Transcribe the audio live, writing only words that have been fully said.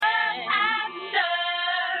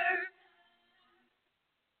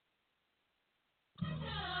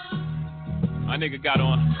nigga got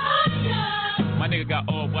on. My nigga got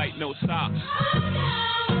all white, no socks.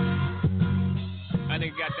 My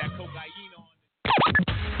nigga got that cocaine on.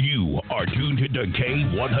 You are tuned to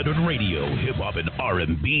K100 Radio, Hip Hop and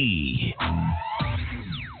R&B.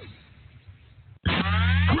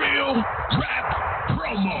 Real Rap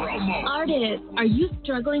Promo. Artists, are you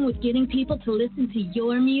struggling with getting people to listen to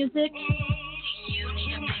your music? Do you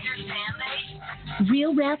need a bigger fan base?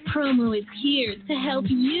 Real Rap Promo is here to help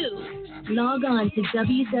you. Log on to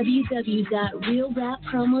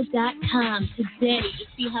www.realrappromo.com today to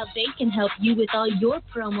see how they can help you with all your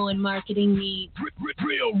promo and marketing needs.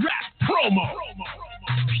 Real Rap Promo. Use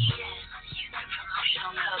the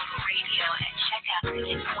promotional code radio at checkout to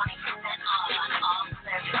get 20% off on all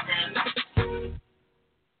services.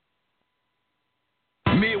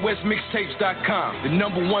 MidwestMixtapes.com, the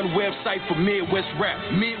 #1 website for Midwest rap.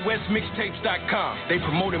 MidwestMixtapes.com. They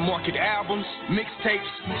promote and market albums, mixtapes,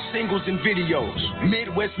 singles, and videos.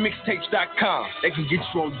 MidwestMixtapes.com. They can get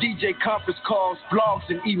you on DJ conference calls, blogs,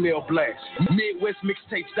 and email blasts.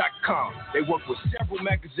 MidwestMixtapes.com. They work with several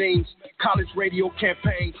magazines, college radio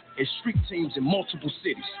campaigns, and street teams in multiple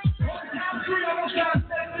cities.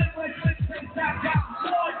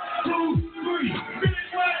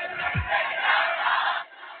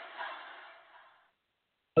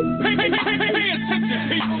 Hey, attention,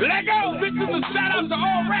 people. Let go. This is a shout out to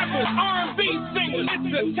all rappers, R&B singers,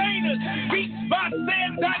 entertainers,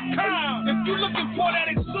 beatsbysan.com. If you're looking for that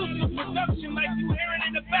exclusive production like you hearing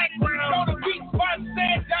in the background, go to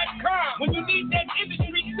beatsbysan.com. When you need that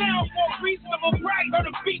industry sound for a reasonable price, go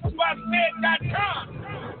to beatsbysan.com.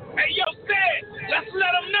 Hey, yo, Stan, let's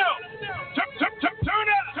let them know. Turn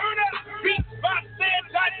up.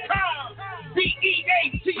 Beatsbysan.com.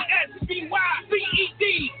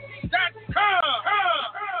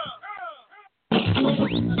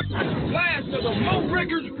 BeatsbyCD.com. Last of the Mo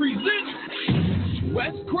Records presents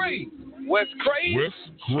Wes Craig.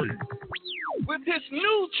 With his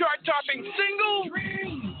new chart-topping single,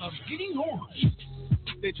 Dream of Getting Orange.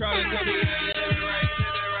 They try to tell me that I'm living right.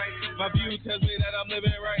 My view tells me that I'm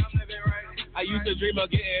living right. I used to dream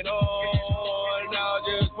of getting on, now I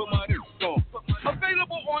just put my on.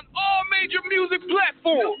 Available on all major music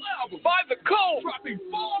platforms. Buy the code. Dropping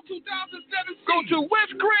fall 2017. Go to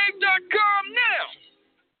westcraig.com now.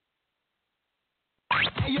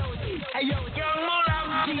 Hey yo, Young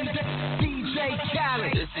Moolah, DJ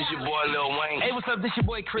Khaled. This is your boy Lil Wayne. Hey, what's up? This your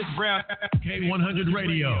boy Chris Brown. K100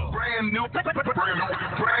 Radio. Brand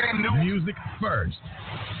new Music first.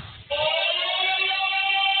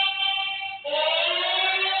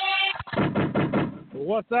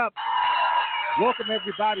 What's up? Welcome,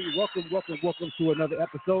 everybody. Welcome to another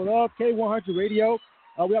episode of K100 Radio.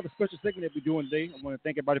 We have a special segment that we're doing today. I want to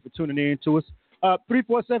thank everybody for tuning in to us.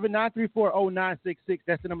 347-934-0966.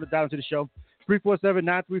 That's the number to dial into the show.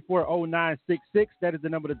 347-934-0966. That is the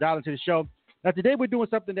number to dial into the show. Now, today we're doing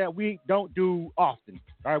something that we don't do often.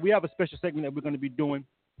 All right, we have a special segment that we're going to be doing,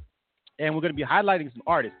 and we're going to be highlighting some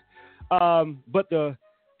artists. But the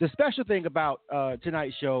special thing about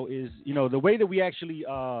tonight's show is, the way that we actually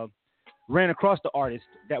ran across the artists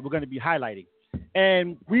that we're going to be highlighting.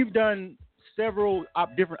 And we've done several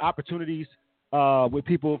different opportunities with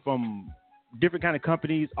people from different kind of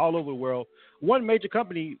companies all over the world. One major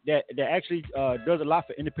company that actually does a lot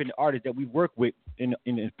for independent artists that we've worked with in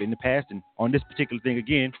the past and on this particular thing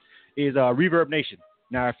again is Reverbnation.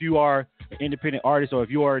 Now, if you are an independent artist or if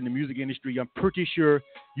you are in the music industry, I'm pretty sure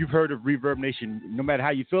you've heard of Reverbnation. No matter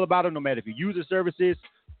how you feel about them, no matter if you use the services,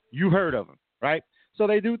 you heard of them, right? So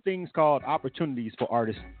they do things called opportunities for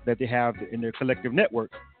artists that they have in their collective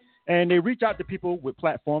network. And they reach out to people with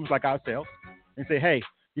platforms like ourselves and say, hey,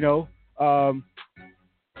 would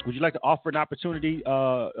you like to offer an opportunity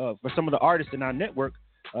for some of the artists in our network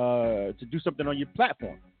to do something on your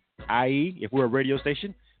platform? I.e., if we're a radio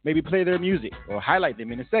station, maybe play their music or highlight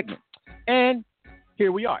them in a segment. And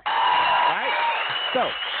here we are. All right? So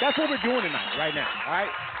that's what we're doing tonight, right now. All right?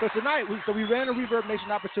 So tonight, we ran a Reverbnation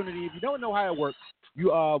opportunity. If you don't know how it works,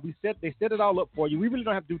 they set it all up for you. We really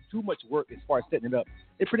don't have to do too much work as far as setting it up.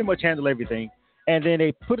 They pretty much handle everything. And then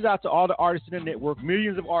they put it out to all the artists in the network.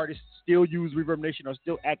 Millions of artists still use Reverbnation or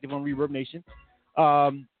still active on Reverbnation.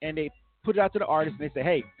 And they put it out to the artists and they say,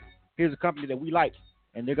 hey, here's a company that we like,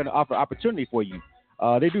 and they're going to offer opportunity for you.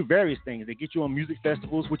 They do various things. They get you on music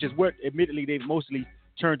festivals, which is what, admittedly, they've mostly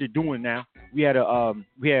turned to doing now. We had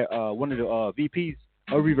one of the VPs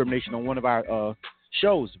of Reverbnation on one of our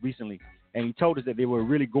shows recently, and he told us that they were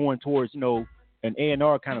really going towards, an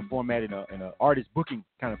A&R kind of format and an artist booking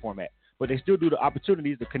kind of format. But they still do the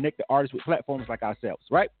opportunities to connect the artists with platforms like ourselves,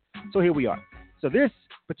 right? So here we are. So this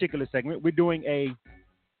particular segment, we're doing a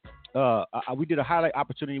we did a highlight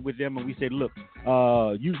opportunity with them, and we said, look,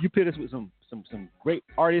 you pit us with some great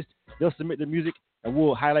artists. They'll submit their music, and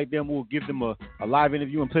we'll highlight them. We'll give them a live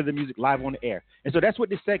interview and play the music live on the air. And so that's what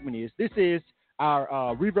this segment is. This is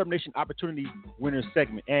our Reverbnation Opportunity Winners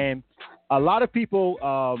segment. And a lot of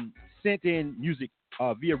people sent in music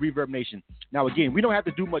via Reverbnation. Now, again, we don't have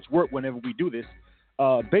to do much work whenever we do this.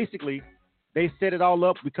 Basically, they set it all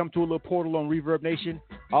up. We come to a little portal on Reverbnation.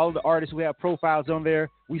 All of the artists who have profiles on there,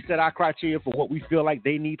 we set our criteria for what we feel like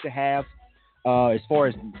they need to have as far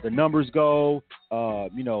as the numbers go,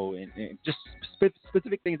 and just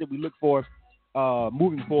specific things that we look for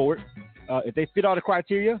moving forward. If they fit all the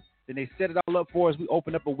criteria, then they set it all up for us. We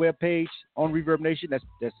open up a web page on Reverbnation. That's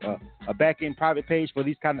a back-end private page for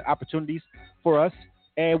these kind of opportunities for us.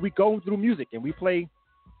 And we go through music, and we play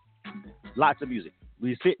lots of music.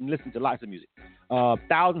 We sit and listen to lots of music.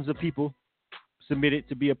 Thousands of people submitted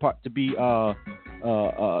to be a part, to be on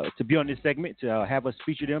this segment, to have us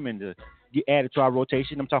feature them and to get added to our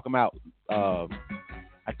rotation. I'm talking about, I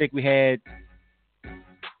think we had,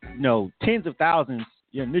 tens of thousands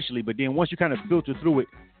initially, but then once you kind of filter through it,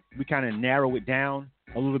 we kind of narrow it down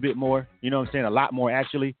a little bit more. You know what I'm saying? A lot more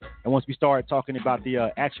actually. And once we start talking about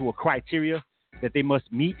the actual criteria that they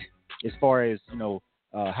must meet, as far as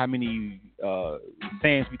how many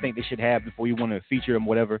fans we think they should have before you want to feature them,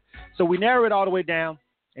 whatever. So we narrow it all the way down,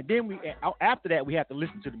 and then after that we have to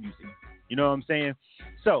listen to the music. You know what I'm saying?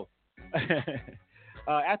 So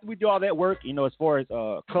after we do all that work, as far as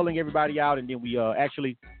culling everybody out, and then we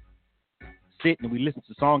actually sit and we listen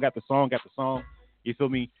to song after song after song. You feel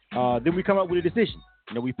me? Then we come up with a decision.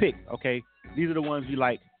 We pick. Okay, these are the ones we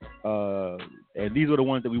like, and these are the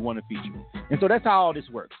ones that we want to feature. And so that's how all this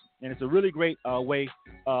works. And it's a really great way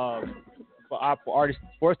for artists,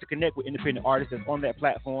 for us to connect with independent artists that's on that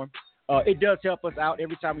platform. It does help us out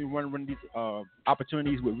every time we run these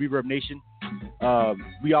opportunities with Reverbnation.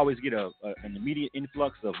 We always get an immediate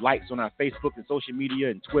influx of likes on our Facebook and social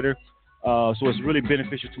media and Twitter. So it's really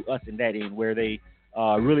beneficial to us in that end, where they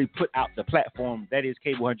really put out the platform that is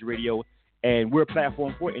Cable 100 Radio, and we're a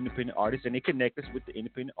platform for independent artists, and they connect us with the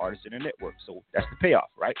independent artists in their network. So that's the payoff,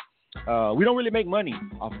 right? We don't really make money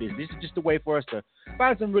off this. This is just a way for us to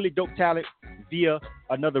find some really dope talent via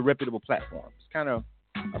another reputable platform. It's kind of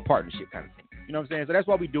a partnership kind of thing. You know what I'm saying? So that's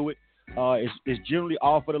why we do it. It's generally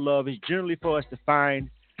all for the love. It's generally for us to find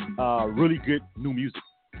really good new music.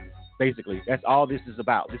 Basically, that's all this is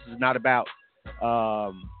about. This is not about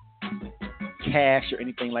cash or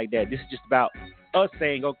anything like that. This is just about us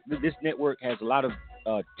saying, oh, this network has a lot of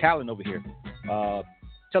talent over here. Tell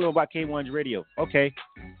them about K1's Radio. Okay,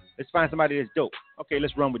 let's find somebody that's dope. Okay,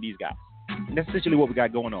 let's run with these guys. And that's essentially what we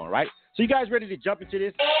got going on, right? So you guys ready to jump into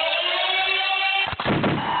this? All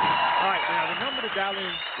right, now the number to dial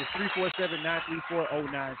in is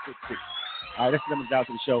 347-934-0966. All right, that's the number to dial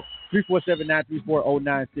to the show.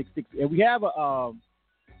 347-934-0966. And we have a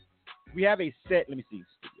set, let me see.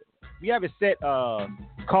 We have a set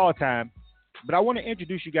call time, but I want to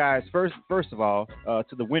introduce you guys first of all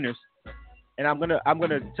to the winners. And I'm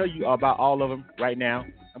gonna tell you about all of them right now.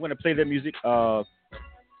 I'm gonna play their music. I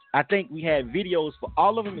think we had videos for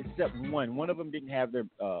all of them except one. One of them didn't have their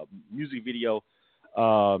music video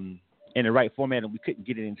in the right format, and we couldn't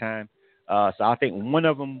get it in time. So I think one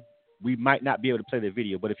of them we might not be able to play their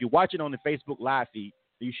video. But if you're watching on the Facebook live feed,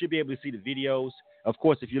 you should be able to see the videos. Of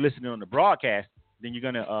course, if you're listening on the broadcast, then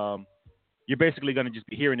you're basically gonna just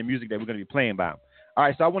be hearing the music that we're gonna be playing by them. All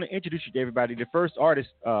right, so I want to introduce you to everybody. The first artist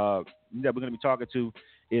that we're going to be talking to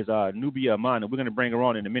is Nubia Amana. We're going to bring her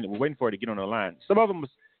on in a minute. We're waiting for her to get on the line. Some of them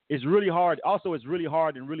is really hard. Also, it's really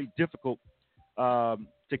hard and really difficult to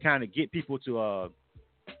kind of get people to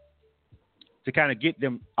kind of get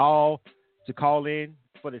them all to call in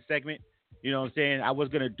for the segment. You know what I'm saying? I was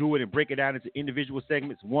going to do it and break it down into individual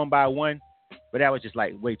segments one by one, but that was just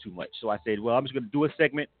like way too much. So I said, well, I'm just going to do a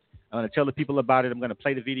segment. I'm going to tell the people about it. I'm going to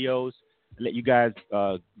play the videos. Let you guys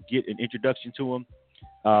get an introduction to them,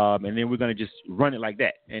 and then we're going to just run it like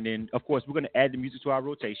that. And then, of course, we're going to add the music to our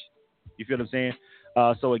rotation. You feel what I'm saying?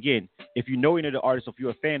 So, again, if you know any of the artists, if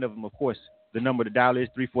you're a fan of them, of course, the number to dial is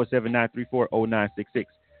 347-934-0966.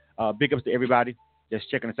 Big ups to everybody that's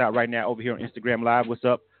checking us out right now over here on Instagram Live. What's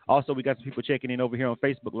up? Also, we got some people checking in over here on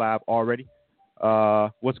Facebook Live already.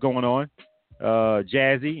 What's going on?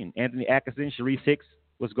 Jazzy and Anthony Atkinson, Sharice Hicks.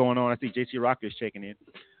 What's going on? I see JC Rocker is checking in.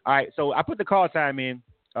 All right, so I put the call time in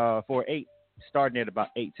for 8, starting at about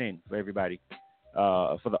 8:10 for everybody,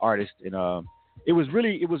 for the artist, and it was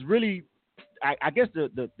really. I guess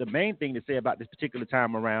the main thing to say about this particular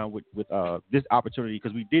time around with this opportunity,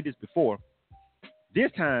 because we did this before.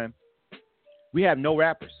 This time, we have no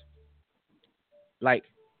rappers. Like,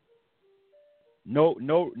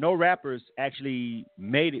 no rappers actually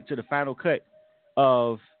made it to the final cut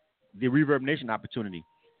of the Reverbnation opportunity,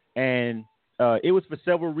 and it was for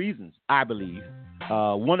several reasons, I believe.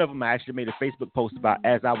 One of them I actually made a Facebook post about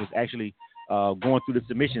as I was actually going through the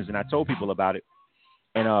submissions, and I told people about it.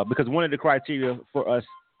 And because one of the criteria for us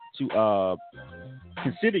to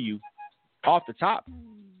consider you off the top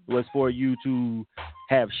was for you to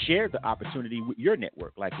have shared the opportunity with your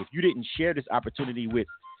network. Like if you didn't share this opportunity with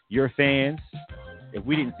your fans, if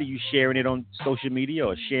we didn't see you sharing it on social media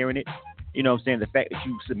or sharing it, you know what I'm saying, the fact that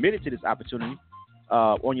you submitted to this opportunity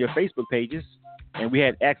on your Facebook pages, and we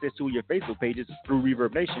had access to your Facebook pages through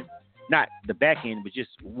Reverbnation, not the back end, but just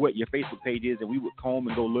what your Facebook page is, and we would comb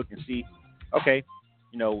and go look and see, okay,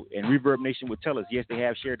 you know, and Reverbnation would tell us, yes, they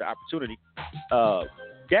have shared the opportunity.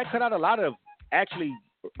 That cut out a lot of actually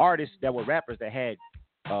artists that were rappers that had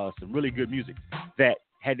some really good music that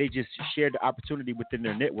had they just shared the opportunity within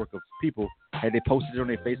their network of people, had they posted it on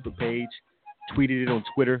their Facebook page, tweeted it on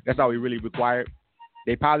Twitter, that's all we really required,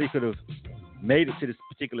 they probably could have made it to this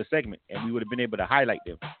particular segment and we would have been able to highlight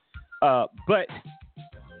them. But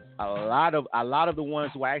a lot of the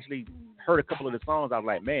ones who I actually heard a couple of the songs, I was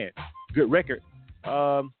like, man, good record.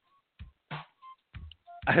 A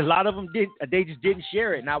lot of them they just didn't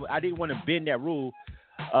share it, and I didn't want to bend that rule.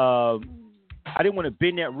 I didn't want to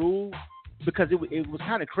bend that rule because it was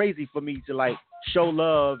kind of crazy for me to like show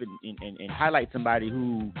love and highlight somebody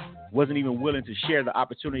who wasn't even willing to share the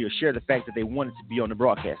opportunity or share the fact that they wanted to be on the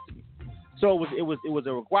broadcast to me. So it was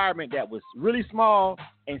a requirement that was really small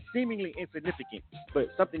and seemingly insignificant, but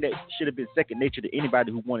something that should have been second nature to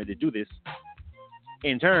anybody who wanted to do this.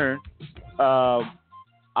 In turn, a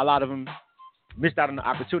lot of them missed out on the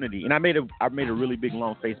opportunity, and I made a really big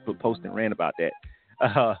long Facebook post and ran about that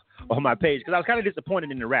on my page because I was kind of disappointed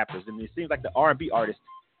in the rappers, and it seems like the R&B artists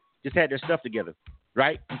just had their stuff together,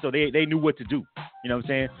 right? And so they knew what to do. You know what I'm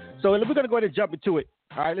saying? So we're gonna go ahead and jump into it.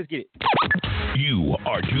 All right, let's get it. You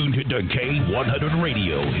are tuned to K100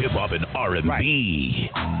 Radio, Hip Hop and R&B. Right.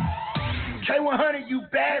 K100, you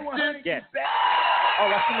bastard! Yes. Oh,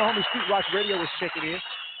 I see my homie Street Watch Radio was checking in.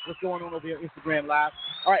 What's going on over here on Instagram Live?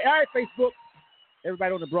 All right, Facebook.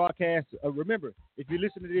 Everybody on the broadcast. Remember, if you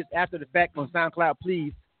listen to this after the fact on SoundCloud,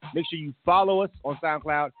 please make sure you follow us on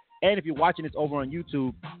SoundCloud. And if you're watching this over on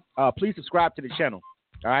YouTube, please subscribe to the channel.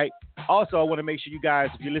 All right. Also, I want to make sure you guys,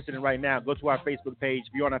 if you're listening right now, go to our Facebook page.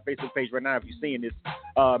 If you're on our Facebook page right now, if you're seeing this,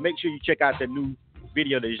 make sure you check out the new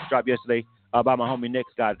video that just dropped yesterday by my homie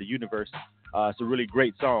Next God, The Universe. It's a really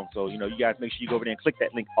great song. So, you guys make sure you go over there and click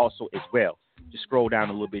that link also as well. Just scroll down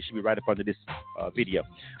a little bit. It should be right up under this video.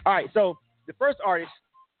 All right. So the first artist,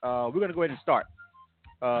 we're going to go ahead and start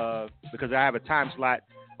because I have a time slot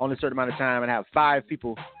on a certain amount of time, and I have five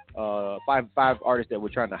people, five artists that we're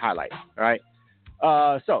trying to highlight. All right.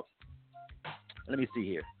 So let me see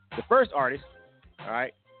here. The first artist, all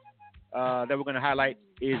right, that we're going to highlight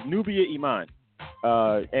is Nubia Iman.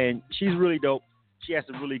 And she's really dope. She has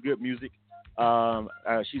some really good music. I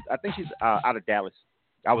think she's out of Dallas.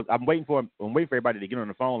 I'm waiting for everybody to get on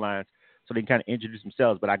the phone lines so they can kind of introduce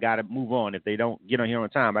themselves, but I got to move on. If they don't get on here on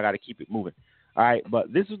time, I got to keep it moving. All right.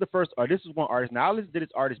 But this is the first, or this is one artist. Now I listened to this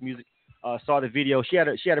artist's music, saw the video. She had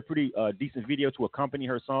a pretty decent video to accompany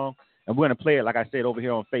her song. And we're going to play it, like I said, over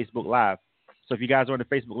here on Facebook Live. So if you guys are on the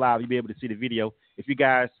Facebook Live, you'll be able to see the video. If you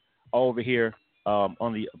guys are over here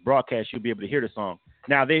on the broadcast, you'll be able to hear the song.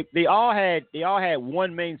 Now, they all had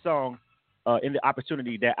one main song in the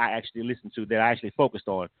opportunity that I actually listened to, that I actually focused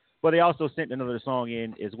on. But they also sent another song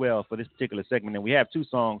in as well for this particular segment. And we have two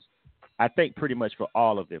songs, I think, pretty much for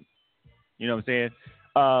all of them. You know what I'm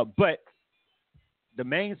saying? But the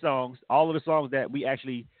main songs, all of the songs that we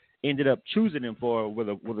actually ended up choosing them for were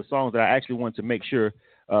the songs that I actually wanted to make sure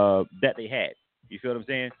that they had. You feel what I'm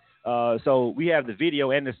saying? So we have the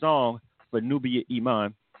video and the song for Nubia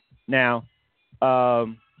Iman. Now,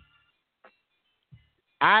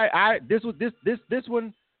 this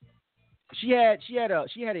one, she had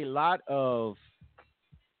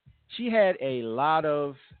a lot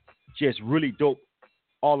of just really dope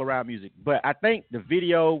all around music. But I think the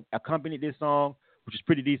video accompanied this song, which is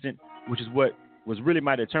pretty decent, which is what was really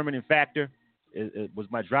my determining factor. It was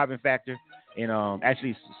my driving factor, and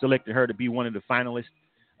actually selected her to be one of the finalists.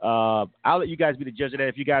 I'll let you guys be the judge of that.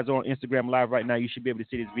 If you guys are on Instagram Live right now, you should be able to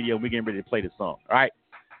see this video. We're getting ready to play the song. All right.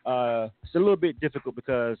 It's a little bit difficult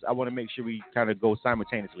because I want to make sure we kind of go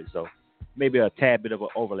simultaneously. So maybe a tad bit of an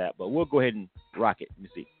overlap, but we'll go ahead and rock it. Let me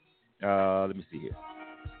see. Let me see here.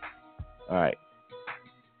 All right.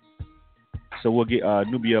 So we'll get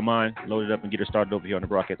Nubia Iman loaded up and get her started over here on the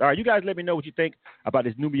broadcast. All right, you guys let me know what you think about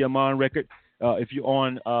this Nubia Iman record. If you're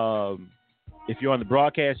on If you're on the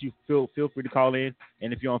broadcast, you feel free to call in,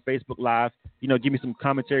 and if you're on Facebook Live, give me some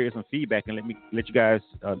commentary or some feedback, and let you guys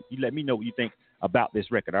let me know what you think about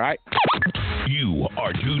this record. All right. You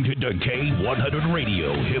are tuned to K100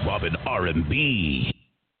 Radio, Hip Hop and R&B.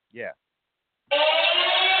 Yeah.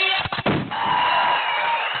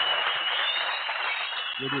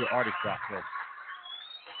 We'll do the artist drop first.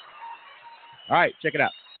 All right, check it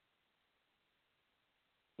out.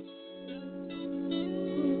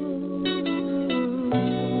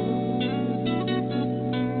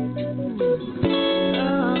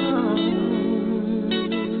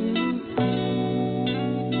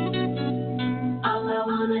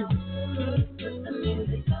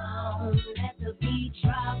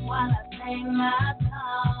 My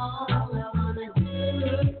song, all I wanna do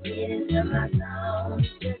is get into my song.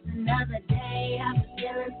 Just another day, I'm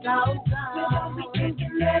feeling so gone. We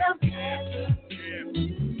thinking that I'm happy.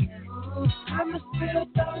 I'm a still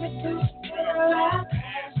 32, still out.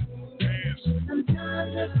 Sometimes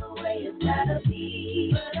that's the way it's gotta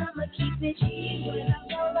be, but I'ma keep it cheap when I'm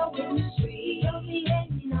solo in the street. Don't be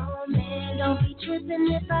hating on man, don't be tripping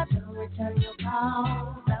if I don't return your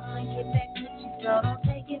calls. I'ma get back with you, so don't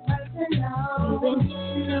take it personal. You've been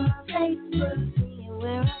hitting on my Facebook, seeing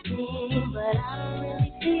where I've been, but I don't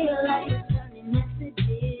really feel like returning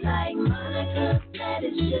messages. Like Monica said,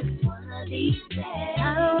 it's just one of these days. I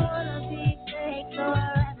don't wanna be fake, so I'd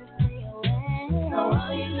rather stay away. So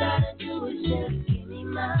all you gotta do is just give me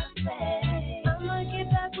my space. I'ma get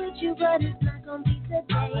back with you, but it's not gonna be today.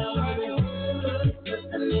 Put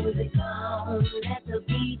the music on, let the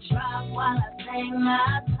beat drop while I sing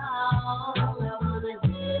my song. All I wanna do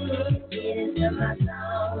is get into my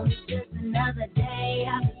song. It's just another day,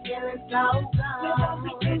 I've been feeling so gone. Don't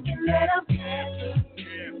be thinking that I'm happy.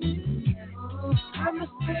 I'm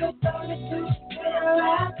still 32, still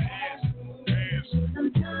out.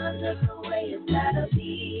 Sometimes that's the way it's gotta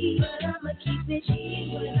be, but I'ma keep it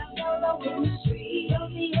cheap when I'm solo in the street.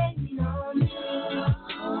 Don't be hating on me.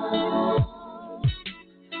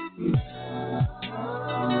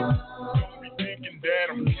 Don't be thinking that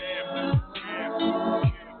I'm camping.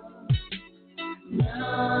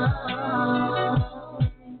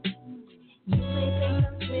 You may think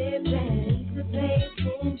I'm tripping, you could pay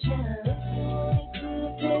attention. If you only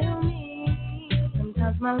could tell me.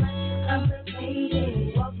 Sometimes my life is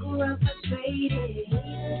complicated, walk around frustrated, need a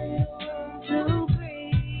little room to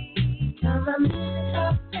breathe. Time I messed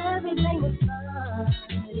up, everything was fine.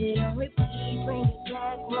 Put it on repeat, bring it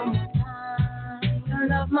back one more time. Turn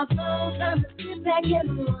off my phone, time to sit back and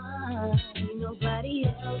unwind. Ain't nobody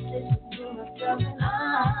else, it's just me, myself, and I.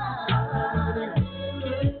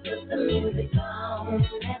 Put the music on,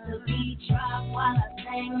 let the beat drop while I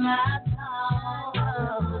sing my song.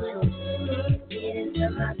 Get into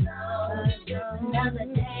my song, just another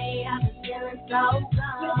day, I've been feeling so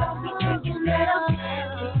gone. Don't be thinking that I'm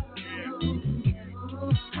happy.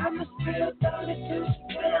 I'm still 32,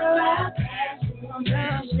 still out.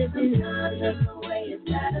 I'm slipping on, that's the way it's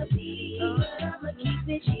gotta be. But I'ma keep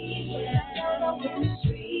it cheap when I'm solo in the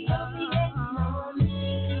street. Don't be hating on me.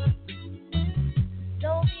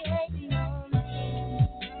 Don't be hating on me.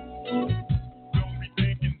 Don't be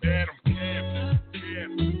thinking that I'm camping.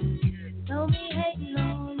 Don't be hating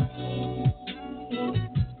on me.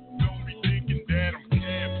 Don't be thinking that I'm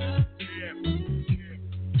camping.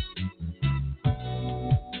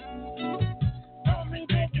 Don't be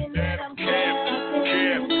thinking that I'm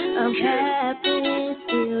capping. I'm capping,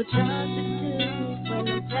 still trying to do when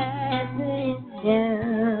I'm passing.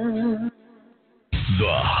 Yeah.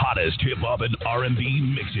 The hottest hip hop and R&B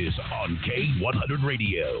mixes on K100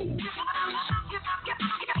 Radio.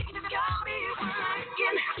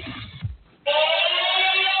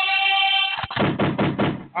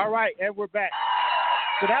 All right, and we're back.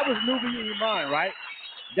 So that was Nubi in Your Mind, right?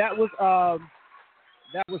 That was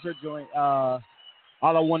her joint.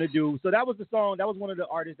 All I Want to Do. So that was the song. That was one of the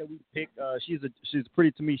artists that we picked. She's a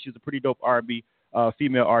pretty dope R&B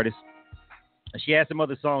female artist. She had some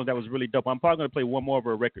other songs that was really dope. I'm probably gonna play one more of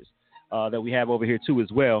her records that we have over here too as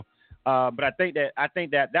well. But I think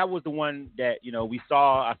that was the one that we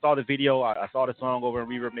saw. I saw the video. I saw the song over in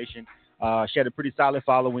Reverbnation. She had a pretty solid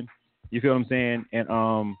following. You feel what I'm saying? And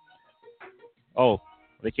oh,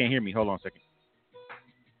 they can't hear me. Hold on a second.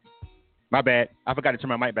 My bad. I forgot to turn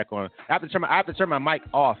my mic back on. I have to turn my mic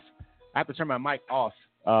off.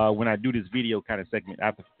 When I do this video kind of segment.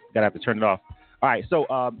 I have to turn it off. All right. So,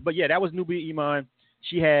 but yeah, that was Nubi Iman.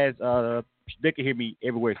 She has. They can hear me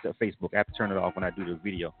everywhere except Facebook. I have to turn it off when I do the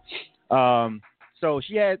video. So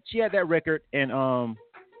she had that record, and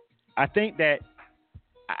I think that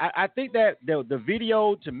I think that the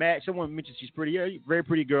video to match, someone mentioned she's pretty, very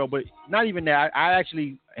pretty girl, but not even that. I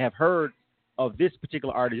actually have heard of this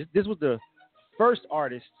particular artist. This was the first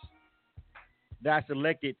artist that I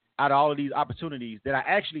selected out of all of these opportunities that I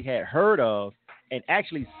actually had heard of and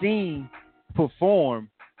actually seen perform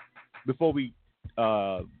before we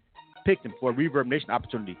picked him for a Reverbnation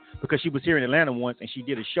opportunity, because she was here in Atlanta once and she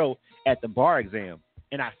did a show at the bar exam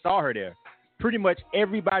and I saw her there. Pretty much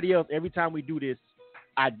everybody else, every time we do this,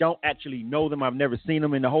 I don't actually know them. I've never seen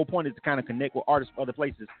them. And the whole point is to kind of connect with artists from other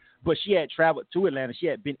places. But she had traveled to Atlanta. She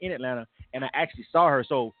had been in Atlanta, and I actually saw her.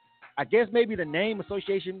 So I guess maybe the name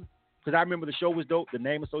association, because I remember the show was dope, the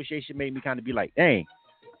name association made me kind of be like, dang,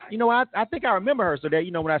 you know, I think I remember her. So that,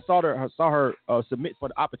 you know, when I saw her submit for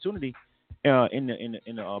the opportunity in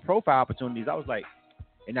the profile opportunities, I was like,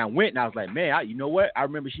 and I went and I was like, man, you know what? I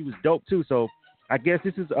remember she was dope too. So I guess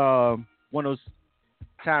this is one of those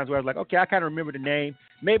times where I was like, okay, I kind of remember the name.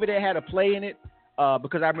 Maybe they had a play in it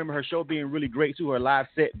because I remember her show being really great too, her live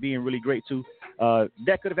set being really great too.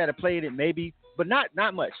 That could have had a play in it maybe, but not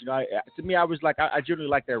much. You know, to me, I was like, I generally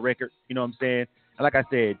like that record. You know what I'm saying? And like I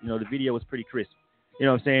said, you know, the video was pretty crisp. You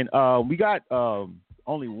know what I'm saying? We got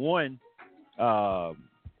only one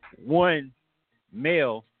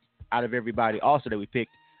male out of everybody also that we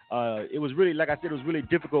picked. It was really, like I said, it was really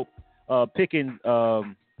difficult picking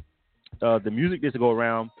the music disc to go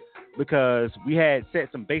around, because we had set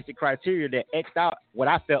some basic criteria that X'd out what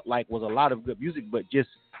I felt like was a lot of good music, but just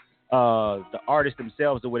the artists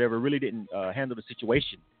themselves or whatever really didn't handle the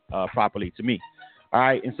situation properly to me. All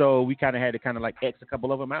right, and so we kind of had to kind of like X a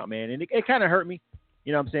couple of them out, man, and it kind of hurt me,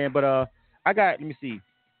 you know what I'm saying? But let me see,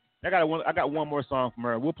 I got one more song from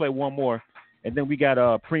her. We'll play one more, and then we got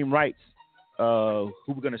Preem Rights, who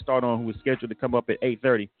we're gonna start on, who was scheduled to come up at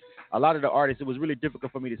 8:30. A lot of the artists, it was really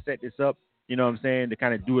difficult for me to set this up, you know what I'm saying, to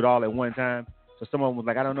kind of do it all at one time. So someone was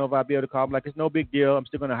like, I don't know if I'll be able to call. I'm like, it's no big deal. I'm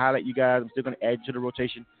still going to highlight you guys. I'm still going to add you to the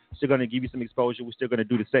rotation. Still going to give you some exposure. We're still going to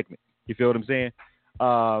do the segment. You feel what I'm saying?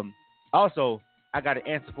 Also, I got an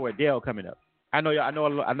answer for Adele coming up. I know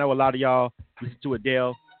a lot of y'all listen to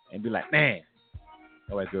Adele and be like, man,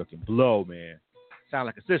 that white girl can blow, man. Sound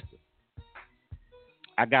like a sister.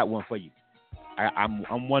 I got one for you.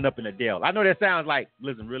 I'm one up in Adele. I know that sounds like,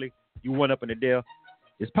 listen, really? You one up in Adele?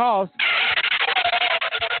 Just pause.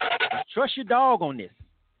 Trust your dog on this,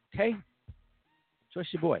 okay?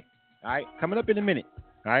 Trust your boy. All right, coming up in a minute.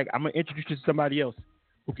 All right, I'm gonna introduce you to somebody else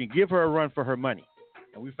who can give her a run for her money,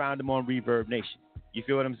 and we found him on Reverbnation. You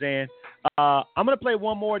feel what I'm saying? I'm gonna play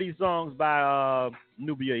one more of these songs by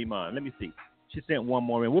Nubia Iman. Let me see. She sent one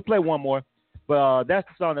more in. We'll play one more, but that's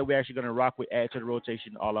the song that we're actually gonna rock with. Add to the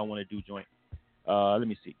rotation. All I Want to Do joint. Let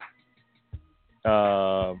me see.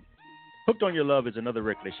 Hooked on Your Love is another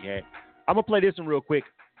record that she had. I'm going to play this one real quick.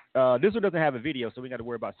 This one doesn't have a video, so we got to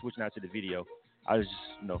worry about switching out to the video. I'll just,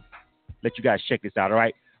 let you guys check this out, all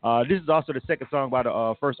right? This is also the second song by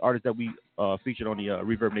the first artist that we featured on the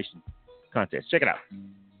Reverbnation contest. Check it out.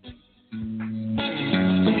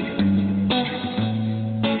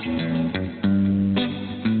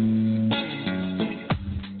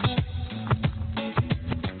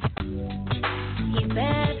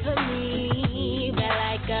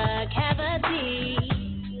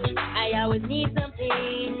 Always need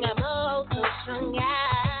something, I'm all so strung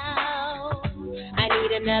out. I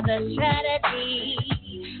need another strategy,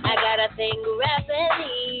 I gotta think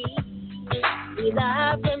rapidly. These are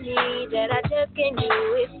hard for me that I just can't do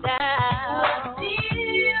without. It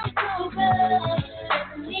feels so good,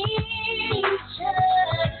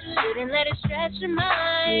 shouldn't let it stretch your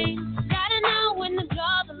mind. Gotta know when to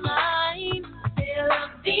draw the line. Feel I'm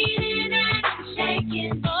feeling and I'm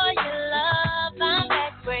shaking for your love, I'm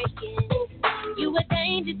back breaking. You a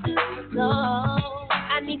danger to the soul.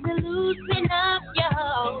 I need to loosen up your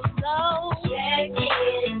whole soul. Check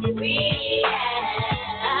in to react.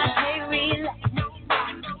 I can't relax.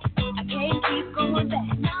 I can't keep going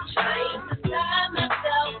back. Trying to stop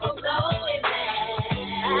myself from going back.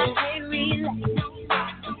 I can't relax.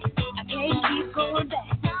 I can't keep going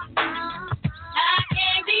back. I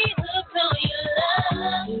can't be hooked on your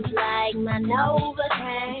love. It's like my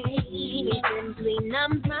Novocaine. It simply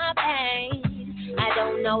numbs my pain. I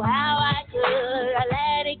don't know how I could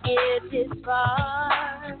let it get this far.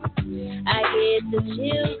 I get the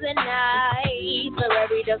chills at night for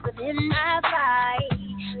every dose of in my fight.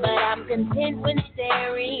 But I'm content when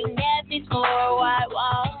staring at these four white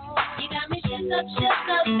walls. You got me shook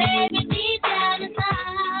up, baby, deep down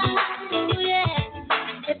inside. Ooh, yeah.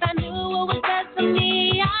 If I knew what was best for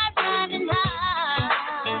me, I'd run and hide.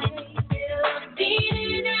 Still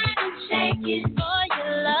beating and I'm shaking for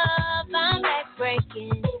your love. I'm back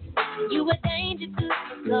breaking. You a danger to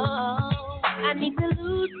I need to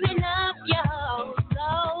loosen up your whole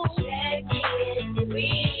soul. Check it and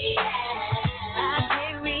relax. I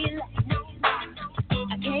can't relax.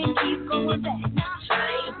 I can't keep going back.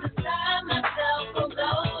 Trying to stop myself from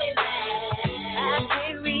going back. I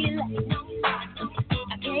can't relax.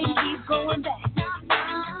 I can't keep going back.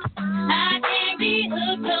 I can't be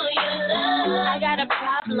hooked on your love. I got a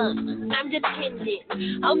problem. I'm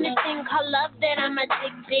dependent on this thing called love that I'm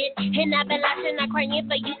addicted. And I've been latching, I'm crying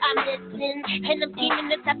for you, I'm missing. And I'm scheming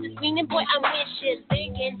this after screaming, boy, I'm wishing,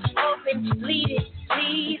 thinking, hoping, bleeding.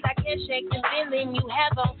 Please, I can't shake the feeling you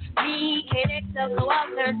have on me. Can't exhale, so I'll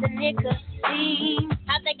turn to nicotine.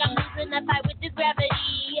 I think I'm losing the fight with this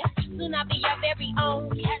gravity. Soon I'll be your very own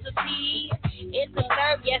casualty. It's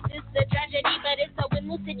absurd, yes, it's a tragedy, but it's a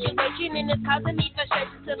win-lose situation, and it's causing me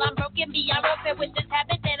frustration till I'm broken beyond repair with this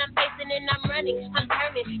habit that I'm facing, and I'm running, I'm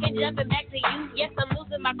turning, and jumping back to you. Yes, I'm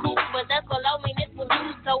losing my cool, but that's what loneliness will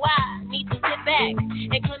do, so I need to sit back and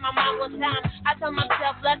clear my mind one time. I told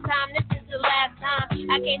myself last time, this is the last time.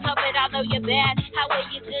 I can't help it, although you're bad, how are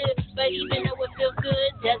you good? But even though it feels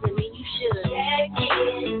good, doesn't mean you should. Check it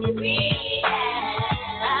and relax.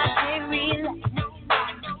 I can't relax.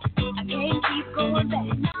 I can't keep going back.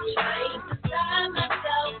 Trying to stop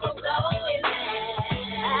myself from going back.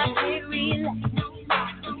 I can't relax.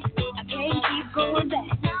 I can't keep going back.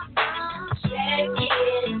 Check it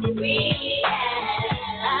and relax.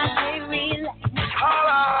 I can't relax.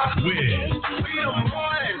 Holla!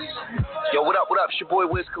 Yo, what up? What up? It's your boy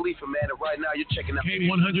Wiz Khalifa, man. And right now you're checking out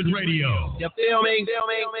K100 Radio. You feel me?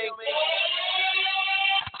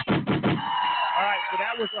 All right, so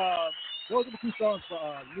that was those are the two songs for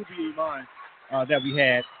Nubia Iman that we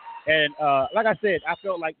had, and like I said, I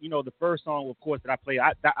felt like the first song, of course, that I played,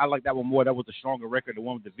 I like that one more. That was a stronger record, the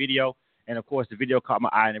one with the video, and of course the video caught my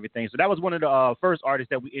eye and everything. So that was one of the first artists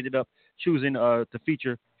that we ended up choosing to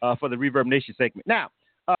feature for the Reverbnation segment. Now,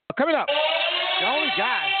 coming up, the only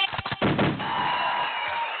guy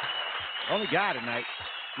tonight.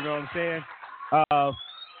 You know what I'm saying?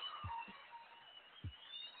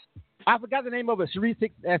 I forgot the name of it. Sharice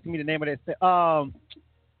Hicks asking me the name of that.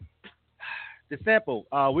 The sample.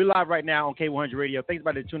 We're live right now on K100 Radio. Thanks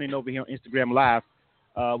for tuning in over here on Instagram Live.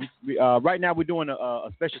 Right now we're doing a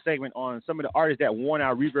special segment on some of the artists that won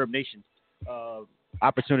our Reverbnation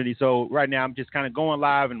opportunity. So right now I'm just kind of going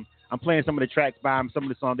live and I'm playing some of the tracks by them, some of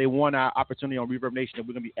the songs. They won our opportunity on Reverbnation, and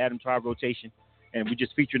we're gonna be adding to our rotation, and we're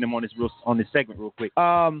just featuring them on this segment real quick.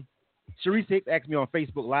 Sharice Hicks asked me on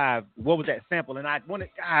Facebook Live, what was that sample? And I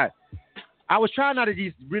was trying not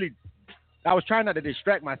to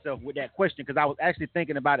distract myself with that question because I was actually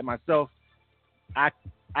thinking about it myself. I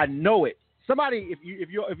know it. Somebody, if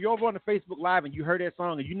you're over on the Facebook Live and you heard that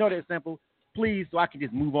song and you know that sample, please, so I can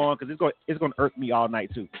just move on because it's going to irk me all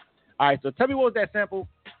night too. All right, so tell me what was that sample?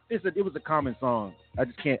 It was a common song.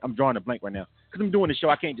 I'm drawing a blank right now because I'm doing the show.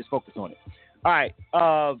 I can't just focus on it. All right.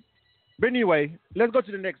 But anyway, let's go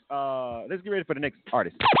to the next. Let's get ready for the next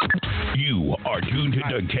artist. You are tuned to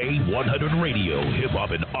K100 Radio, Hip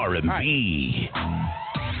Hop and R&B.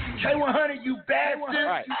 K100, you bastard! All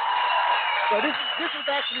right. So this is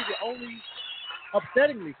actually the only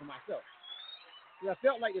upsettingly for myself. I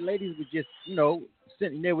felt like the ladies were just,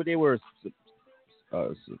 sitting there where they were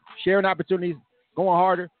sharing opportunities, going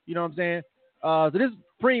harder. You know what I'm saying? So this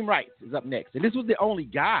Preem Rights is up next, and this was the only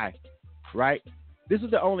guy, right? This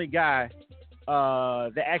was the only guy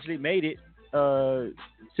that actually made it to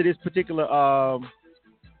this particular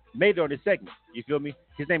made it on this segment. You feel me?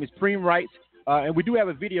 His name is Preem Rights, and we do have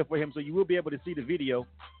a video for him, so you will be able to see the video.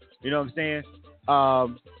 You know what I'm saying?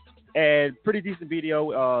 And pretty decent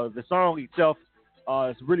video. The song itself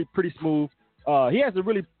is really pretty smooth. He has a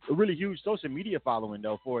really huge social media following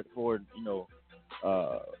though. For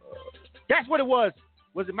that's what it was.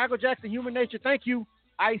 Was it Michael Jackson, Human Nature? Thank you,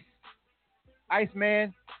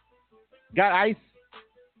 Iceman. Got Ice.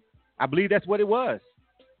 I believe that's what it was.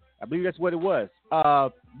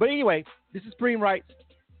 But anyway, this is Preem Rights,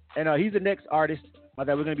 and he's the next artist that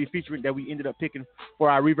we're going to be featuring that we ended up picking for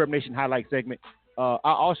our Reverbnation highlight segment. I'll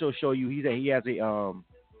also show you we have the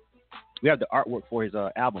artwork for his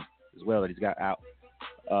album as well that he's got out.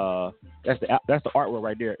 That's the artwork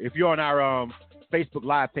right there. If you're on our Facebook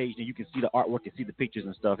Live page, then you can see the artwork and see the pictures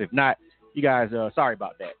and stuff. If not, you guys, sorry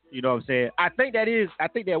about that. You know what I'm saying? I think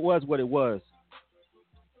that was what it was.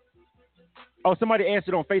 Oh, somebody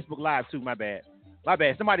answered on Facebook Live too. My bad.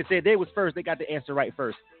 Somebody said they was first. They got the answer right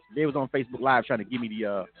first. They was on Facebook Live trying to give me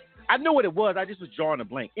the. I knew what it was. I just was drawing a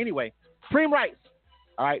blank. Anyway, Preem Rights.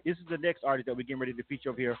 All right, this is the next artist that we're getting ready to feature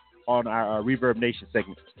over here on our Reverbnation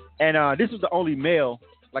segment. And this was the only male,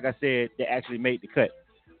 like I said, that actually made the cut.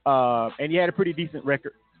 And he had a pretty decent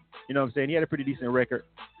record. You know what I'm saying? He had a pretty decent record.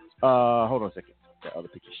 Hold on a second. That other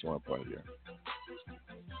picture showing up right here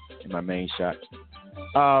in my main shot.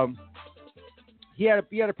 He had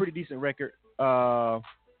a pretty decent record. Yeah,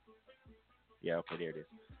 okay, there it is.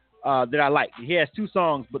 That I like. He has two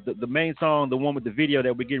songs, but the main song, the one with the video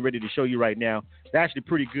that we're getting ready to show you right now, it's actually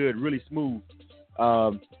pretty good, really smooth.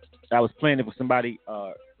 I was playing it with somebody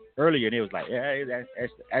earlier, and it was like, yeah, that's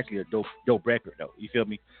actually a dope record, though. You feel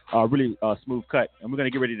me? Really smooth cut, and we're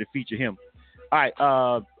gonna get ready to feature him. All right,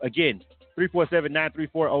 again,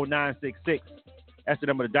 347-934-0966. That's the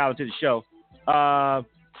number to dial into the show.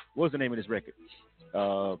 What's the name of this record?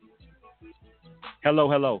 Hello.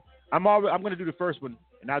 I'm gonna do the first one,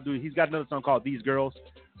 and he's got another song called These Girls.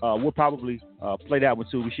 We'll probably play that one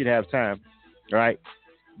too. We should have time. All right.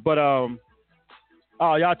 But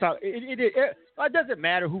y'all talk. It doesn't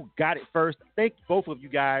matter who got it first. Thank both of you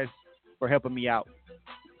guys for helping me out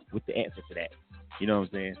with the answer to that. You know what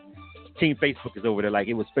I'm saying? Team Facebook is over there like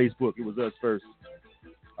it was Facebook. It was us first.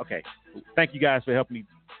 Okay. Thank you guys for helping me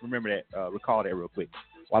remember that, recall that real quick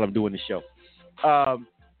while I'm doing the show.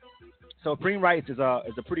 So Preem Rights is a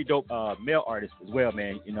pretty dope male artist as well,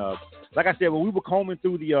 man. You know, like I said, when we were combing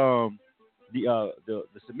through the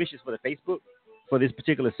submissions for the Facebook for this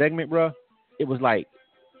particular segment, bro, it was like,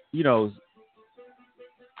 you know,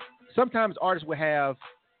 sometimes artists would have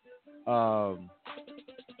a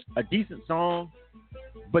decent song,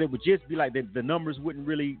 but it would just be like the numbers wasn't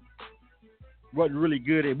really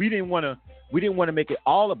good, and we didn't want to make it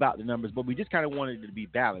all about the numbers, but we just kind of wanted it to be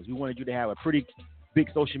balanced. We wanted you to have a pretty big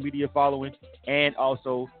social media following, and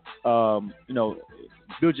also, you know,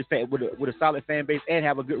 build your fan with a solid fan base and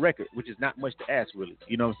have a good record, which is not much to ask, really.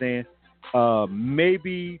 You know what I'm saying?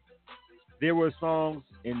 Maybe there were songs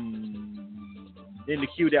in the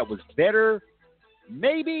queue that was better,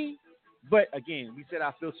 maybe, but again, we set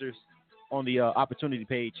our filters on the opportunity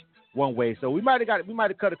page one way, so we might have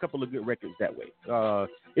cut a couple of good records that way.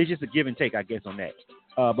 It's just a give and take, I guess, on that.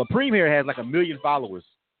 But Preem here has like 1 million followers.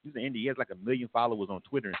 He's an indie. He has like 1 million followers on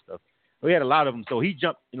Twitter and stuff. We had a lot of them, so he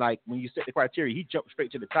jumped, like, when you set the criteria, he jumped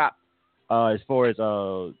straight to the top as far as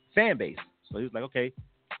fan base. So he was like, okay,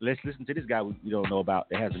 let's listen to this guy we don't know about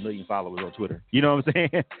that has 1 million followers on Twitter. You know what I'm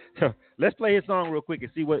saying? So let's play his song real quick and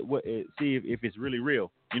see see if it's really real.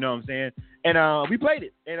 You know what I'm saying? And we played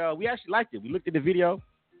it, and we actually liked it. We looked at the video.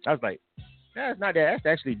 I was like, that's not that. That's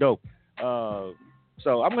actually dope. So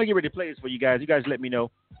I'm gonna get ready to play this for you guys. You guys let me know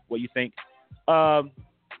what you think.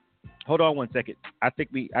 Hold on one second. I think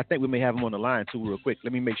we may have him on the line too, real quick.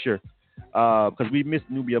 Let me make sure, because we missed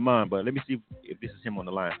Nubia Mon, but let me see if this is him on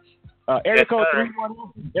the line. Area code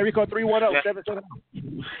 310. Area code 310-770.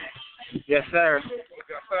 Yes, sir.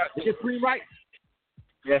 Is this Preem Rights?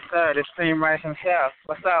 Yes, sir. This Preem Rights himself.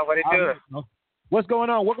 What's up? What it do? What's going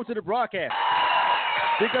on? Welcome to the broadcast.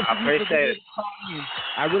 Big up to you. Appreciate it.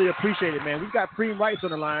 I really appreciate it, man. We've got Preem Rights on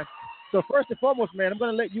the line. So first and foremost, man, I'm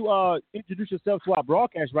going to let you introduce yourself to our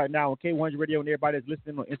broadcast right now on K100 Radio and everybody that's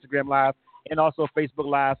listening on Instagram Live and also Facebook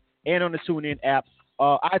Live and on the TuneIn app,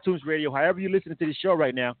 iTunes Radio, however you're listening to this show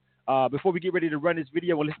right now. Before we get ready to run this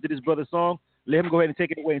video and listen to this brother's song, let him go ahead and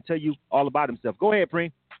take it away and tell you all about himself. Go ahead,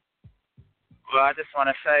 Preem. Well, I just want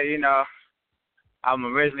to say, you know, I'm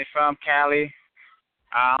originally from Cali.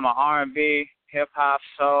 I'm an R&B, hip-hop,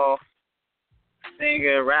 soul,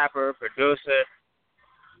 singer, rapper, producer.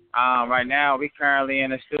 Right now, we currently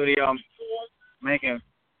in the studio making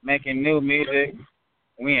new music.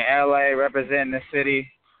 We in LA representing the city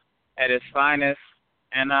at its finest,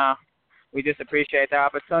 and we just appreciate the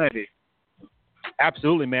opportunity.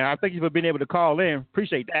 Absolutely, man. I thank you for being able to call in.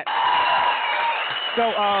 Appreciate that.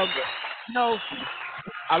 So, you know,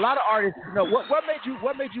 a lot of artists, you know, what made you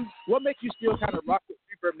still kind of rock with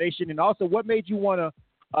Reverbnation, and also what made you want to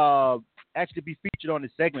actually be featured on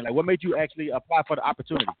this segment? Like, what made you actually apply for the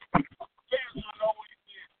opportunity?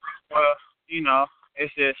 Well, you know,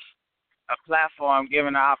 it's just a platform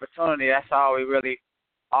giving the opportunity. That's all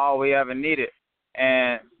we ever needed.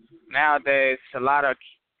 And nowadays, a lot of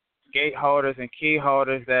gate holders and key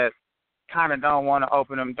holders that kind of don't want to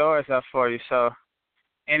open them doors up for you. So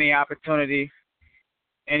any opportunity,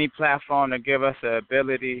 any platform to give us the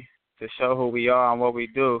ability to show who we are and what we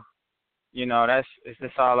do, you know, it's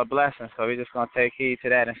just all a blessing. So we're just going to take heed to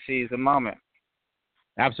that and seize the moment.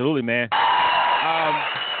 Absolutely, man.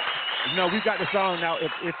 You know, we've got the song now.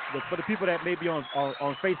 If for the people that may be on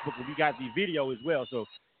Facebook, we got the video as well. So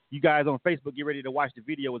you guys on Facebook, get ready to watch the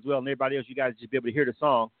video as well. And everybody else, you guys just be able to hear the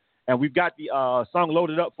song. And we've got the song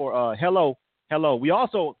loaded up for Hello. We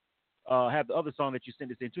also have the other song that you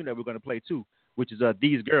sent us into that we're going to play too, which is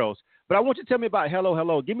These Girls. But I want you to tell me about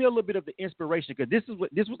Hello. Give me a little bit of the inspiration, because this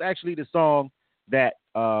was actually the song that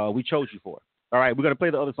we chose you for. All right, we're gonna play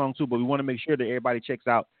the other song too, but we want to make sure that everybody checks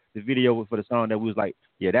out the video for the song that we was like,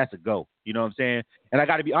 yeah, that's a go. You know what I'm saying? And I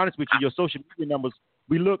got to be honest with you, your social media numbers.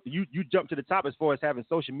 We looked, you jumped to the top as far as having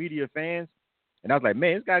social media fans, and I was like,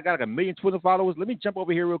 man, this guy got like 1 million Twitter followers. Let me jump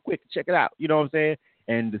over here real quick and check it out. You know what I'm saying?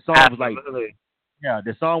 And the song was like, yeah,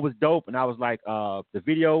 the song was dope, and I was like, the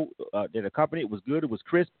video that accompanied it was good. It was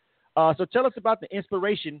crisp. So tell us about the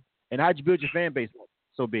inspiration and how'd you build your fan base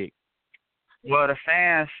so big? Well, the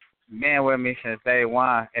fans been with me since day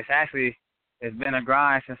one. It's been a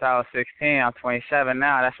grind since I was 16. I'm 27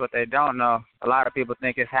 now. That's what they don't know. A lot of people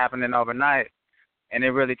think it's happening overnight, and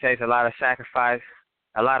it really takes a lot of sacrifice,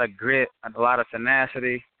 a lot of grit, a lot of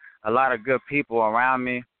tenacity, a lot of good people around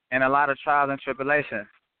me, and a lot of trials and tribulations.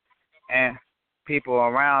 And people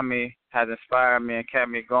around me has inspired me and kept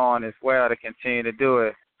me going as well to continue to do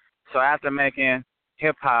it. So after making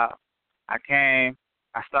hip-hop, I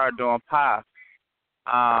started doing pop.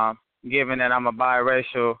 Given that I'm a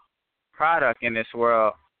biracial product in this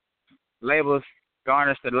world, labels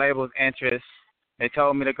garnished the label's interest. They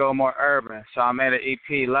told me to go more urban, so I made an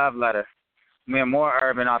EP, Love Letter. More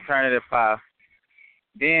urban alternative pop.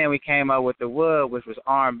 Then we came up with The Wood, which was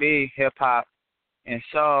R&B, hip-hop, and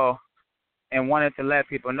soul, and wanted to let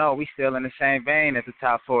people know we still in the same vein as the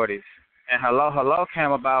top 40s. And Hello, Hello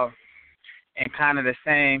came about in kind of the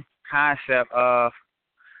same concept of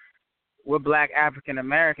we're Black African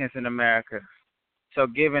Americans in America. So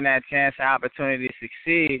given that chance and opportunity to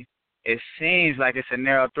succeed, it seems like it's a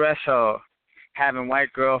narrow threshold. Having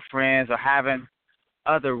white girlfriends or having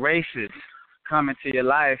other races come into your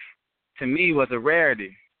life, to me, was a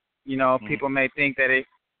rarity. You know, people may think that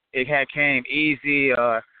it had came easy,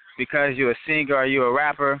 or because you're a singer or you're a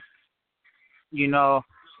rapper, you know,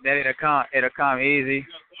 that it'll come easy.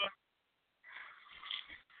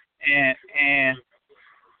 And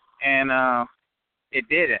it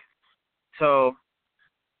didn't. So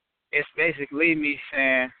it's basically me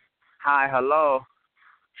saying hi, hello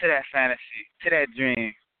to that fantasy, to that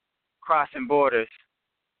dream, crossing borders,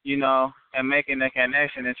 you know, and making the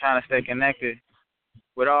connection and trying to stay connected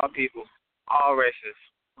with all people, all races,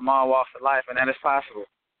 from all walks of life, and that is possible.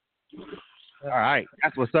 All right,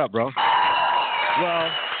 that's what's up, bro.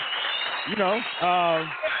 Well, you know, I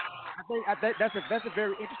think that's a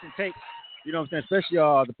very interesting take. You know what I'm saying? Especially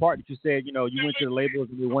the part that you said, you know, you went to the labels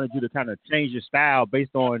and they wanted you to kind of change your style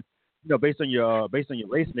based on your race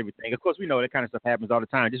and everything. Of course, we know that kind of stuff happens all the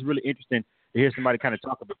time. Just really interesting to hear somebody kind of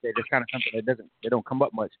talk about that. That's kind of something that don't come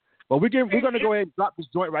up much. But we're going to go ahead and drop this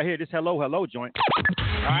joint right here. This Hello Hello joint.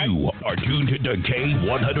 Right. You are tuned to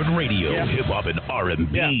K100 Radio, yeah. Hip Hop and R&B.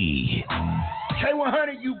 Yeah.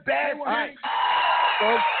 K100, you bad one. Right.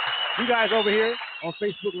 So you guys over here on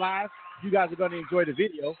Facebook Live, you guys are going to enjoy the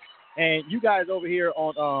video. And you guys over here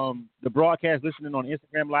on the broadcast, listening on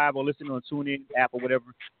Instagram Live or listening on TuneIn app or whatever,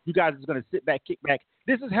 you guys are going to sit back, kick back.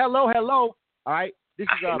 This is Hello Hello. All right. This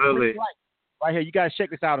is Prince Light right here. You guys check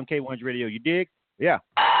this out on K100 Radio. You dig? Yeah.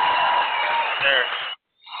 Sure.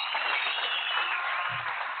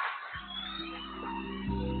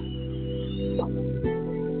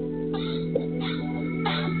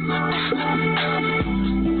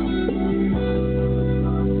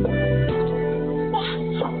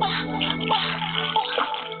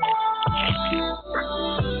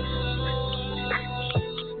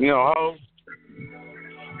 You know, ho.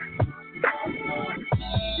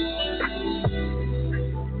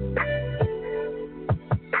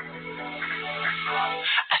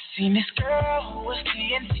 I seen this girl who was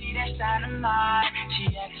TNT, that's dynamite. She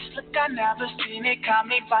had this look I never seen, it caught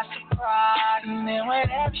me by surprise. And then with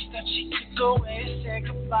every step she took away to say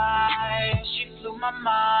goodbye, she blew my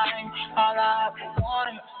mind. All I ever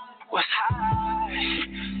wanted was high,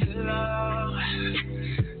 hello,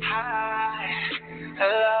 high.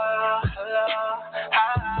 Hello, hello, hi,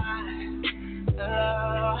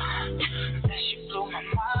 hello. Then she blew my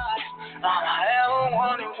mind. All I ever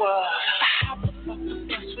wanted was a hop up the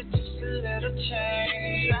bus with just a little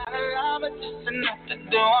change. Not a lot, but just enough to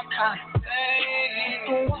do all kind of things.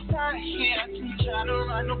 But once out of here, I can try to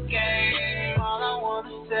run no game. All I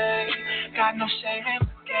wanna say, got no shame in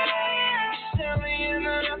my game. It's early in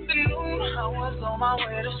the afternoon, I was on my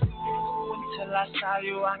way to school. Until I saw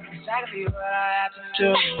you, I knew exactly what I had to do.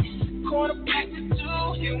 It's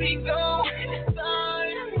 2:15, here we go. It's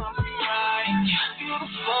time, I'll be right. And you're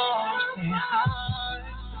beautiful, say hi,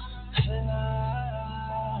 hello.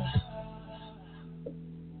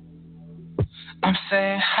 I'm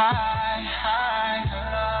saying hi, hi,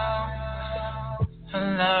 hello,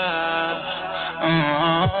 hello.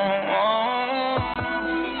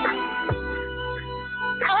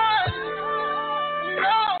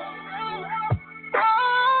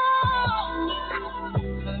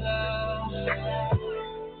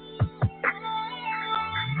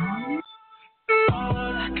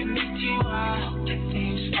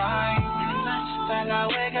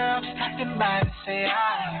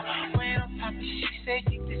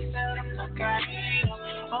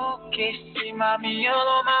 kiss, mommy, all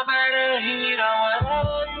on my better heat.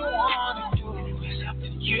 Whatever you wanna do, it's up to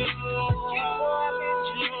you.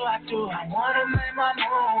 I do, I wanna make my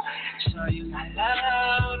move. Show you my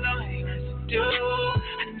love, no haters to do. I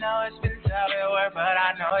know it's been tough at work, but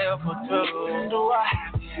I know you'll pull through. Do I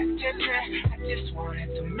have your attention? I just wanted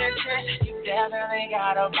to mention you definitely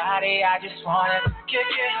got a body. I just wanted to kick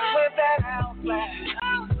it with that outlet.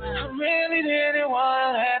 I really didn't want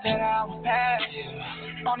to let that I was past you.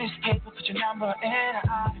 On this paper, put your number in an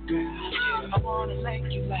autograph. I wanna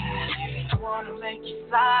make you laugh. I wanna make you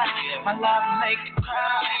fly. My love will make you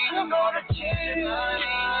cry. I'm gonna change your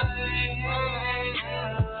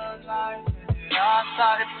life. It all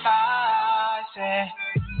started by saying,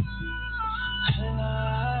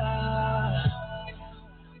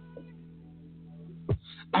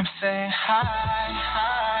 I'm saying hi,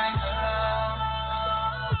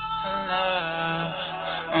 hello.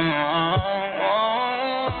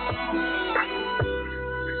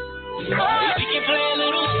 We can play a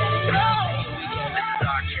little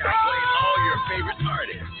All your favorite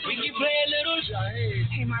artists. We can play a little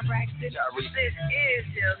Hey, my Braxton. This is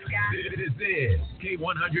Jill Scott. This is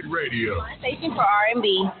K100 Radio. Station for R&B.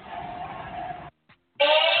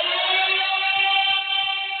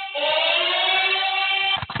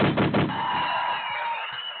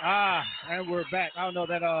 And we're back. I don't know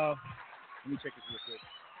that. Let me check this real quick.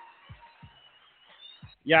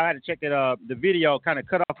 Yeah, I had to check that. The video kind of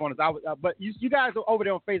cut off on us. But you guys are over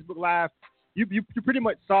there on Facebook Live. You pretty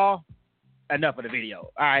much saw enough of the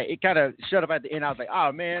video. All right, it kind of shut up at the end. I was like,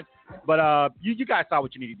 oh man. But you guys saw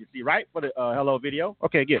what you needed to see, right? For the hello video.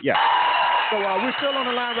 Okay, good. Yeah. So we're still on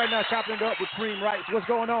the line right now, chopping it up with Supreme Rights. What's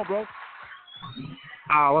going on, bro?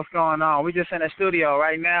 What's going on? We just in the studio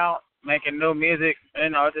right now, making new music.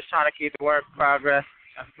 Just trying to keep the work progress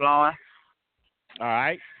and flowing. All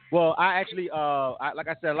right. Well, I actually, like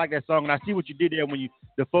I said, I like that song, and I see what you did there when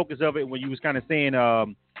the focus of it, when you was kind of saying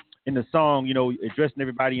in the song, addressing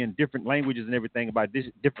everybody in different languages and everything about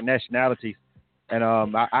different nationalities. And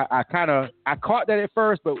I caught that at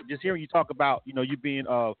first, but just hearing you talk about, you being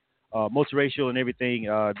multiracial and everything,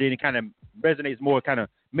 then it kind of resonates more, kind of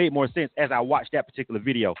made more sense as I watched that particular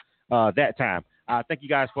video that time. Thank you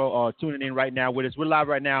guys for tuning in right now with us. We're live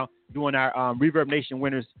right now doing our Reverbnation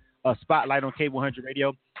winners spotlight on K100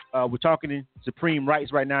 Radio. We're talking to Supreme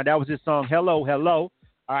Rights right now. That was his song, Hello, Hello.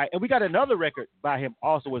 All right, and we got another record by him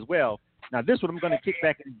also as well. Now, this one I'm going to kick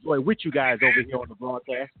back and enjoy with you guys over here on the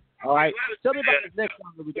broadcast. All right, tell me about this next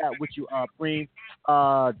song that we got with you, Supreme.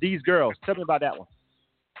 These Girls. Tell me about that one.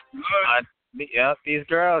 These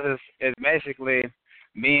Girls is basically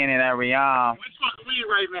being in that realm.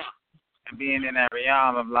 right now. And being in that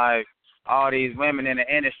realm of like all these women in the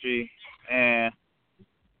industry, and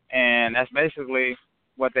that's basically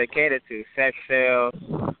what they cater to, sex sales,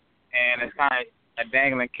 and it's kind of a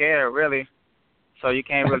dangling carrot, really. So you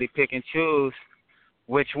can't really pick and choose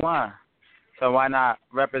which one. So why not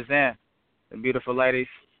represent the beautiful ladies,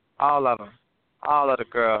 all of them, all of the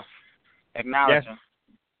girls, acknowledge them.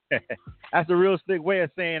 That's a real slick way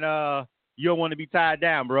of saying you don't want to be tied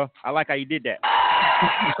down, bro. I like how you did that.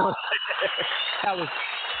 that was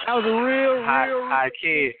a real high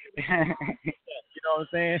key. You know what I'm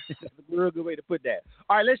saying? That's a real good way to put that.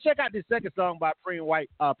 All right, let's check out this second song by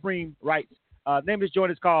Supreme Rights. Name of this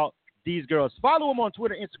joint is called These Girls. Follow him on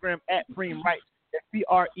Twitter, Instagram at Supreme Rights. That's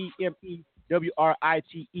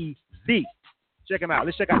PREMEWRITEZ. Check him out.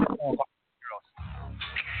 Let's check out this song called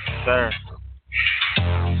These Girls. Sir.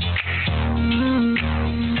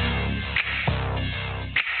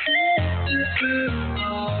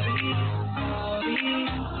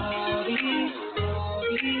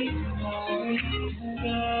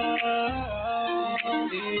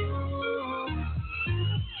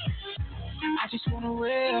 I just want a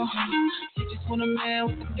real, you just want a man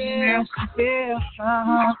with the bills, I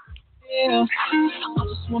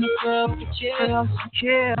just want a girl with the chill,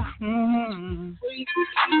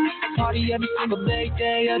 Party every single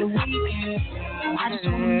day of the week. I just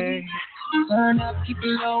want to turn up, keep it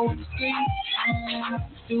low on the street.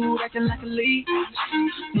 Dude acting like a lead.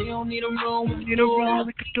 We don't need a room, we can do it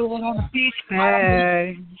on the beach,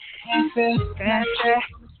 babe. That's it.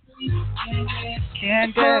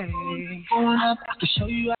 Can't going up to show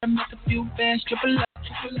you how to make a few bands, triple up.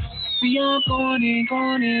 We all going in, get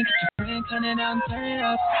your friend, turn it out and turn it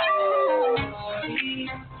up.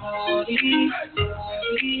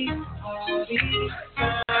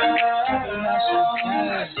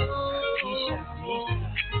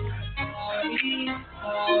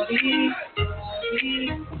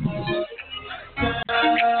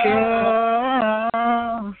 Girl.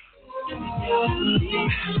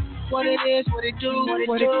 What it is, what it do,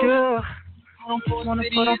 what it do. Wanna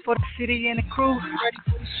put on for the city and the crew.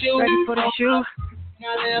 Ready for the shoe. Can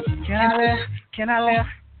I live? Can I live?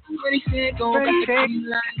 Ready, set, go. Ready, set.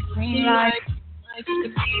 Green light.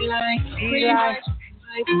 Be like.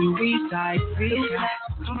 Free side. Do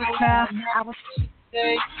this now. I was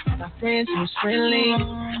my friends was friendly. I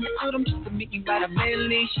told them just to meet you by the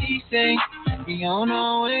Bentley. She say, we on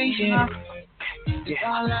our way, yeah.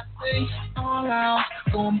 All out, all out,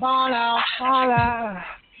 going ball out, all out,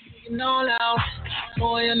 all out.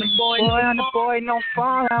 Boy on the boy, no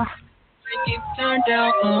fall out. Get turned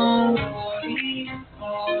out.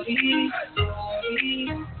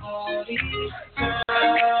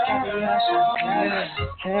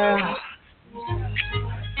 Yeah.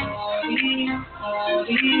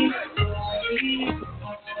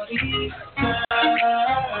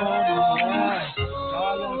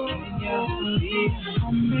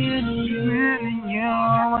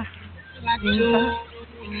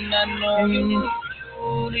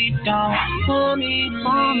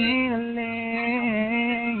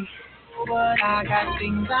 But I got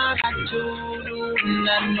things I got to do, and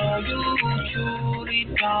I know you truly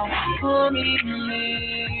don't put me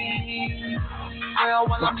in. Well,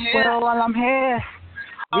 while I'm here,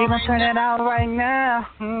 we gon' turn it out right now.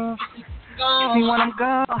 See when I'm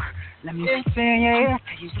gone, let me spin in your ear,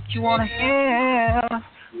 tell you what you wanna hear.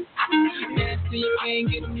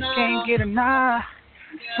 Can't get enough.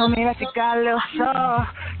 Tell me that you got a little soul.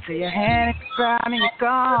 Say your hand at the ground and you're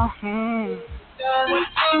gone.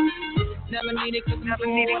 Never need it cause I'm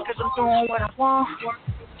doing what I want.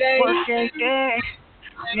 Work every day.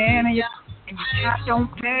 Yeah, and you top don't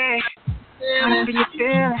pay. How do you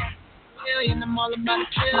feel? I'm all about it.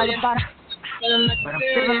 But I'm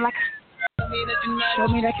feeling like show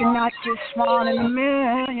me that you're not just one in a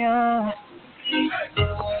million.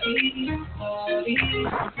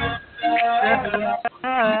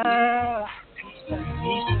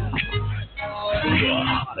 The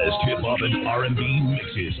hottest hip-hop and R&B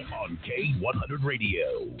mixes on K100 Radio.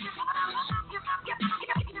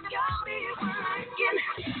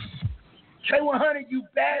 K100, you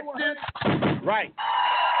bastard. Right.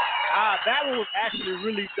 That one was actually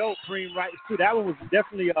really dope, Cream Rights, too. That one was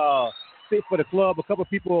definitely fit for the club. A couple of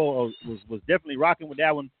people was definitely rocking with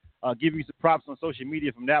that one. Give you some props on social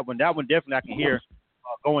media from that one. That one definitely I can hear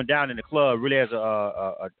going down in the club. Really has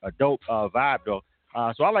a dope vibe, though.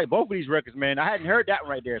 So I like both of these records, man. I hadn't heard that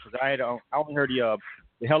one right there because I only heard the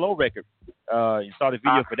Hello record and saw the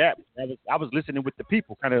video for that. I was listening with the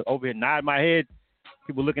people, kind of over here nodding my head.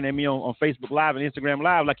 People looking at me on Facebook Live and Instagram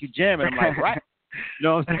Live like you jamming. I'm like, right. You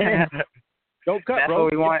know what I'm saying? Don't cut, that's bro.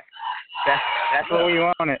 What we want. That's what we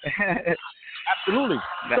wanted. Absolutely.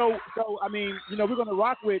 So I mean, you know, we're gonna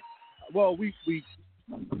rock with. Well, we're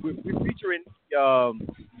featuring the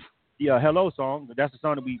Hello song. That's the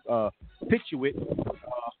song that we picked you with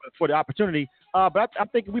for the opportunity. But I'm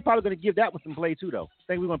thinking we're probably gonna give that one some play too, though. I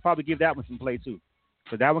think we're gonna probably give that one some play too.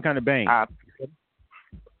 So that one kind of bang.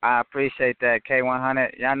 I appreciate that,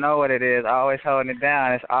 K100. Y'all know what it is. Always holding it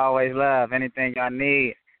down. It's always love. Anything y'all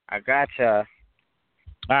need, I gotcha.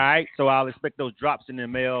 All right. So I'll expect those drops in the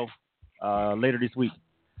mail later this week.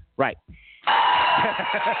 Right.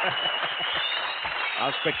 I'll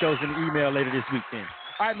expect those in the email later this week then.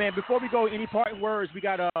 All right, man. Before we go, any parting words? We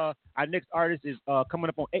got our next artist is coming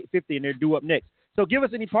up on 8:50, and they're due up next. So give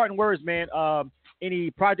us any parting words, man.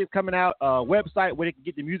 Any projects coming out, website where they can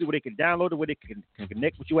get the music, where they can download it, where they can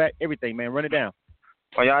connect with you at, everything, man. Run it down.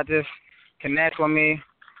 Well, y'all just connect with me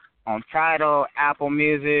on Tidal, Apple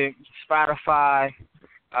Music, Spotify,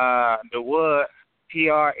 The Wood,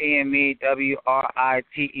 PREMEWRITEZ,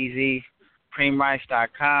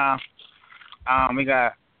 PreemRights.com. We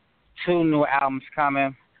got 2 new albums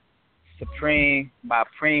coming, Supreme by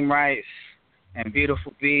Preem Rights and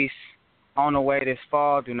Beautiful Beast, on the way this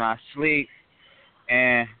fall. Do not sleep.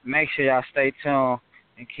 And make sure y'all stay tuned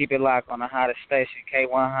and keep it locked on the hottest station,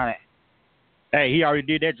 K100. Hey, he already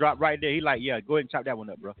did that drop right there. He like, yeah, go ahead and chop that one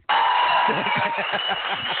up, bro.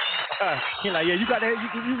 He like, yeah, you got that.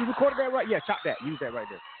 You recorded that right? Yeah, chop that. Use that right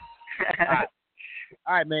there.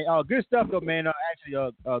 All right, man. Good stuff, though, man.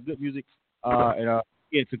 Actually, good music. And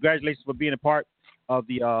yeah, congratulations for being a part of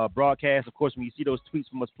the broadcast. Of course, when you see those tweets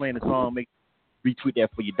from us playing the song, make retweet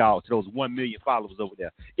that for your dog to those 1 million followers over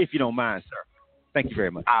there, if you don't mind, sir. Thank you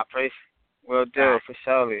very much. I appreciate it. Will do, for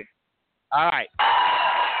sure. All right.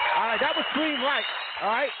 That was Preem Rights. All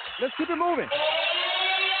right. Let's keep it moving.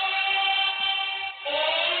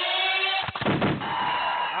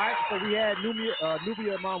 All right. So we had Nubia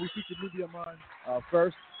Iman. We featured Nubia Iman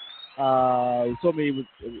first. told me it was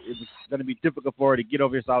going to be difficult for her to get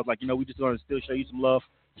over here. So I was like, we just going to still show you some love,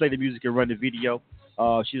 play the music, and run the video.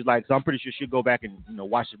 She was like, so I'm pretty sure she'll go back and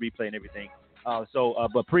watch the replay and everything.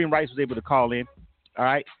 But Preem Rice was able to call in. All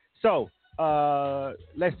right. So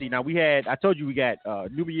let's see. Now I told you we got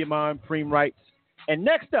Nubia Iman, Preem Rice, and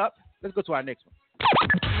next up, let's go to our next one.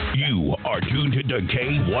 You are tuned to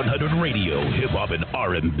K100 Radio, Hip Hop and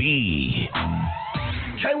R&B.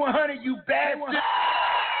 K100, you bastard!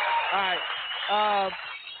 All right.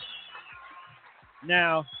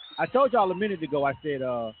 Now, I told y'all a minute ago, I said,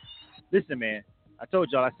 listen, man, I told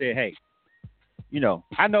y'all, I said, hey,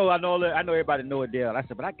 I know everybody know Adele. I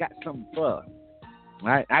said, but I got something for her. All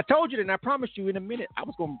right. I told you that, and I promised you in a minute I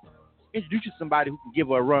was going to introduce you to somebody who can give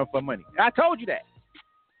her a run for money. I told you that.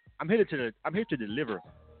 I'm here to deliver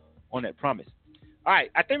on that promise. All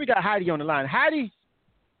right. I think we got Heidi on the line. Heidi,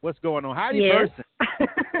 what's going on? Heidi Burson.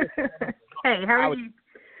 Hey, how are you?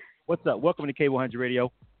 What's up? Welcome to K100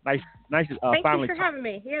 Radio. Nice. Thank finally. you for having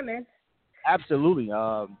me. Yeah, man. Absolutely.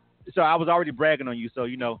 So I was already bragging on you. So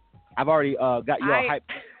I've already got you all hyped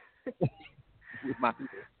with my people.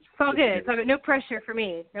 It's all good. So no pressure for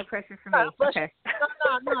me. No pressure for me. Okay.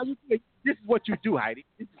 No. This is what you do, Heidi.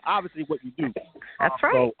 This is obviously what you do. That's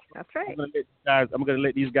right. So That's right. I'm gonna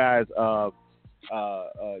let these guys tell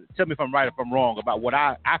me if I'm right or if I'm wrong about what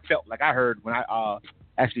I felt like I heard when I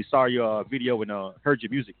actually saw your video and heard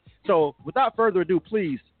your music. So without further ado,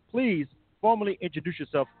 please formally introduce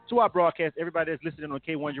yourself to our broadcast. Everybody that's listening on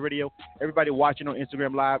K100 Radio, everybody watching on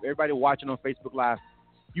Instagram Live, everybody watching on Facebook Live.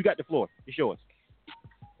 You got the floor. It's yours.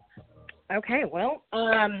 Okay, well,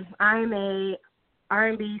 I'm a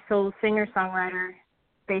R&B soul singer-songwriter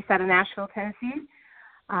based out of Nashville, Tennessee.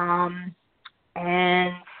 And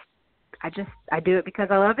I do it because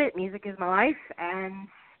I love it. Music is my life, and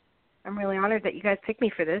I'm really honored that you guys picked me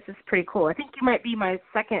for this. It's pretty cool. I think you might be my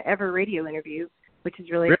second ever radio interview, which is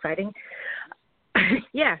really exciting.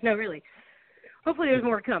 Yeah, no, really. Hopefully there's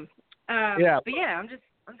more to come. But yeah, I'm just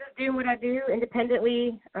doing what I do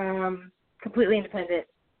independently, completely independent.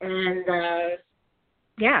 And,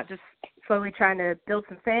 just slowly trying to build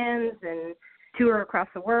some fans and tour across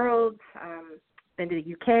the world. Been to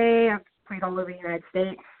the UK. I've played all over the United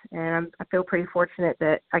States. And I feel pretty fortunate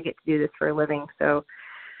that I get to do this for a living. So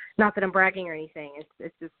not that I'm bragging or anything.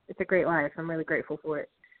 It's a great life. I'm really grateful for it.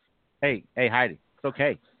 Hey, Heidi. It's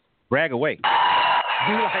okay. Brag away.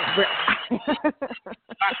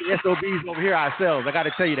 SOBs over here ourselves. I got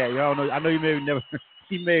to tell you that. I know you may have never.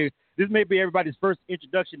 This may be everybody's first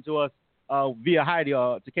introduction to us via Heidi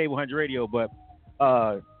to K100 Radio, but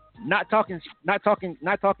not talking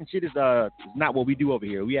shit is not what we do over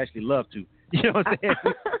here. We actually love to. You know what I'm saying?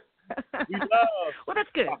 We love. Well, that's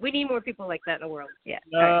good. We need more people like that in the world. Yeah.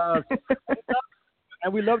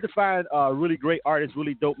 And we love to find really great artists,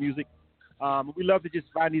 really dope music. We love to just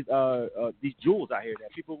find these jewels out here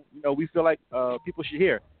that people, we feel like people should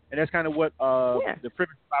hear. And that's kind of what the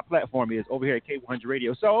premise of our platform is over here at K100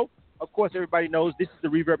 Radio. So, of course, everybody knows this is the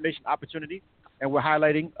Reverbnation opportunity, and we're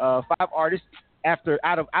highlighting 5 artists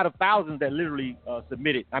out of thousands that literally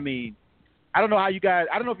submitted. I mean, I don't know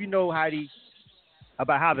if you know, Heidi,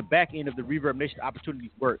 about how the back end of the Reverbnation opportunities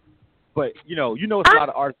work, but it's a lot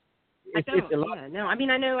of artists. It's a lot. Yeah, no, I mean,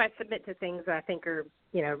 I know I submit to things that I think are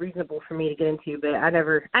reasonable for me to get into, but I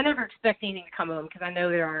never expect anything to come of them because I know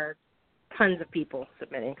there are tons of people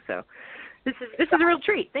submitting. So this is a real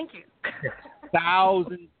treat. Thank you.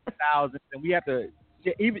 Thousands, and we have to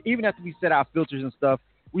even after we set our filters and stuff,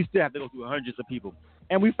 we still have to go through hundreds of people,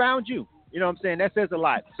 and we found you. You know what I'm saying? That says a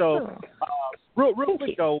lot. So real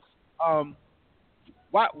quick though,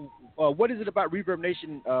 what is it about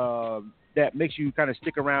Reverbnation that makes you kind of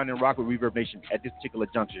stick around and rock with Reverbnation at this particular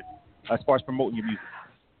juncture as far as promoting your music?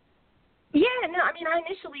 Yeah, no, I mean, I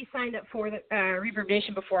initially signed up for the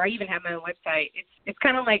Reverbnation before I even had my own website. It's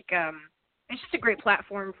kind of like it's just a great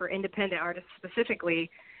platform for independent artists specifically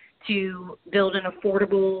to build an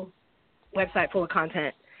affordable website full of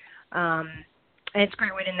content. And it's a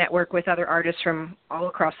great way to network with other artists from all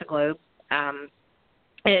across the globe. And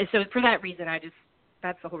so for that reason,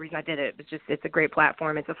 that's the whole reason I did it. It's a great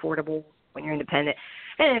platform. It's affordable when you're independent.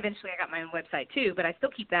 And eventually I got my own website too, but I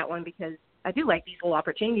still keep that one because I do like these little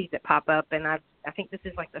opportunities that pop up. And I think this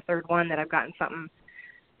is like the third one that I've gotten something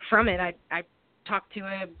from it. I talked to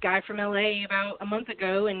a guy from LA about a month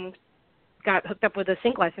ago and got hooked up with a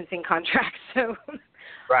sync licensing contract. So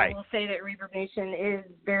right. I will say that Reverbnation is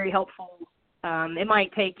very helpful. It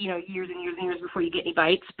might take, years and years and years before you get any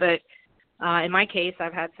bites, but in my case,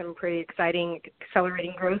 I've had some pretty exciting,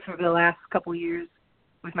 accelerating growth over the last couple of years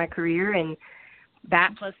with my career, and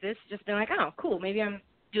that plus this just been like, oh, cool, maybe I'm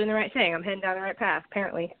doing the right thing. I'm heading down the right path,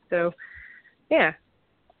 apparently. So, yeah.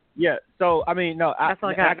 Yeah. So I mean, no, that's all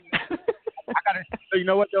I got. I gotta. So you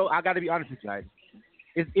know what though? I got to be honest with you, guys.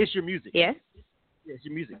 It's your music. Yeah. It's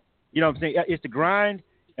your music. You know what I'm saying? It's the grind,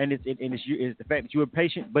 and it's the fact that you were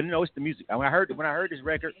patient. But no, it's the music. When I heard this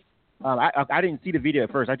record, I didn't see the video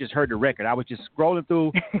at first. I just heard the record. I was just scrolling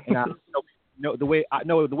through, and the way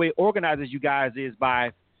it organizes you guys is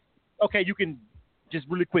by, okay, you can just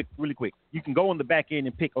really quick. You can go on the back end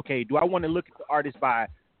and pick. Okay, do I want to look at the artist by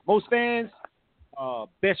most fans?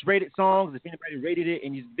 Best rated songs, if anybody rated it,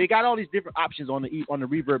 and they got all these different options on the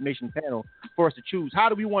Reverbnation panel for us to choose. How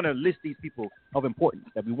do we want to list these people of importance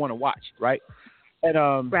that we want to watch, right?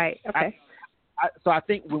 And right, okay. So I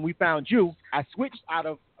think when we found you, I switched out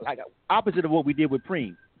of like opposite of what we did with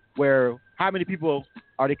Preem, where how many people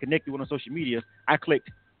are they connected with on social media? I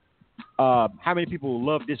clicked how many people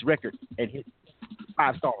love this record and hit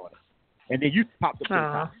 5 stars on it, and then you popped up to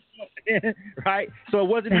the top. Right? So it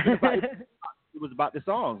wasn't even about it was about the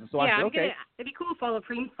songs. And so I said, okay. It'd be cool if all of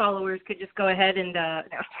Preem's followers could just go ahead and a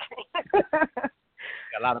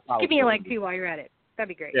lot of followers. Give me a like too while you're at it. That'd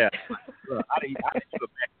be great. Yeah. Well, I didn't do it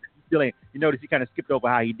back. Still ain't. You notice he kind of skipped over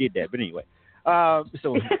how he did that. But anyway, so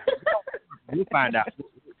we'll find out. We'll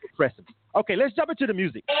press him. Okay, let's jump into the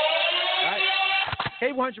music. All right.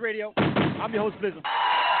 K100 Radio. I'm your host, Blizzard.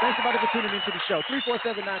 Thanks everybody for tuning into the show.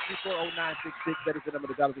 347-934-0966. That is the number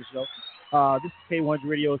to dial the show. This is K100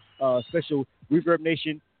 Radio's special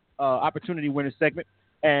Reverbnation opportunity winner segment.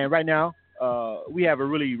 And right now, we have a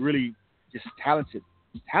really, really just talented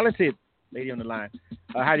lady on the line,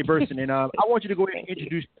 Heidi Burson. And I want you to go ahead and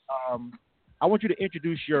introduce. I want you to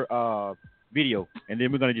introduce your video, and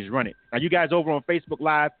then we're gonna just run it. Now, you guys over on Facebook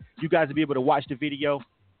Live, you guys will be able to watch the video,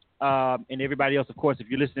 and everybody else, of course, if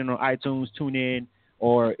you're listening on iTunes, tune in.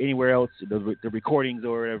 Or anywhere else, the recordings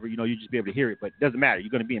or whatever, you just be able to hear it. But it doesn't matter. You're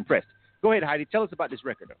going to be impressed. Go ahead, Heidi. Tell us about this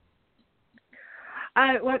record,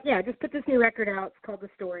 though. Well, yeah, I just put this new record out. It's called The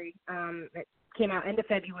Story. It came out end of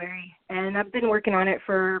February, and I've been working on it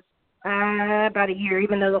for about a year,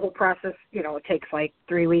 even though the whole process, it takes like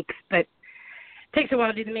 3 weeks. But it takes a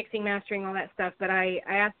while to do the mixing, mastering, all that stuff. But I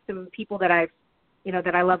asked some people that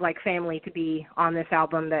that I love like family to be on this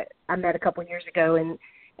album that I met a couple years ago, and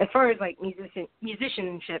as far as like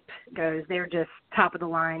musicianship goes, they're just top of the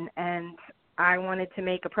line, and I wanted to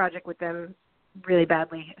make a project with them really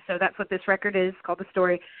badly. So that's what this record is, called The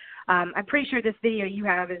Story. I'm pretty sure this video you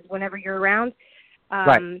have is Whenever You're Around.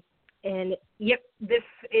 Right. And yep, this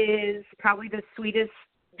is probably the sweetest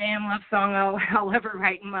damn love song I'll ever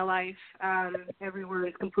write in my life. Every word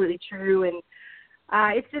is completely true, and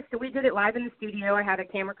it's just we did it live in the studio. I had a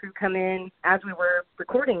camera crew come in as we were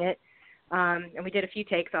recording it. And we did a few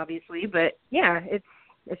takes, obviously, but yeah,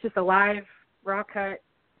 it's just a live, raw cut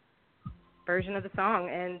version of the song,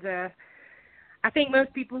 and I think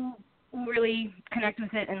most people will really connect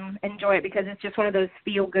with it and enjoy it because it's just one of those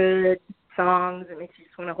feel-good songs. It makes you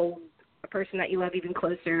just want to hold a person that you love even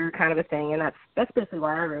closer, kind of a thing, and that's basically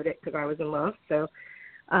why I wrote it, because I was in love. So,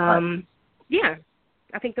 yeah,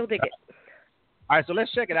 I think they'll dig it. All right, so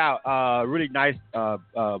let's check it out. Really nice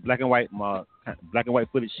black and white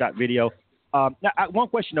footage shot video. Now, one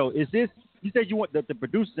question though, is this? You said you want the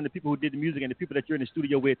producers and the people who did the music and the people that you're in the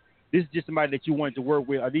studio with. This is just somebody that you wanted to work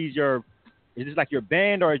with. Are these is this like your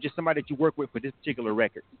band, or is just somebody that you work with for this particular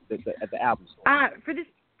record at the album? For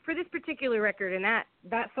this particular record, and that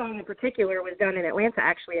song in particular was done in Atlanta,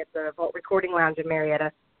 actually, at the Vault Recording Lounge in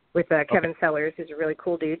Marietta with Kevin Sellers, who's a really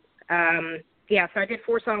cool dude. Yeah, so I did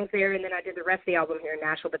 4 songs there, and then I did the rest of the album here in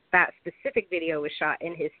Nashville. But that specific video was shot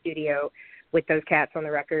in his studio with those cats on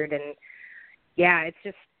the record. And, yeah, it's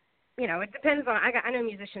just, it depends on – I know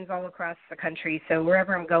musicians all across the country, so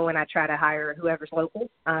wherever I'm going, I try to hire whoever's local.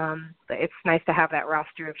 But it's nice to have that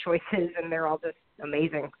roster of choices, and they're all just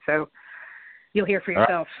amazing. So you'll hear for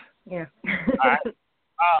yourself. Right. Yeah. All right.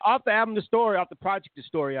 Off the album, The Story, off the project, The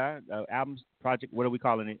Story, album, project, what are we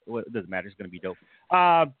calling it? Well, it doesn't matter. It's going to be dope.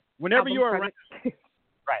 Whenever you're around,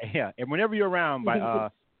 right, yeah, and whenever you're around by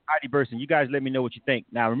Heidi Burson, you guys let me know what you think.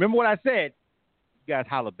 Now, remember what I said? You guys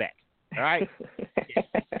holler back, all right?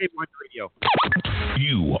 K100 Radio.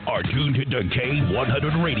 You are tuned to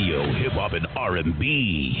K100 Radio, hip hop and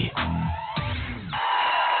R&B.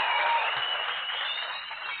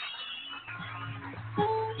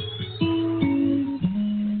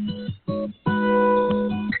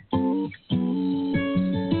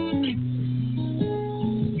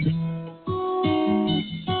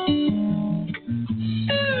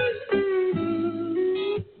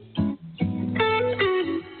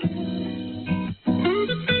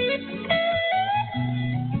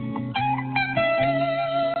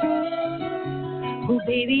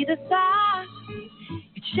 baby, the sun,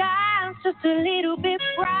 it shines just a little bit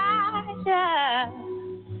brighter.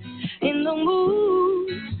 In the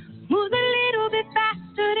moon, moves a little bit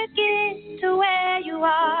faster to get to where you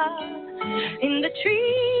are. In the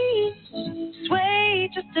trees, sway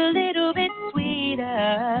just a little bit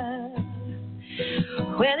sweeter.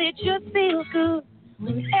 Well, it just feels good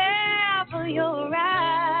whenever you're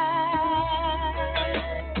around.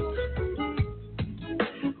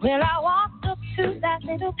 Well, I walked up to that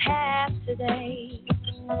little path today,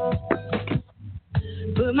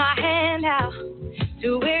 put my hand out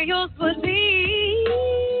to where yours would be.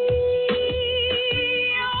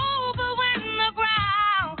 Oh, but when the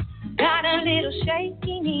ground got a little shaky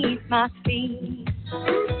beneath my feet,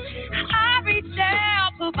 I reached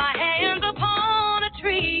out, put my hands upon a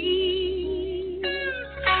tree.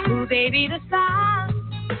 Oh, baby, the sun,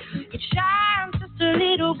 it shines just a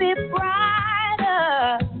little bit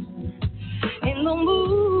brighter. And the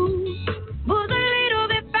moon moves a little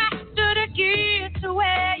bit faster to get to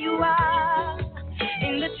where you are.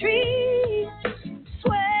 In the trees,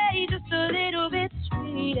 sway just a little bit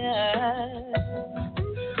sweeter.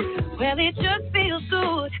 Well, it just feels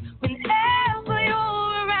good whenever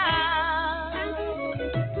you're around.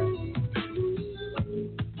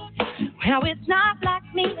 Well, it's not like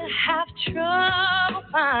me to have trouble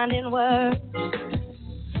finding words,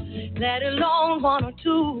 let alone one or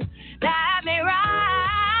two that may rhyme.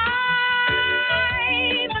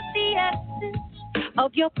 But the essence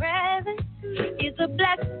of your presence is a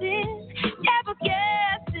blessing, never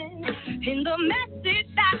guessing in the message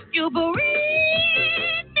that you bring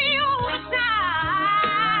me all the time.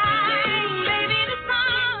 Baby, the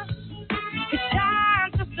sun, it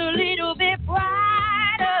shines just a little bit brighter.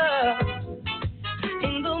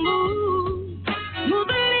 In the moon, move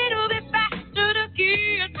a little bit faster to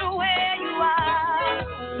get to where you are.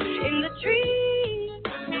 In the trees,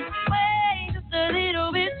 way just a little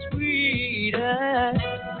bit sweeter.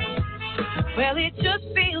 Well, it just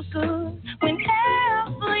feels good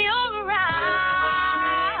whenever you're around.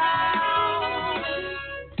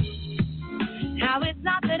 Now, it's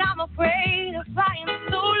not that I'm afraid of flying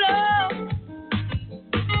solo.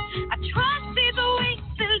 I trust these wings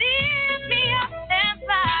to lift me up and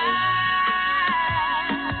fly.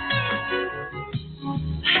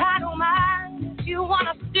 I don't mind if you want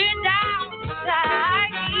to sit down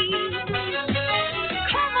beside me.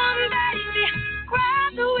 Come on, baby,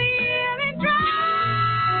 grab the wheel and drive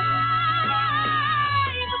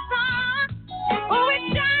the sun. Oh, it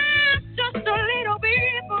shines just a little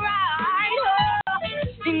bit brighter.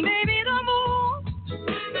 And baby, the moon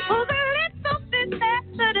moves a little bit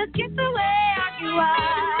faster to get to where you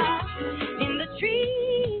are. In the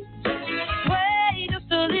trees, sway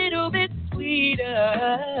just a little bit sweeter.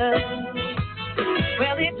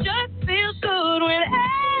 Well, it just feels good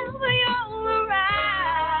whenever you're around.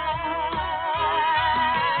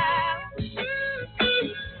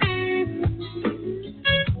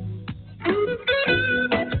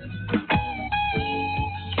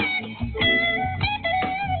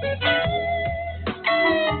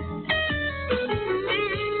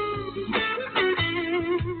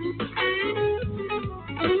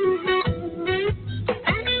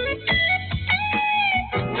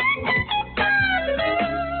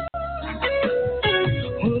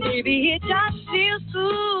 Oh, baby, it just feels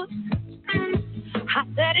good. I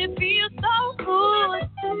said it feels so good.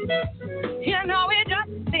 You know, it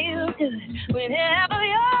just feels good whenever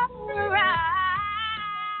you're around.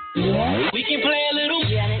 We can play a little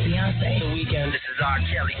Beyonce. The Weekend. This is R.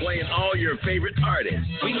 Kelly playing all your favorite artists.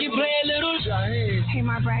 We can play a little Hey,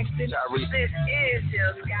 my Braxton. This is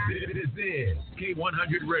Jill Scott. This is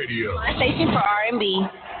K100 Radio. My station for R&B.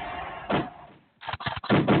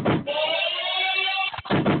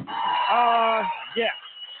 Yeah.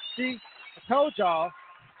 See, I told y'all.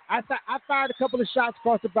 I fired a couple of shots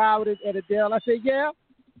across the bow at Adele. I said, yeah,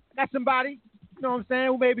 I got somebody. You know what I'm saying?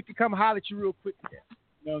 Who maybe could come holler at you real quick. Yeah.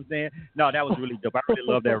 You know what I'm saying? No, that was really dope. I really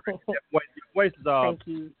love that record. Your voice is Thank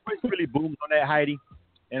you. voice really booms on that, Heidi.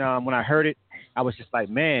 And when I heard it, I was just like,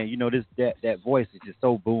 man, you know, that voice is just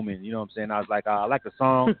so booming. You know what I'm saying? I was like, I like the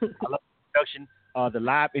song. I love the production, the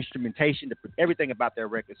live instrumentation, everything about that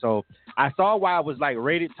record. So I saw why it was like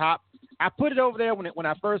rated top. I put it over there when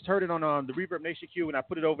I first heard it on the Reverbnation queue, and I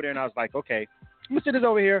put it over there, and I was like, okay, I'm gonna sit this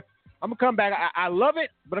over here. I'm gonna come back. I love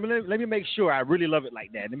it, but let me make sure I really love it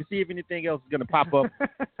like that. Let me see if anything else is gonna pop up that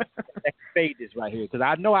can fade this right here, because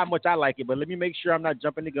I know how much I like it. But let me make sure I'm not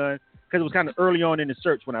jumping the gun, because it was kind of early on in the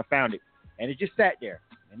search when I found it, and it just sat there.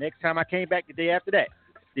 And next time I came back the day after that,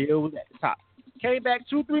 still was at the top. Came back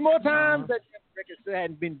 2-3 more times. That record still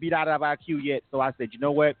hadn't been beat out of our queue yet. So I said, you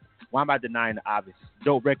know what? Why am I denying the obvious?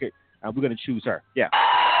 Dope record. We're going to choose her. Yeah.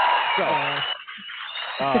 So,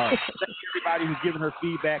 thank you everybody who's giving her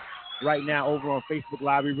feedback right now over on Facebook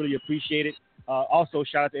Live. We really appreciate it. Also,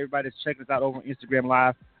 shout out to everybody that's checking us out over on Instagram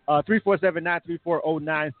Live.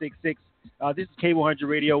 347-934-0966. This is K100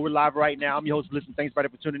 Radio. We're live right now. I'm your host, Listen. Thanks for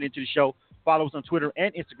tuning into the show. Follow us on Twitter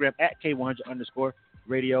and Instagram at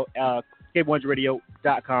K100_radio.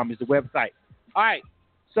 K100radio.com is the website. All right.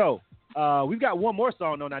 So we've got one more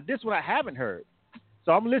song though. Now, this one I haven't heard.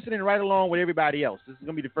 So I'm listening right along with everybody else. This is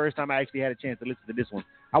going to be the first time I actually had a chance to listen to this one.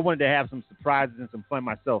 I wanted to have some surprises and some fun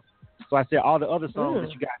myself. So I said, all the other songs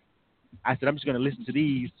that you got, I said, I'm just going to listen to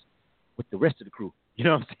these with the rest of the crew. You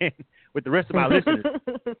know what I'm saying? With the rest of my listeners.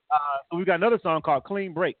 So we've got another song called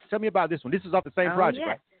Clean Break. Tell me about this one. This is off the same project,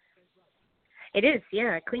 right? It is,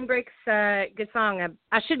 yeah. Clean Break's a good song.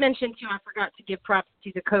 I should mention, too, I forgot to give props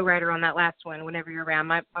to the co-writer on that last one whenever you're around.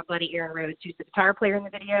 My buddy Aaron Rhodes, who's the guitar player in the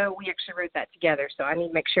video, we actually wrote that together, so I need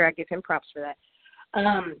to make sure I give him props for that.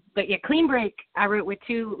 But, yeah, Clean Break, I wrote with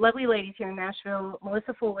two lovely ladies here in Nashville,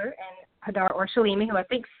 Melissa Fuller and Hadar Orshalimi, who I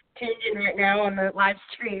think's tuned in right now on the live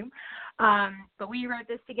stream. But we wrote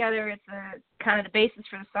this together. It's kind of the basis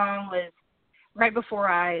for the song was right before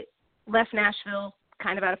I left Nashville,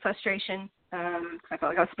 kind of out of frustration. I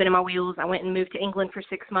felt like I was spinning my wheels. I went and moved to England for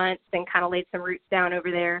 6 months, then kind of laid some roots down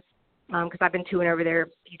over there because I've been touring over there a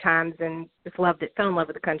few times and just loved it, fell in love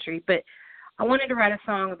with the country. But I wanted to write a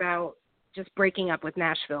song about just breaking up with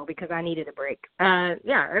Nashville because I needed a break. That's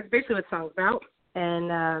basically what the song's about.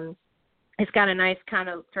 And it's got a nice kind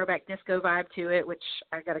of throwback disco vibe to it, which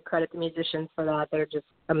I got to credit the musicians for that. They're just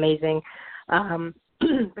amazing.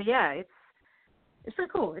 But, yeah, it's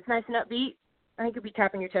pretty cool. It's nice and upbeat. I think you'll be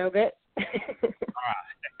tapping your toe a bit.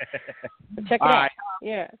 Check it out.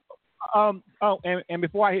 Yeah. And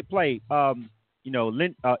before I hit play,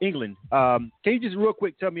 England, can you just real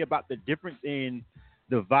quick tell me about the difference in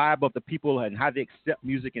the vibe of the people and how they accept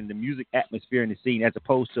music and the music atmosphere in the scene as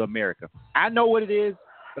opposed to America? I know what it is,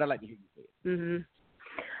 but I'd like to hear you say it. Mm-hmm.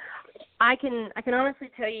 I can honestly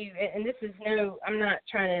tell you, and this is I'm not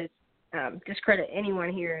trying to discredit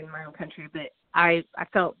anyone here in my own country, but I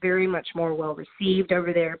felt very much more well received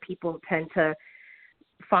over there. People tend to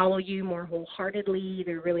follow you more wholeheartedly.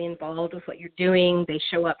 They're really involved with what you're doing. They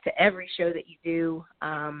show up to every show that you do.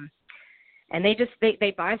 And they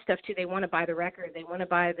buy stuff too. They want to buy the record. They want to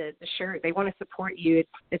buy the shirt. They want to support you.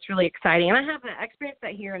 It's really exciting. And I experienced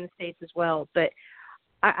that here in the States as well. But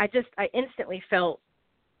I instantly felt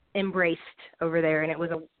embraced over there, and it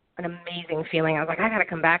was an amazing feeling. I was like, I got to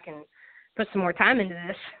come back and put some more time into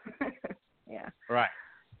this. Yeah. Right.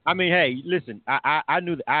 I mean, hey, listen, I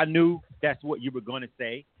knew that's what you were going to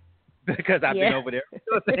say because I've been over there. You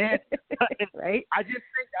know what I'm saying? Right. I just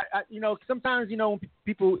think, sometimes, when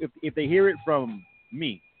people, if they hear it from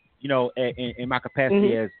me, in my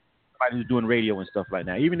capacity as somebody who's doing radio and stuff like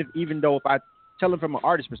that, even though if I tell them from an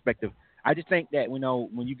artist perspective, I just think that,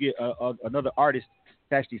 when you get another artist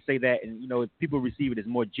to actually say that and, people receive it as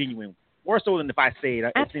more genuine, more so than if I say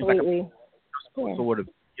it. Absolutely. It seems like sort of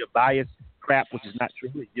your bias crap, which is not true.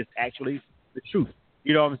 It's just actually the truth.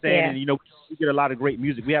 You know what I'm saying? Yeah. And, we get a lot of great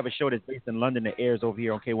music. We have a show that's based in London that airs over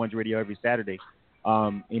here on K100 Radio every Saturday.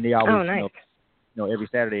 And they always, every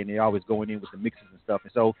Saturday, and they're always going in with the mixes and stuff.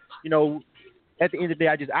 And so, at the end of the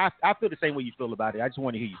day, I feel the same way you feel about it. I just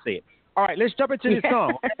want to hear you say it. All right, let's jump into this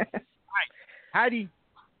song. All right, Heidi.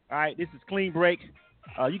 All right, this is Clean Break.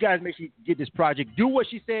 You guys make sure you get this project. Do what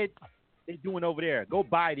she said they're doing over there. Go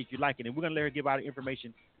buy it if you like it, and we're going to let her give out the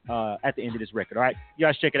information at the end of this record, all right? You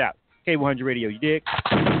guys check it out. K100 Radio, you dig? This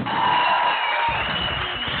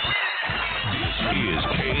is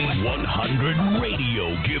K100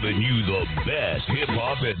 Radio, giving you the best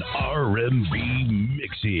hip-hop and R&B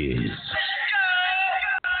mixes.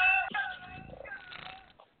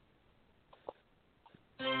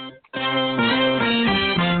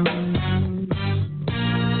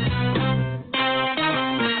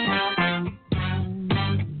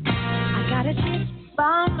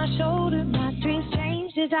 On my shoulder, my dreams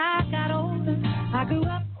changed as I got older. I grew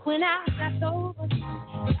up when I got sober.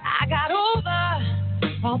 I got over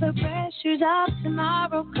all the pressures of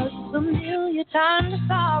tomorrow, 'cause familiar turned to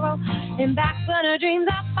sorrow. And back burner dreams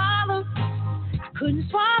I followed, I couldn't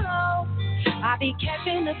swallow. I'd be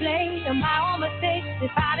catching the blame of my own mistakes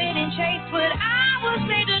if I didn't chase what I was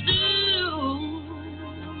made to do.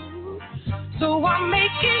 So I'm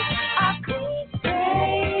making a clean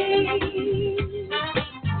break.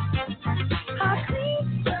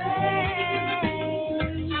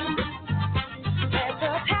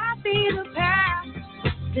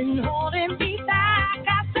 Been holding me back.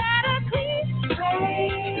 I said a clean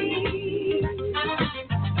break.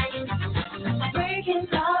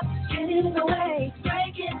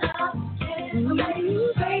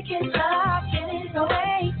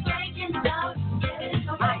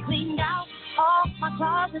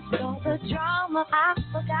 promised all the drama, I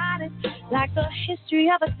forgot it. Like the history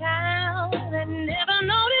of a town that never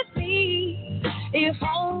noticed me. If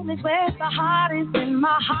home is where the heart is, then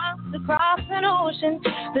my heart's across an ocean.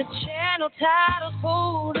 The channel title's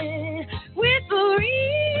holding with the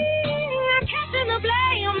ring. I'm catching the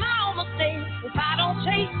blame, my own mistake. If I don't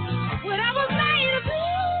chase what I was made to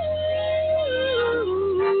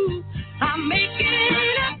do, I'm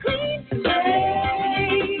making a clean break.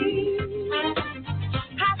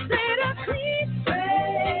 I said a clean break.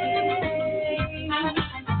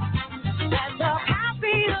 That's a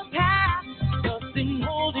happy the past, nothing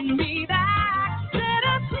holding me back. Said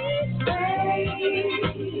a clean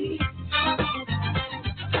break.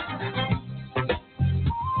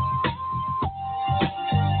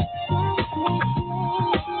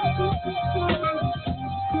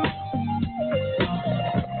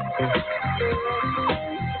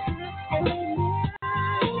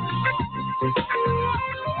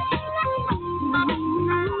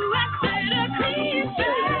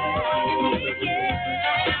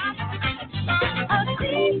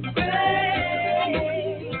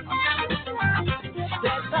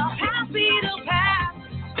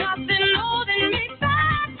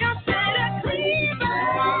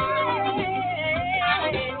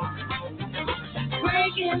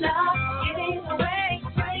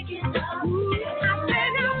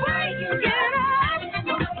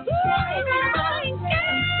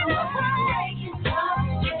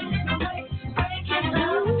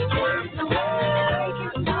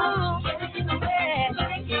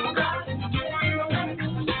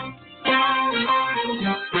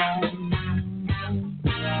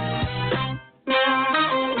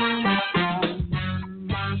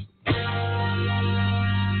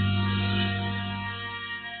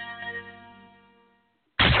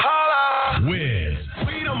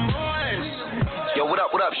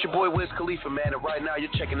 It's your boy Wiz Khalifa, man, and right now you're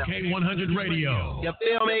checking out K100 Radio. You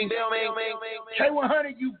feel me?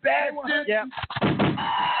 K100, you bastard. Yeah.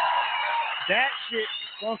 That shit is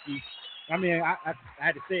funky. I mean, I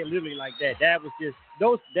had to say it literally like that. That was just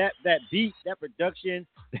that beat, that production,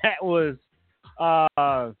 that was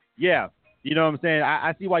yeah. You know what I'm saying?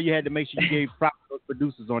 I see why you had to make sure you gave props to those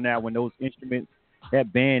producers on that one, those instruments,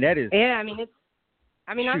 that band. That is yeah.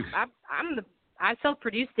 I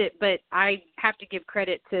self-produced it, but I have to give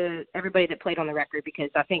credit to everybody that played on the record because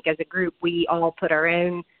I think as a group we all put our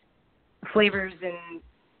own flavors and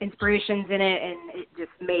inspirations in it, and it just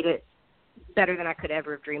made it better than I could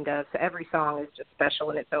ever have dreamed of. So every song is just special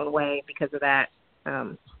in its own way because of that.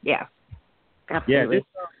 Yeah, absolutely.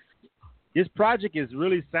 Yeah, this project is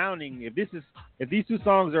really sounding. If these two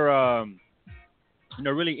songs are,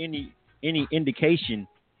 really any indication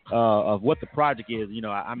of what the project is,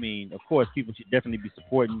 I mean, of course, people should definitely be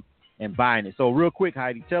supporting and buying it. So real quick,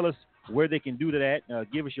 Heidi, tell us where they can do that.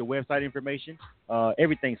 Give us your website information,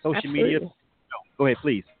 everything, social Absolutely. media. Go ahead,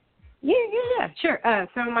 please. Yeah, sure.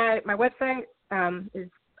 So my website is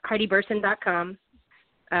HeidiBurson.com.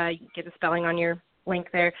 You can get the spelling on your link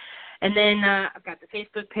there. And then I've got the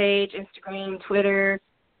Facebook page, Instagram, Twitter.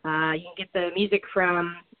 You can get the music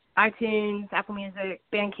from iTunes, Apple Music,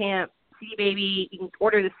 Bandcamp, CD Baby. You can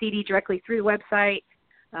order the CD directly through the website.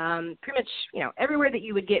 Pretty much, everywhere that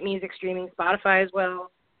you would get music streaming, Spotify as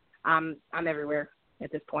well. I'm everywhere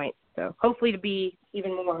at this point. So hopefully to be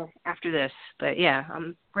even more after this. But yeah,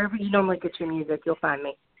 wherever you normally get your music, you'll find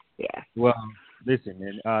me. Yeah. Well, listen,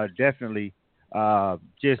 man, definitely, really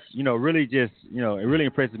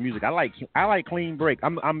impressive music. I like Clean Break.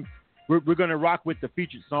 We're gonna rock with the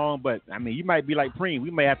featured song, but I mean, you might be like Preem.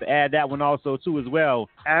 We may have to add that one also too as well.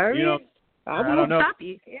 I won't stop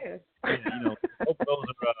you. Yeah. Both of those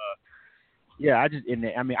are. I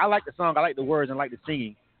like the song. I like the words and I like the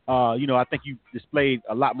singing. I think you displayed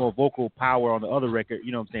a lot more vocal power on the other record.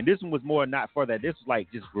 You know what I'm saying? This one was more not for that. This was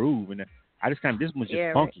like just groove, and this one was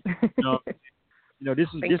just funky. Right.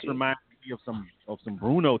 This reminds me of some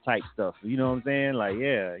Bruno type stuff. You know what I'm saying? Like,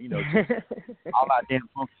 yeah, just all out damn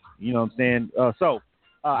funky. You know what I'm saying? So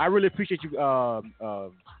I really appreciate you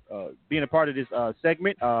being a part of this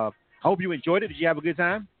segment. I hope you enjoyed it. Did you have a good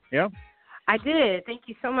time? Yeah. I did. Thank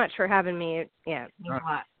you so much for having me. Yeah, it means a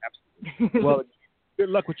lot. Absolutely. Well, good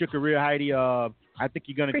luck with your career, Heidi. I think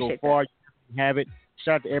you're going to go far. You have it.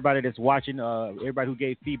 Shout out to everybody that's watching, everybody who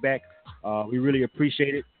gave feedback. We really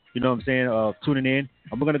appreciate it. You know what I'm saying? Tuning in.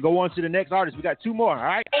 And we're going to go on to the next artist. We got two more, all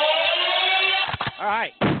right? All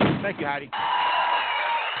right. Thank you, Heidi.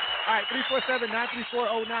 All right,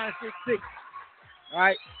 347-934-0966. All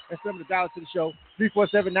right, that's number to dial to the show.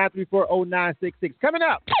 347-934-0966. Coming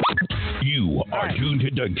up. You are tuned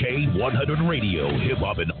to K100 Radio, Hip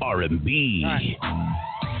Hop and R&B. Right.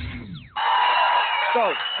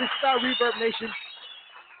 So this is our Reverbnation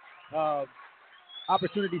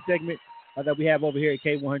opportunity segment that we have over here at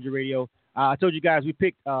K100 Radio. I told you guys we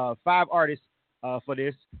picked 5 artists for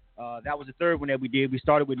this. That was the third one that we did. We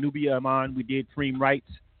started with Nubia Iman. We did Preem Wrights.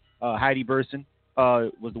 Heidi Burson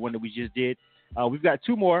was the one that we just did. We've got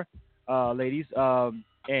 2 more ladies,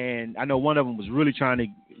 and I know one of them was really trying to.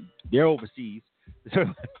 They're overseas, so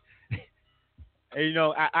and, you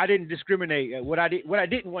know, I didn't discriminate. What I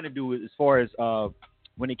didn't want to do as far as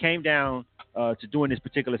when it came down to doing this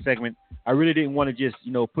particular segment, I really didn't want to just,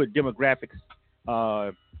 you know, put demographics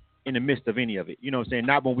in the midst of any of it. You know what I'm saying?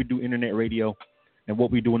 Not when we do internet radio and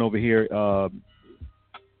what we're doing over here.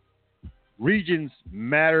 Regions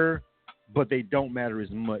matter, but they don't matter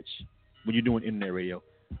as much when you're doing internet radio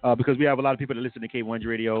because we have a lot of people that listen to K100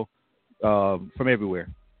 Radio from everywhere.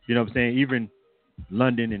 You know what I'm saying? Even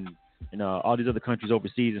London and all these other countries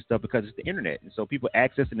overseas and stuff, because it's the internet. And so people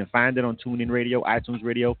access it and find it on TuneIn Radio, iTunes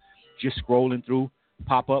Radio, just scrolling through,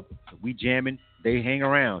 pop up, we jamming, they hang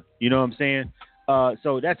around. You know what I'm saying?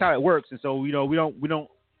 So that's how it works. And so, you know, we don't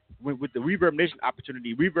with the Reverbnation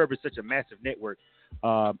opportunity, Reverb is such a massive network.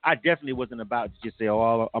 I definitely wasn't about to just say,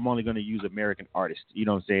 oh, I'm only going to use American artists. You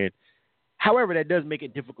know what I'm saying? However, that does make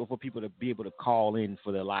it difficult for people to be able to call in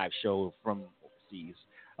for their live show from overseas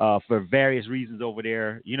for various reasons over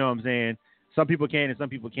there. You know what I'm saying? Some people can and some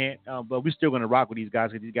people can't. But we're still going to rock with these guys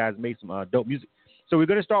because these guys made some dope music. So we're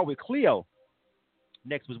going to start with Cleo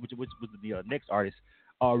next, which was the next artist.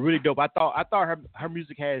 Really dope. I thought her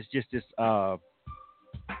music has just this. I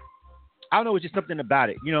don't know, it's just something about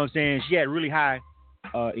it. You know what I'm saying? She had really high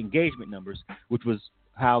engagement numbers, which was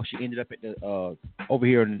how she ended up at the over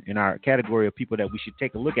here in our category of people that we should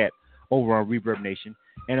take a look at over on Reverbnation.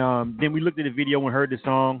 And then we looked at the video and heard the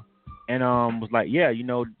song and was like, yeah, you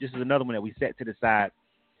know, this is another one that we set to the side.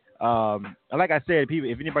 Like I said, people,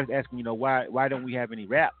 if anybody's asking, you know, why don't we have any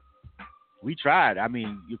rap? We tried. I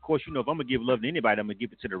mean, of course, you know, if I'm going to give love to anybody, I'm going to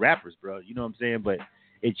give it to the rappers, bro. You know what I'm saying? But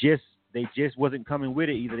they just wasn't coming with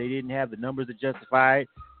it. Either they didn't have the numbers to justify it,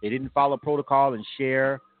 they didn't follow protocol and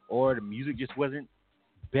share, or the music just wasn't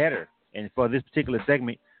better. And for this particular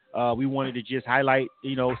segment, we wanted to just highlight,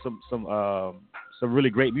 you know, some really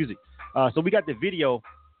great music. So we got the video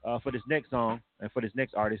for this next song and for this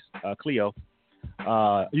next artist, Cleo.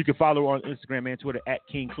 You can follow her on Instagram and Twitter at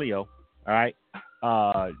King Cleo. All right.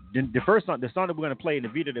 Then the first song, the song that we're gonna play, and the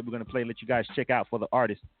video that we're gonna play, and let you guys check out for the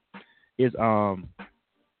artist is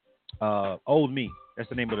Old Me. That's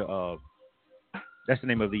the name of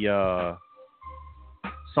the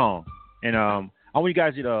song. And I want you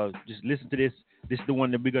guys to just listen to this. This is the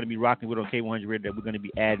one that we're going to be rocking with on K100 Radio that we're going to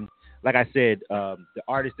be adding. Like I said, the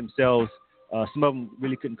artists themselves, some of them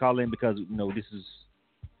really couldn't call in because, you know, we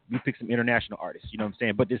picked some international artists, you know what I'm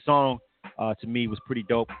saying? But this song, to me, was pretty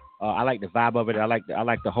dope. I like the vibe of it. I like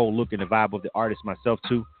the whole look and the vibe of the artist myself,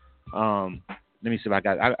 too. Let me see if I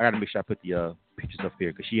got to make sure I put the pictures up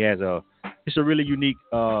here because she has it's a really unique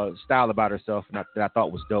style about herself that I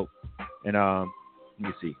thought was dope. And let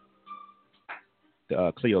me see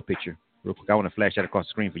the Cleo picture real quick. I want to flash that across the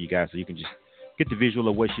screen for you guys so you can just get the visual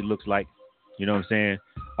of what she looks like. You know what I'm saying?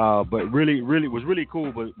 But really was really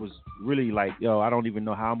cool, but was really like, yo, I don't even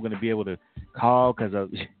know how I'm going to be able to call because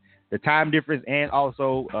of the time difference and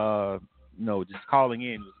also, you know, just calling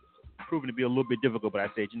in was proving to be a little bit difficult. But I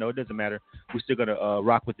said, you know, it doesn't matter. We're still going to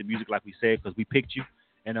rock with the music like we said because we picked you,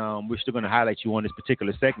 and we're still going to highlight you on this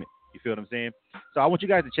particular segment. You feel what I'm saying? So I want you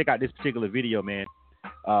guys to check out this particular video, man,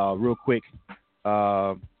 real quick.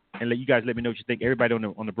 And let you guys let me know what you think. Everybody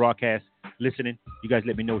on the broadcast listening, you guys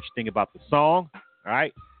let me know what you think about the song. All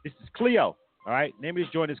right, this is Cleo. All right, name of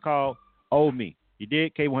this joint is called "Old Me." You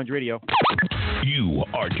did K100 Radio. You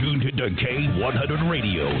are tuned to K100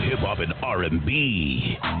 Radio, hip hop and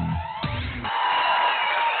R&B.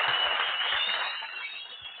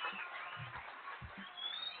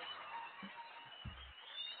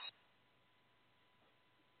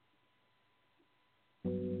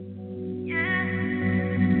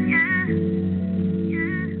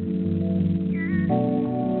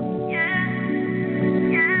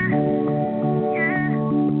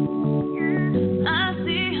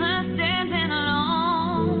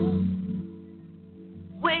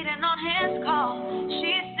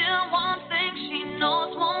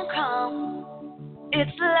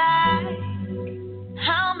 It's like,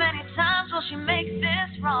 how many times will she make this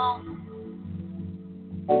wrong?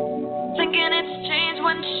 Thinking it's changed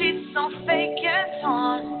when she's so fake yet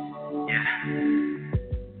torn.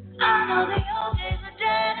 Yeah. I know the old days are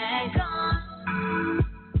dead and gone.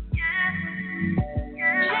 Yeah.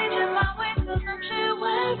 Changing my ways 'cause some shit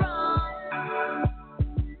went wrong.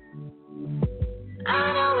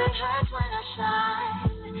 I know it hurts when I side,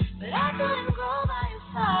 but I couldn't grow by your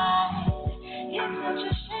side. It's such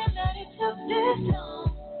a shame that it took this long.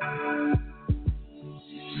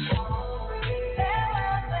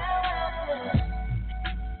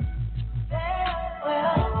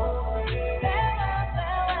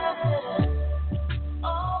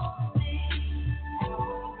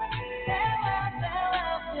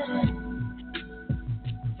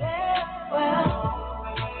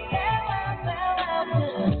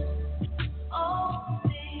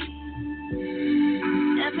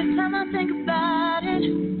 Every time I think about it,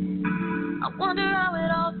 I wonder how it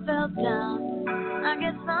all fell down. I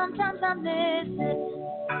guess sometimes I miss it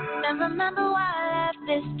and remember why I left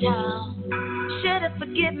this town. Should have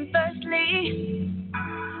forgiven firstly,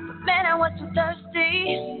 but man, I was too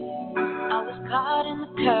thirsty. I was caught in the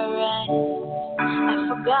current. I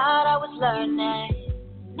forgot I was learning.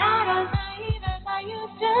 Not as naive as I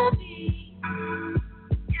used to be.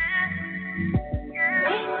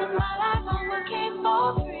 Wasting my life on what came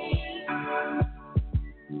for free.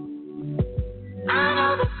 I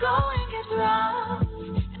know the going gets rough,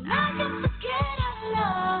 and I can forget our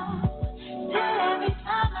love. Still every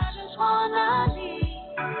time I just wanna leave.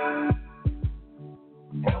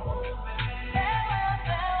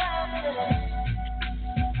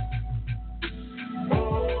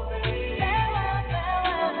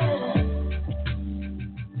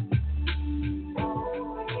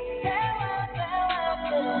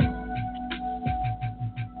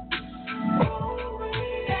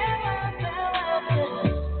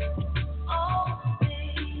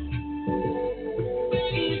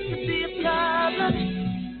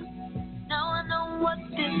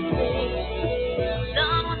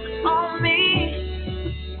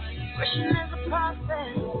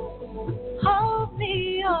 Hold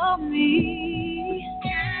me, hold me.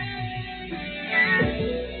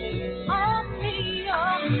 Hold me,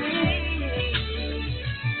 hold me.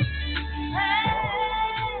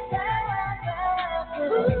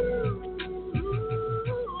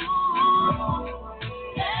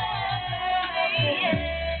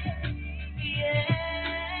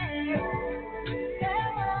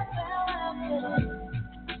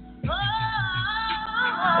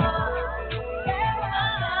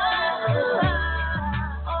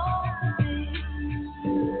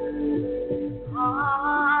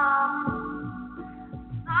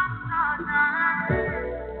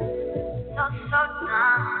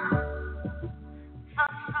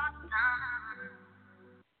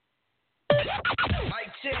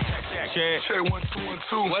 Check 1 2 1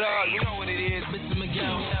 2. What up? You know what it is, Mr.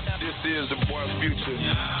 Miguel. This is the boy Future. 2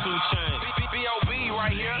 Chainz. B.O.B.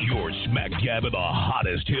 right here. You're smack dab in the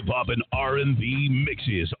hottest hip hop and R&B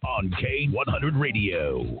mixes on K100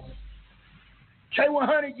 Radio.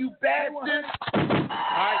 K100, you bastard. All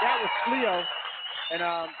right, that was Cleo, and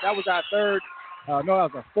that was our third. That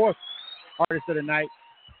was our fourth artist of the night.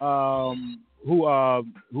 Who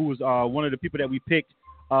was one of the people that we picked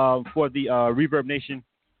for the Reverbnation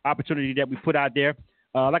opportunity that we put out there.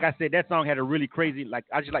 Like I said, that song had a really crazy,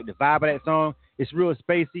 I just like the vibe of that song. It's real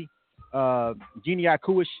spacey. Jhené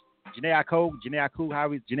Aiko-ish. I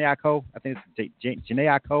think it's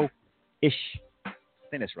Jhené Aiko-ish. I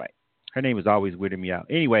think that's right. Her name is always weirding me out.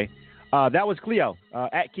 Anyway, that was Cleo.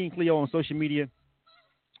 At King Cleo on social media.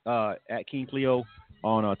 At King Cleo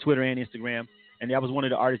on Twitter and Instagram. And that was one of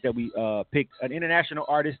the artists that we picked, an international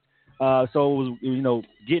artist. So it was,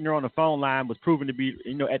 getting her on the phone line was proven to be,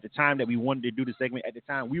 at the time that we wanted to do the segment, at the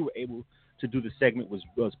time we were able to do the segment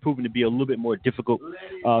was proven to be a little bit more difficult.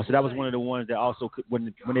 So that was one of the ones that also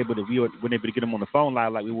weren't able to get them on the phone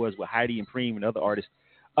line like we was with Heidi and Preem and other artists.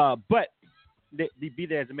 But be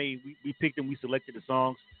that as it may, we picked them, we selected the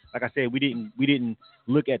songs. Like I said, we didn't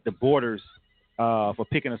look at the borders for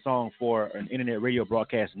picking a song for an internet radio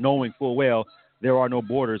broadcast, knowing full well there are no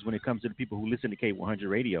borders when it comes to the people who listen to K100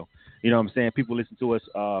 Radio. You know what I'm saying? People listen to us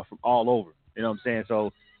from all over. You know what I'm saying?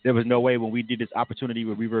 So there was no way when we did this opportunity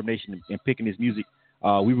with Reverbnation and picking this music,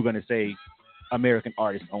 we were going to say American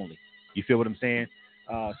artists only. You feel what I'm saying?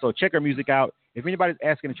 So check our music out. If anybody's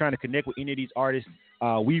asking and trying to connect with any of these artists,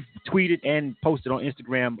 we've tweeted and posted on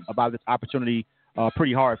Instagram about this opportunity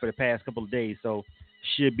pretty hard for the past couple of days. So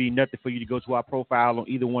should be nothing for you to go to our profile on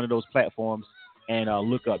either one of those platforms and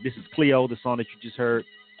look up. This is Cleo, the song that you just heard,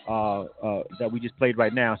 that we just played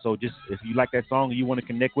right now. So just if you like that song and you want to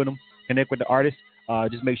connect with them, connect with the artist,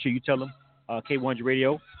 just make sure you tell them K100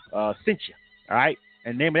 Radio sent you. All right?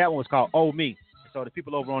 And the name of that one was called Oh Me. So the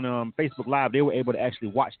people over on Facebook Live, they were able to actually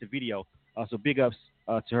watch the video. So big ups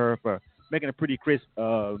to her for making a pretty crisp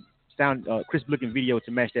looking video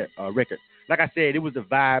to match that record. Like I said, it was a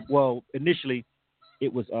vibe. Well, initially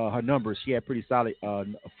it was her numbers. She had pretty solid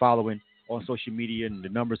following on social media, and the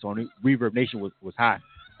numbers on Reverbnation was high.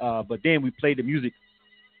 But then we played the music,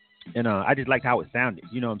 and I just liked how it sounded.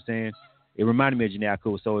 You know what I'm saying? It reminded me of Janae,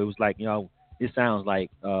 so it was like, it sounds like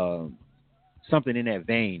something in that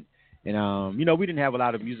vein. And we didn't have a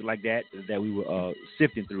lot of music like that we were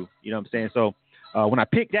sifting through. You know what I'm saying? So when I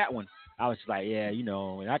picked that one, I was just like, yeah, and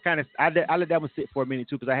I let that one sit for a minute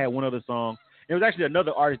too, because I had one other song. There was actually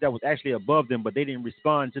another artist that was actually above them, but they didn't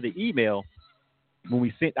respond to the email when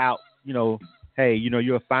we sent out, hey,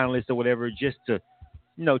 you're a finalist or whatever, just to,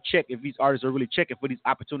 check if these artists are really checking for these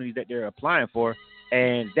opportunities that they're applying for.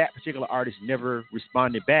 And that particular artist never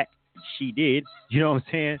responded back. She did. You know what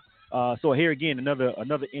I'm saying? So here again,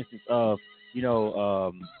 another instance of,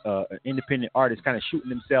 an independent artist kind of shooting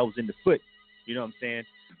themselves in the foot. You know what I'm saying?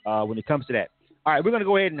 When it comes to that. All right, we're going to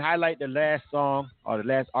go ahead and highlight the last song or the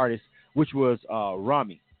last artist, which was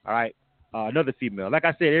Rami. All right. Another female. Like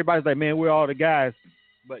I said, everybody's like, man, we're all the guys.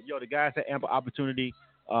 But, the guys had ample opportunity.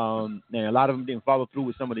 And a lot of them didn't follow through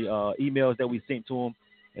with some of the emails that we sent to them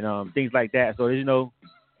and things like that. So, and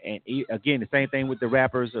again, the same thing with the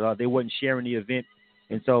rappers. They wasn't sharing the event.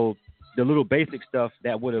 And so the little basic stuff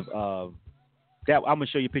that would have I'm going to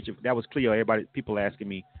show you a picture. That was Cleo. People asking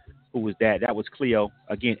me who was that. That was Cleo.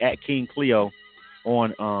 Again, at King Cleo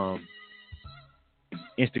on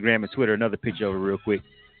Instagram and Twitter. Another picture of her real quick.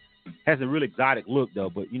 Has a real exotic look, though,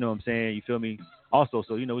 but you know what I'm saying? You feel me? Also,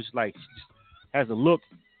 so, it's just like, has a look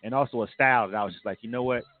and also a style that I was just like, you know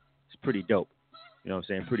what? It's pretty dope. You know what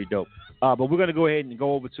I'm saying? Pretty dope. But we're going to go ahead and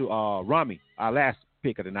go over to Rami, our last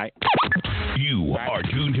pick of the night. You are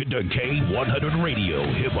tuned to K100 Radio,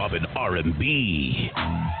 Hip Hop and R&B.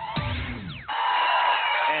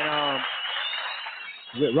 And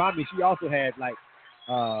with Rami, she also had like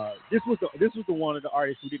this was the one of the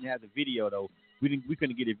artists who didn't have the video though. We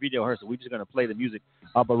couldn't get a video of her, so we're just gonna play the music.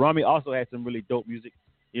 But Rami also had some really dope music.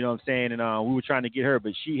 You know what I'm saying? And we were trying to get her,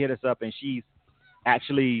 but she hit us up, and she's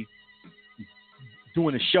actually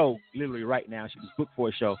doing a show literally right now. She was booked for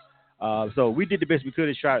a show. So we did the best we could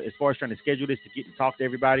as far as trying to schedule this to get to talk to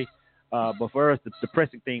everybody. But for us, the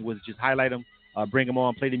pressing thing was just highlight them, bring them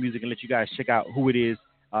on, play the music, and let you guys check out who it is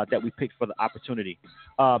that we picked for the opportunity.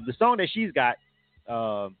 The song that she's got,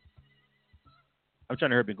 I'm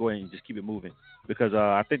trying to hurry and go ahead and just keep it moving because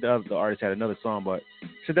I think the other artist had another song, but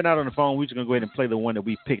since they're not on the phone, we're just going to go ahead and play the one that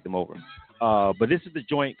we picked them over. But this is the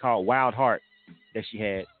joint called Wild Heart that she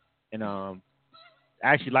had, and I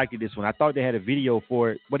actually liked this one. I thought they had a video for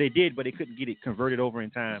it, but they did, but they couldn't get it converted over in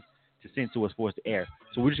time to send to us for us to air.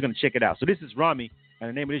 So we're just going to check it out. So this is Rami, and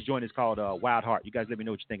the name of this joint is called Wild Heart. You guys let me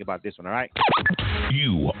know what you think about this one, all right?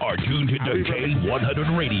 You are tuned to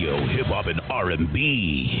K100 Radio, Hip Hop and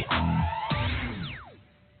R&B.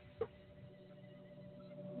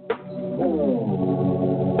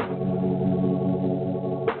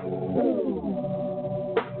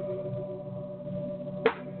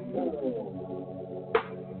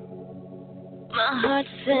 My heart's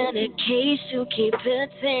in a cage to keep it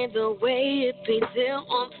tame the way it beats. It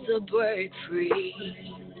wants to break free.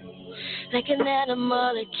 Like an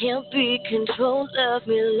animal that can't be controlled. Love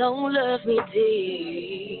me long, love me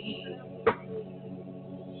deep.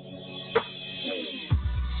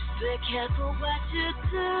 Be careful what you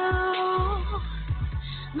do.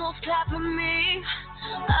 No stopping me.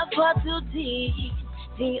 I fought too deep.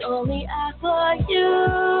 The only eye for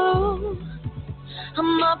you.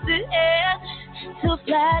 I'm up the edge to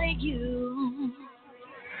fly to you.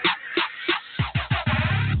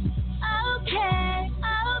 Okay,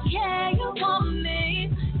 you want me.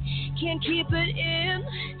 Can't keep it in,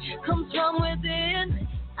 comes from within.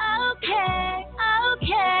 Okay,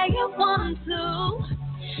 you want to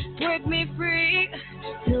break me free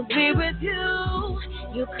to be with you.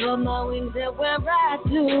 You cut my wings and where I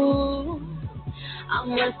do.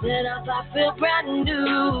 I'm rested up, I feel brand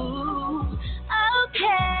new.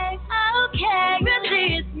 Okay,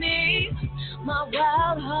 release me, my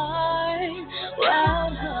wild heart,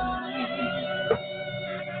 wild heart.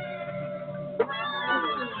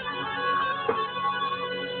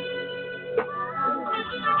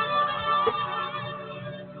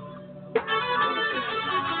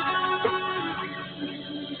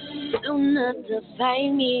 Do not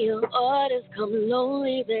define me, your orders come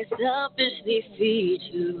lonely, they selfishly feed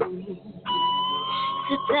you.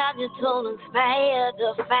 To tell you don't inspire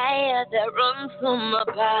the fire that runs through my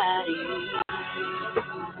body.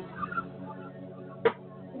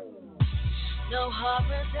 No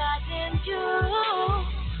horror in you.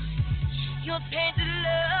 Your tainted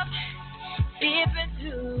love seeping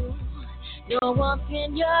through. No warmth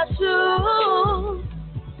in your truth.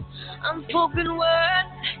 Unspoken words,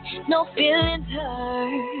 no feelings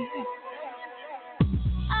hurt.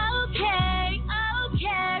 Okay.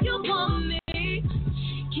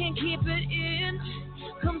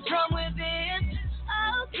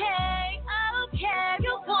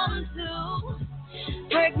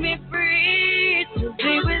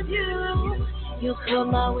 you feel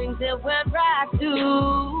my wings, it went right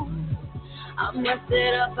through. I'm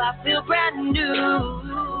rested up, I feel brand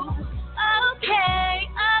new. Okay,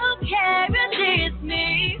 release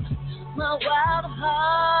me. My wild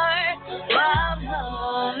heart.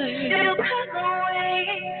 You cut the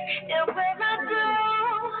waves, it went right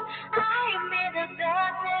through. I admit that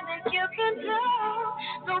nothing that you can do.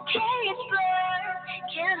 No cage bird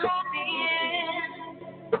can hold me in.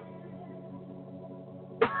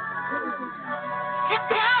 Sit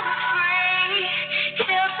down and free,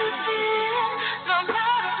 feel the feel. No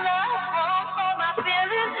matter love, won't hold my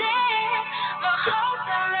feelings in. My heart's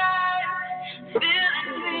alive, feeling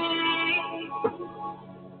free.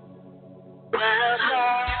 The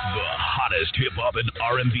hottest hip hop and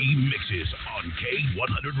R&B mixes on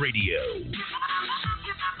K100 Radio.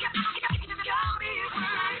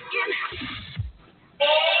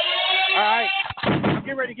 All right, I'm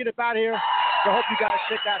getting ready to get up out of here. So I hope you guys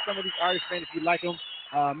check out some of these artists, man. If you like them,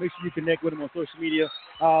 make sure you connect with them on social media.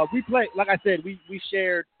 We play, like I said, we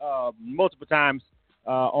shared multiple times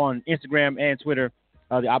on Instagram and Twitter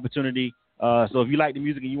the opportunity. So if you like the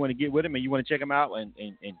music and you want to get with them and you want to check them out and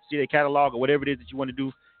see their catalog or whatever it is that you want to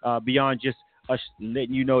do, beyond just us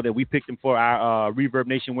letting you know that we picked them for our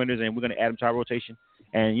Reverbnation winners and we're going to add them to our rotation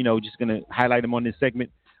and, just going to highlight them on this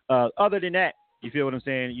segment. Other than that, you feel what I'm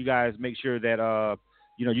saying? You guys make sure that,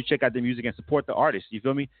 you check out the music and support the artists. You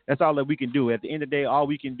feel me? That's all that we can do. At the end of the day, all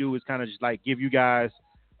we can do is kind of just like give you guys,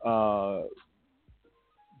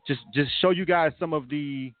 just show you guys some of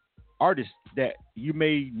the artists that you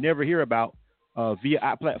may never hear about via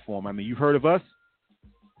our platform. I mean, you've heard of us.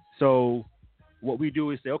 So what we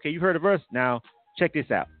do is say, okay, you've heard of us. Now check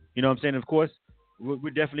this out. You know what I'm saying? Of course,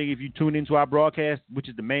 we're definitely, if you tune into our broadcast, which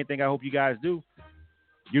is the main thing I hope you guys do,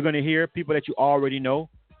 you're going to hear people that you already know,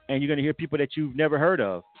 and you're going to hear people that you've never heard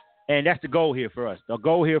of. And that's the goal here for us. The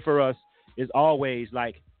goal here for us is always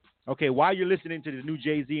like, okay, while you're listening to the new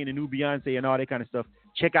Jay-Z and the new Beyonce and all that kind of stuff,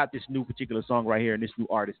 check out this new particular song right here and this new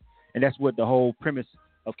artist. And that's what the whole premise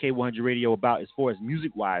of K100 Radio about as far as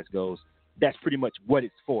music-wise goes. That's pretty much what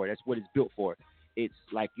it's for. That's what it's built for. It's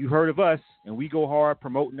like you heard of us, and we go hard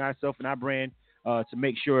promoting ourselves and our brand to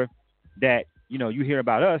make sure that, you hear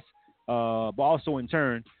about us. But also in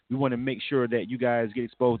turn, we want to make sure that you guys get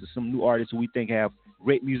exposed to some new artists who we think have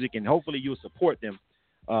great music, and hopefully you'll support them.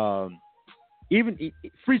 Even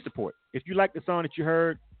free support. If you like the song that you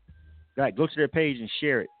heard, like go to their page and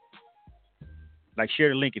share it. Like share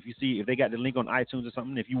the link if they got the link on iTunes or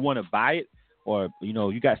something. If you want to buy it, or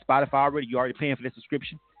you got Spotify already, you're already paying for the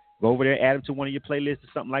subscription. Go over there, add them to one of your playlists or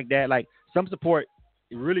something like that. Like some support,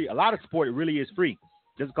 a lot of support, it really is free.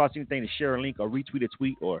 It doesn't cost anything to share a link or retweet a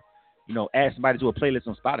tweet or add somebody to a playlist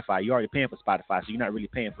on Spotify. You're already paying for Spotify, so you're not really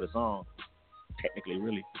paying for the song. Technically,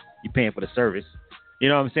 really, you're paying for the service. You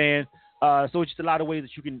know what I'm saying? So it's just a lot of ways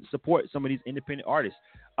that you can support some of these independent artists.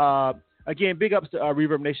 Again, big ups to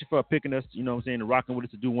Reverbnation for picking us, and rocking with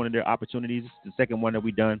us to do one of their opportunities. It's the second one that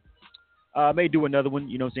we've done. May do another one,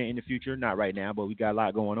 in the future. Not right now, but we got a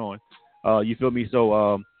lot going on. You feel me?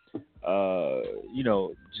 So,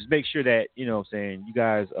 just make sure that, you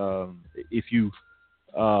guys, if you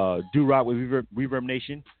do rock with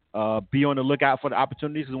Reverbnation, be on the lookout for the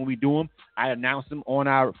opportunities. Because when we do them, I announce them on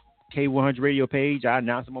our K100 Radio page. I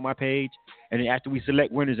announce them on my page. And then after we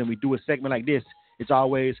select winners and we do a segment like this, it's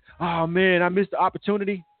always, oh, man, I missed the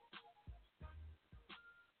opportunity.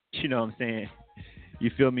 You know what I'm saying?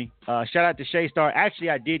 You feel me? Shout out to Shay Star. Actually,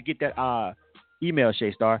 I did get that email,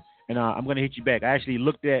 Shay Star, and I'm going to hit you back. I actually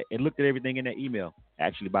looked at everything in that email,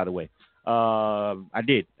 actually, by the way. I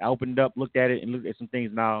did. I opened it up, looked at it, and looked at some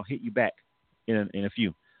things, and I'll hit you back in a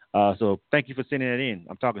few. So thank you for sending that in.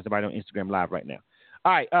 I'm talking to somebody on Instagram Live right now.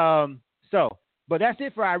 All right. But that's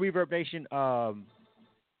it for our Reverbnation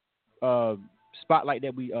spotlight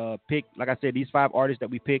that we picked. Like I said, these 5 artists that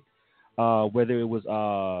we picked, whether it was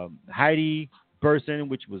Heidi Burson,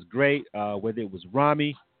 which was great, whether it was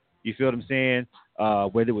Rami, you feel what I'm saying,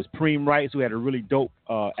 whether it was Preem Rights, who had a really dope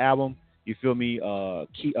album, you feel me,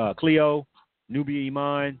 Cleo, Nubia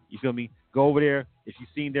Iman, you feel me, go over there. If you've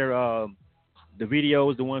seen their the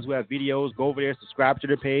videos, the ones who have videos, go over there, subscribe to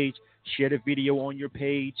their page, share the video on your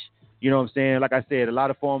page. You know what I'm saying? Like I said, a lot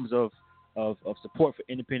of forms of support for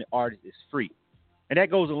independent artists is free. And that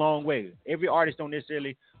goes a long way. Every artist don't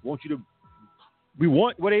necessarily want you to,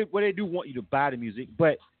 what they do want you to buy the music,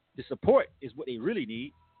 but the support is what they really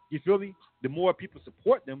need. You feel me? The more people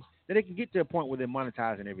support them, then they can get to a point where they're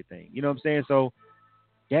monetizing everything. You know what I'm saying? So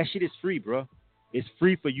that shit is free, bro. It's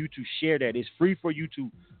free for you to share that. It's free for you to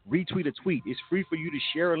retweet a tweet. It's free for you to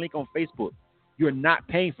share a link on Facebook. You're not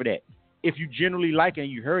paying for that. If you generally like it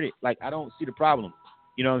and you heard it, like, I don't see the problem.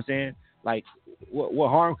 You know what I'm saying? Like, what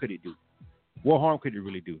harm could it do? What harm could it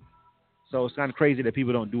really do? So it's kind of crazy that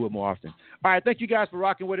people don't do it more often. All right, thank you guys for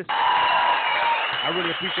rocking with us. I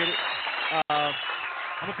really appreciate it. I'm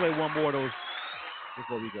gonna play one more of those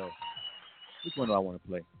before we go. Which one do I want to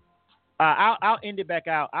play? I'll end it back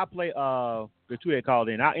out. I'll play the two that called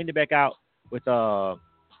in. I'll end it back out with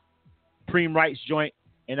Preem Wright's joint,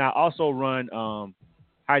 and I'll also run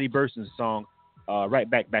Heidi Burston's song right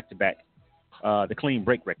back to back, the Clean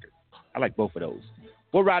Break record. I like both of those.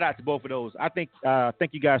 We'll ride out to both of those. I think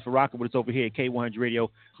thank you guys for rocking with us over here at K100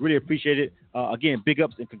 Radio. Really appreciate it. Again, big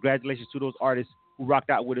ups and congratulations to those artists who rocked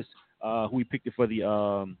out with us, who we picked it for the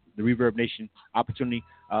Reverbnation opportunity.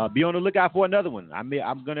 Be on the lookout for another one. I'm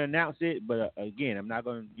going to announce it, but again, I'm not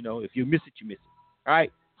going to, if you miss it, you miss it. All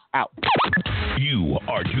right, out. You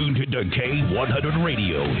are tuned to K100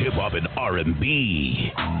 Radio, Hip Hop and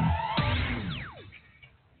R&B.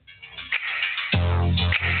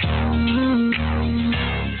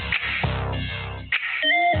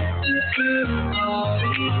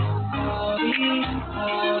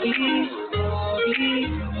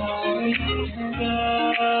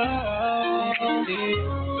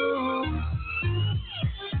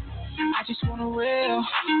 I just want a real,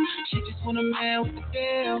 she just want a man with the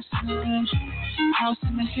bills, house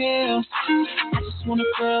in the hills. I just want a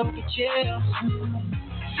girl with the chill.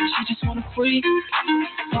 She just want a freak,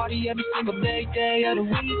 party every single day of the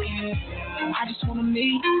week. I just want to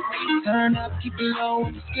meet, turn up, keep it low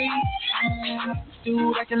and discreet.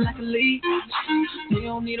 Dude acting like a lead. We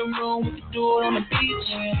don't need a room, we can do it on the beach.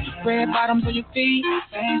 Red bottoms on your feet,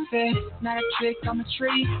 fancy, not a trick, I'm a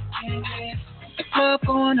treat. The club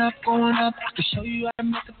going up. I can show you how to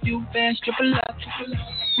make a few bands triple up.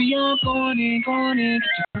 We all going in. Get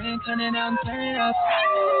your friend, turn it out and turn it up.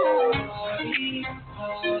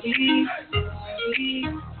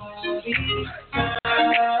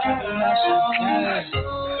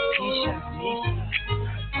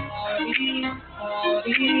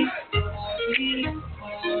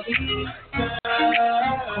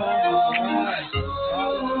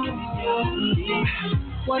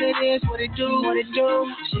 What it is, what it do.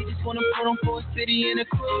 She just wanna put on for a city and a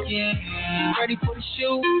crew, yeah. Ready for the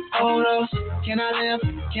shoot, photos. Can I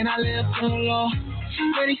live so low?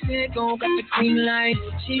 Ready, set, go, got the green light.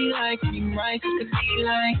 She like cream rice, it's the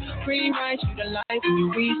D-line. Cream rice, you the life when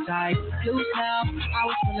you reside. Blue now, I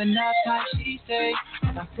was feeling up tight, she say.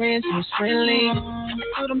 My friends was friendly. I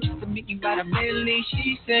told them just to meet you by the Bentley.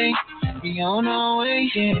 She say, we on our way,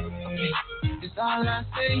 yeah. That's all I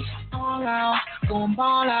say, all out, going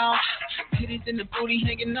ball out. Titties in the booty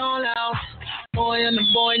hanging all out. Boy and the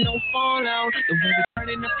boy, no fallout. The way we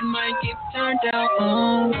turning up, you might get turned out.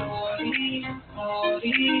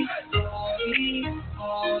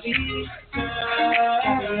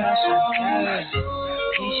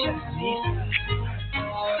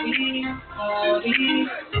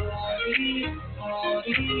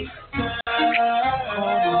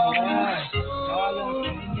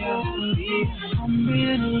 I'm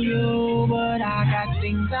into you, but I got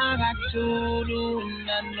things I got to do, and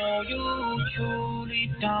I know you truly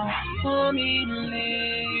don't want me to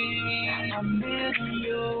leave. I'm into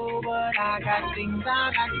you, but I got things I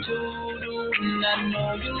got to do, and I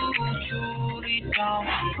know you truly don't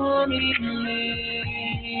want me to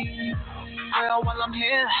leave. Well, while I'm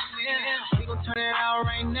here, we gon' turn it out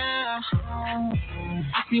right now.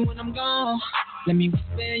 Ask me when I'm gone. Let me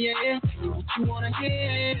whisper in your ear, what you wanna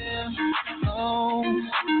hear. Oh,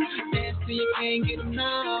 dance till you can't get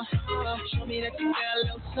enough. Show me that you got a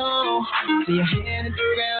little song. See your hand in the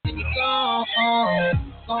ground and you gone.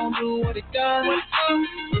 Gon' do what it does.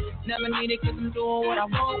 Never need it 'cause I'm doing what I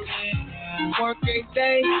want. Work every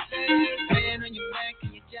day, hand on your back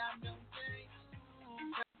and your job don't pay.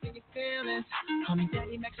 Your feelings. Call me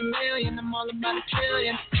Daddy Maximilian, I'm all about a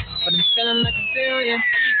trillion, but I'm feeling like a billion.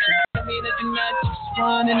 So tell me that you're not just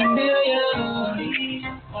one in a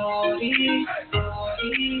million. All these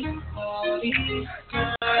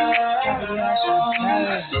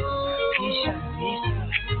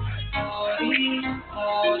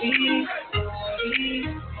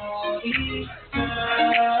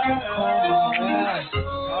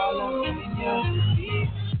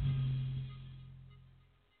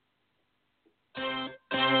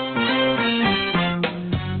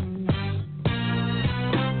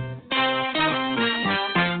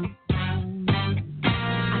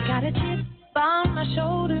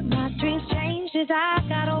shoulder. My dreams changed as I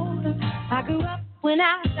got older. I grew up when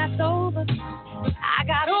I got sober. I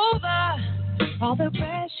got over all the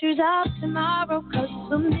pressures of tomorrow, 'cause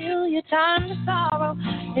familiar time to sorrow.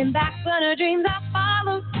 And back when the dreams I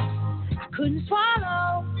followed, I couldn't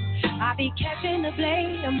swallow. I'd be catching the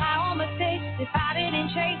blame of my own mistakes if I didn't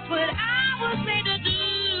chase what I was made to do.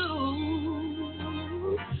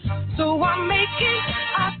 So I'm making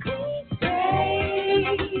a clean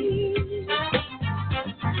break.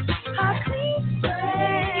 A clean break.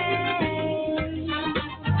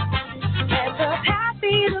 Let the past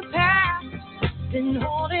be the past, been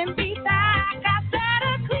holding me back. I said a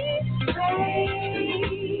clean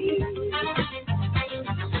break.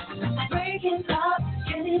 Breaking up,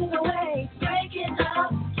 getting away. Breaking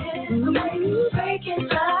up, getting away. Breaking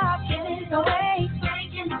up, getting away.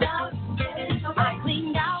 Breaking up, getting away. I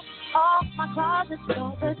cleaned out all my closets,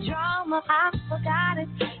 all the drama, I forgot it.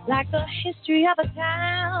 Like the history of a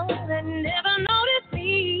town that never noticed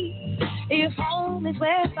me. If home is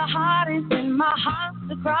where the heart is, then my heart's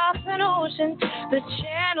across an ocean. The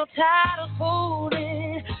channel title's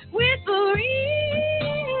holding,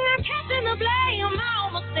 whispering. I'm catching the blame of my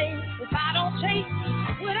own mistakes if I don't chase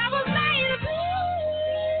what I was made to do.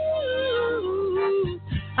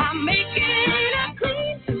 I'm making a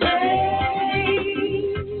clean break.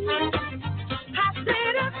 I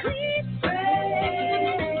said a clean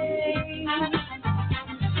break.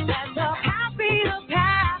 Let the past be the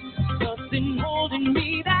past, nothing holding me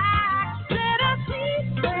back. Said a clean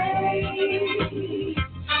break.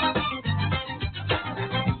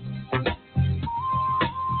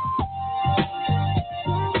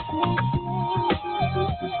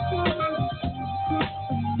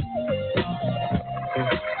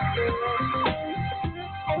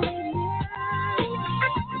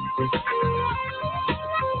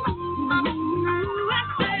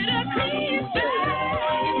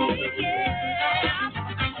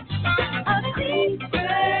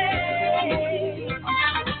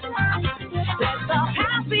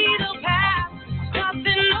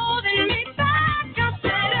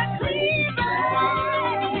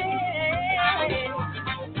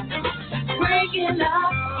 Breaking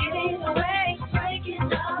up, getting away, breaking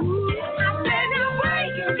up. I said I'm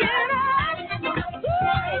breaking, get up. Breaking up,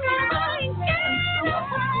 getting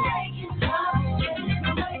away, breaking up.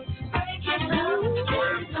 Breaking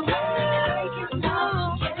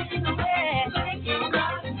up, getting away, breaking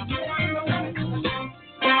up, getting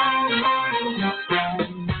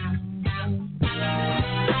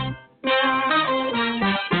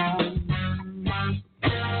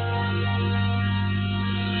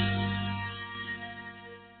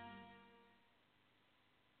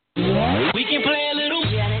We can play a little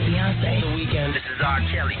Janet, Beyonce, The Weeknd. This is R.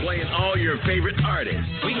 Kelly playing all your favorite artists.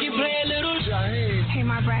 We can play a little Janet. Hey,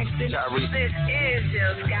 my Braxton. This is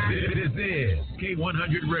Jill Scott. This is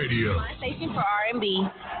K100 Radio. My station for R&B.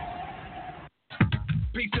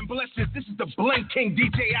 Peace and blessings. This is the Blink King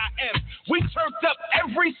DJ IM. We turned up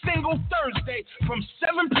every single Thursday from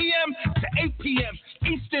 7 p.m. to 8 p.m.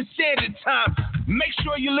 Eastern Standard Time. Make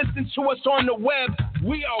sure you listen to us on the web.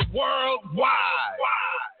 We are worldwide.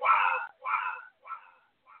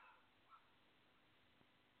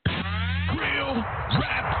 Real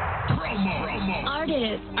Rap Promo.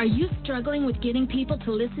 Artists, are you struggling with getting people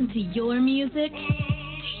to listen to your music?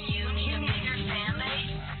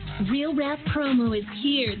 Real Rap Promo is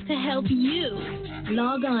here to help you.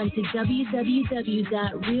 Log on to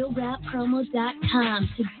www.realrappromo.com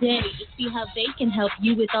today to see how they can help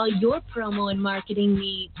you with all your promo and marketing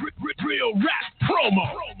needs. Real Rap Promo.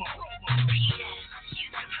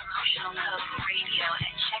 Use the promotional code radio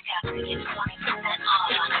at checkout to get 20%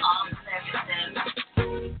 off on all services.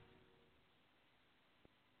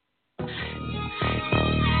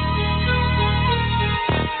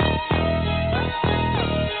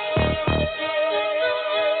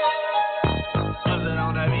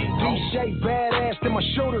 DJ badass in my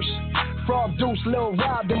shoulders. Frog Deuce, Lil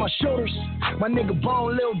Rob in my shoulders. My nigga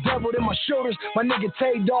Bone, Lil Devil in my shoulders. My nigga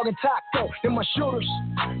Tay Dog and Taco in my shoulders.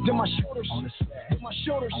 Then my shoulders. Then my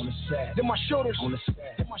shoulders. Then my shoulders. Then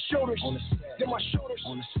my shoulders. Then my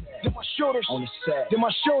shoulders. Then my shoulders. Then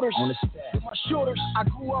my shoulders. Then my shoulders. I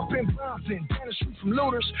grew up in Brompton, down the street from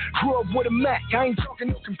looters. Grew up with a Mac. I ain't talking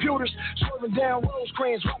no computers. Swerving down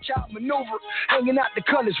Rosecrans, watch out maneuver. Hanging out the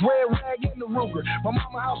colors, red rag and the Ruger. My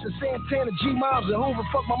mama house in Santana, G Miles and Hoover.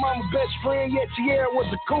 Fuck my mama best friend, yet Tierra was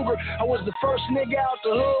a cougar. I was the first nigga out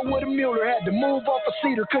the hood with a Mueller. Had to move off a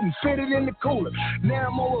cedar, couldn't fit it in the cooler. Now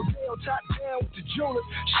I'm on Rodeo, top down with the jeweler.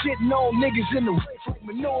 Shitting on niggas in the race like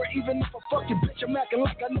manure. Even if I fuck your bitch, I'm acting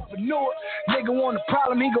like I never knew her. Nigga want a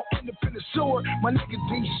problem, he gon' end up in the sewer. My nigga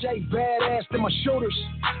DJ badass in my shoulders.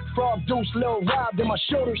 Frog Deuce, Lil Rob in my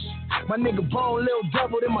shoulders. My nigga Bone, Lil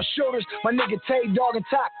Devil in my shoulders. My nigga Tay Dog and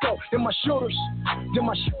Taco in my shoulders. Then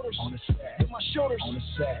my shoulders. Then my shoulders.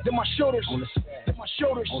 Then my shoulders. Then my my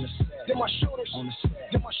shoulders, on the set, then my shoulders, on the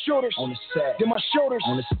set, then my shoulders, on the set, then my shoulders,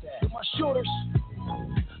 on the set, then my shoulders.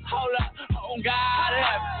 Hold up, oh God,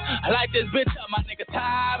 I like this bitch up, my nigga,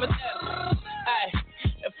 time is up. Hey,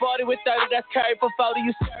 at 40 with 30, that's curry for 40,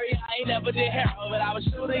 you scary. I ain't never did hero, but I was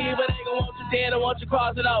shooting you, but they gon' want you dead or want you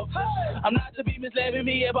crossing over. I'm not to be misled,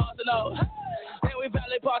 me and Barcelona. Then we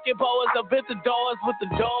valet parking boas up at the doors with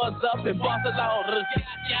the doors up in Barcelona.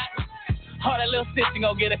 All that little shit, you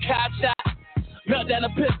gon' get a cop shot. Melt down a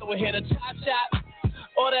pistol, we hit a chop shot.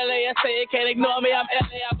 All that LA, can't ignore me, I'm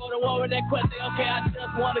LA, I go to war with that question, okay, I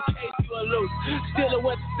just want a case, you a loose. Still at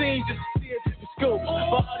what the scene, just to see it, take a scoop.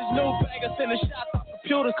 But all these new bangers sending shots off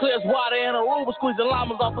computers, clears water in a Uber, squeezing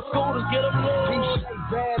llamas off of scooters, get them loose.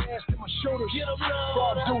 Badass in my shoulders, get them loose.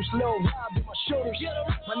 Raw deuce, Lil Rob in my shoulders.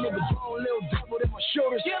 My nigga Bone, Lil Double in my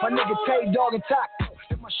shoulders. My nigga Tay Dog and Taco.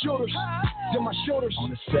 My shoulders, then my shoulders,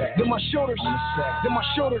 on the set, then my shoulders, on the set, then my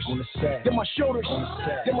shoulders, on the set, then my shoulders, on the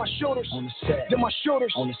set, then my shoulders, on the set, then my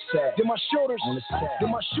shoulders, on the set, then my shoulders, on the set,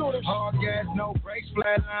 then my shoulders. Hard gas, no brakes,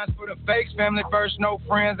 flat lines for the fakes. Family first, no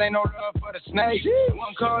friends, ain't no love for the snakes.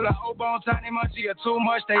 One color, O-bone, tiny munchy, or too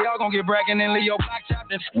much, they all gon' get bragging and Leo black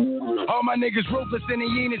chopped and all my niggas ruthless in the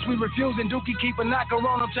units, we refusing. Dookie keep a knocker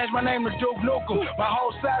on them, change my name to Duke Nukem. My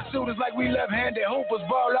whole side shooters like we left-handed hoopers,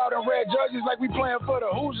 ball out in red jerseys like we playing for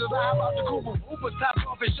the Hoosiers. I about the Cooper Hoopers, top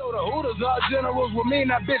off and show the Hooters. Our generals with me,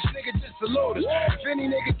 not bitch nigga just salute us. If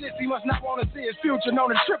any nigga diss, he must not want to see his future.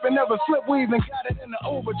 Known to trip and never slip, we even got it in the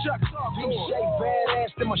Uber. Chuck Talk, DJ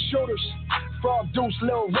badass in my shoulders. Frog Deuce,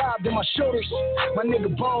 Lil Rob in my shoulders. My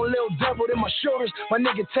nigga Bone, Lil Double in my shoulders. My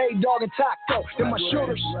nigga Tay Dog and Taco in my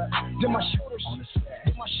shoulders. Then my shoulders,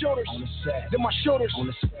 then my shoulders, then my shoulders,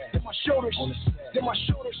 then my shoulders, then my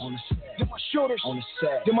shoulders, then my shoulders,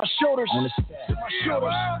 then my shoulders, then my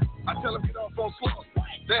shoulders. I tell them get off on slow.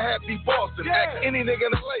 They happy Boston. Ask any nigga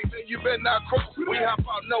in LA, man, you better not cross. We hop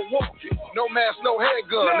out, no walking. No mask, no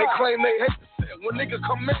handgun. They claim they hate the set. When niggas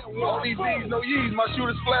come in, all these D's, no Y's. My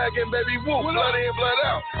shooter's flag and baby whoop. Blood in, blood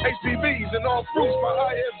out. HPVs and all fruits.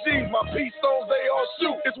 My IFGs, my P-stones, they all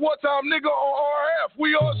shoot. It's one time nigga on RF.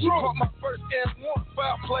 We all shoot. Caught my first M1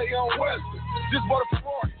 foul play on Western. Just bought a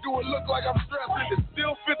Ferrari. Do it look like I'm stressing. It's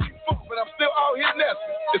still 54, but I'm still out here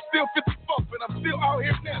nesting. It's still 54, but I'm still out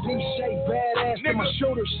here nesting. DJ badass in my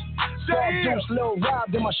shoulders. Frog Deuce, Lil Rob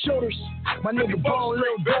in my shoulders. My nigga Bone,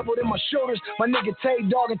 Lil Double in my shoulders. My nigga Tay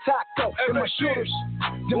Dog and Taco in my shoulders.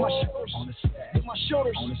 Then my shoulders, then my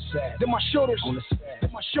shoulders, then my shoulders,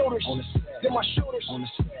 then my shoulders, then my shoulders,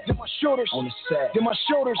 then my shoulders, then my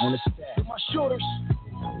shoulders, then my shoulders.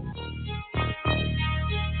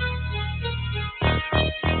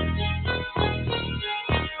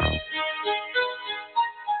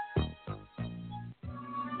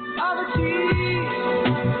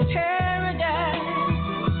 Paradise.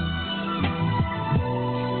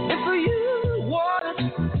 If for you want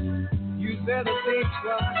it, you better think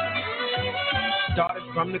twice. Started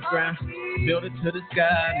from the ground, build it to the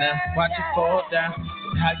sky now. Watch it fall down.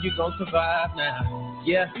 How you gon' survive now?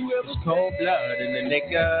 Yeah, it's cold blood in the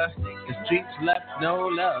nigga. The streets left no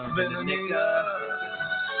love in the nigga.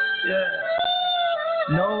 Yeah,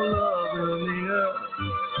 no love in the nigga.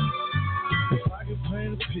 If I could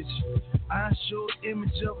paint a picture, I show an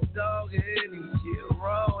image of a dog head and get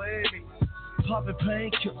raw heavy. Popping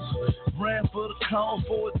painkillers, ran for the cone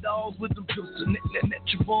for a dog with the pistols. Net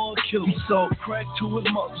your boy killed him, so crack to his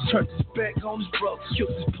muscles. Turned his back on his brothers,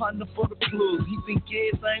 killed his partner for the plugs. He think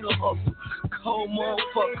everything a hustle, cold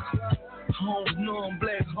motherfucker. Home numb,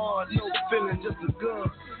 black hard, no feeling, just a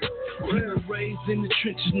gun. We were raised in the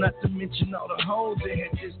trenches, not to mention all the hoes they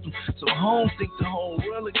had dissed them. So home think the whole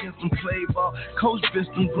world against them. Play ball, coach best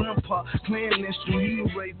them, grandpa playing instrument. He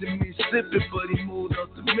was raised in Mississippi, but he moved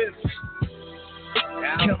up to Memphis.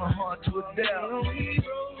 Kinda hard to adapt.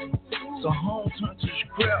 So home turned to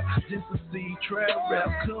scrap. Just to see trap rap,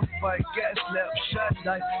 couldn't fight, got slapped, shot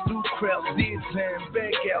knife, threw crap, did time,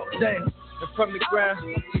 back out, damn. And from the ground,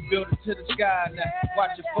 we build it to the sky now.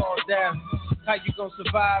 Watch it fall down. How you gon'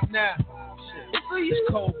 survive now? Shit. It's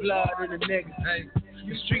cold blood in the nigga. Hey.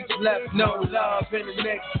 The streets left no love in the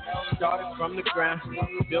nigga. Started from the ground,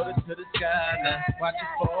 build it to the sky now. Watch it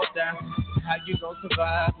fall down. How you gon'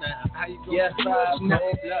 survive now? How you gon' survive?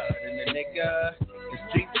 Cold blood in the nigga. The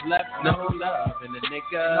streets left no love in the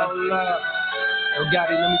nigga. No love. Yo,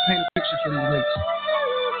 Gotti, let me paint a picture for these niggas.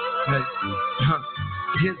 Hey.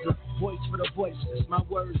 Here's a voice for the voiceless. My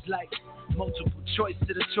words like multiple choice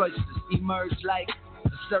to the choiceless. Emerge like a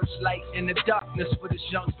searchlight in the darkness for this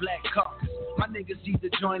young black caucus. My niggas either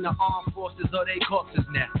join the armed forces or they corpses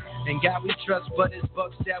now. And God we trust, but it's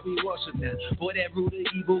bucks that we worship now. Boy, that root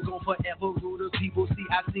of evil gon' forever rule the people. See,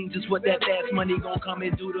 I seen just what that fast money gon' come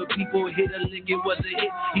and do to people. Hit a lick, it was a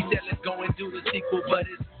hit. He said, let's go and do the sequel, but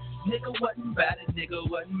it's nigga wasn't about it, nigga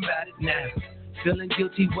wasn't about it now. Feeling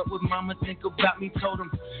guilty, what would mama think about me? Told him,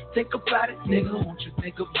 think about it, nigga, won't you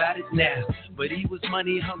think about it now? But he was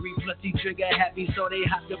money hungry, plus he trigger happy, so they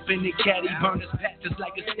hopped up in the caddy, burned his pack just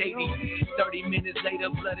like a stadium. 30 minutes later,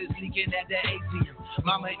 blood is leaking at the ATM.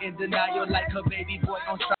 Mama in denial like her baby boy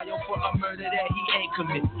on trial for a murder that he ain't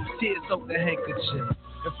commit. Tears soak the handkerchief.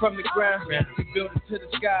 And from the ground, we build it to the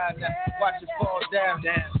sky now. Watch it fall down.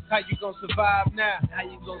 How you gonna survive now? How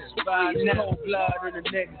you gonna survive now? Cold blood in the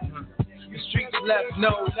nigga. The streets left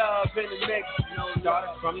no love in the nigga.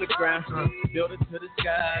 Started from the ground, build it to the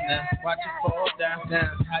sky now. Watch it fall down.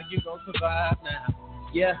 How you gonna survive now?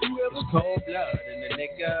 Yeah, it's cold blood in the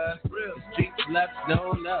nigga. Real. The streets left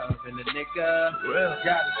no love in the nigga. Real.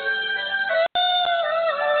 Got it.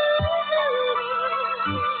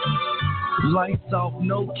 Lights off,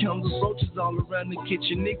 no candles, roaches all around the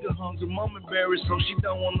kitchen. Nigga hungry, mama embarrassed, so she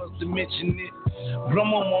don't want us to mention it.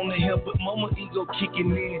 Grandma wanna help, but mama ego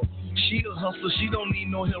kicking in. She a hustler, she don't need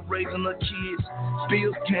no help raising her kids.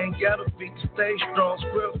 Bills can't got her feet to stay strong.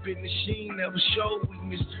 Square fitness, she ain't never showed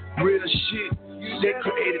weakness. Real shit, they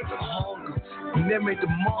created the hunger, and they made the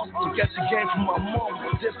monster. Got the game from my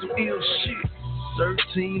mama, that's some ill shit.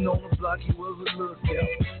 13 on the block, he was a lookout.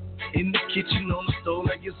 In the kitchen, on the stove,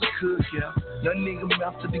 like it's a cookout. That nigga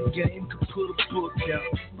mouth to the game, could put a book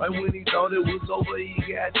out. Right when he thought it was over, he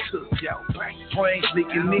got took out. Brain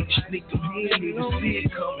sneaking, nigga sneak him, he ain't even see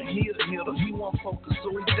it coming. He a hitter, he won't focus,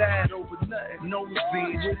 so he died overnight. No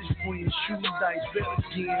revenge, with his friends, shooting dice, bet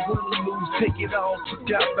again. Win or lose, take it all, took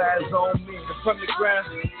out by his own men. And from the ground,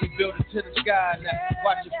 we build it to the sky now.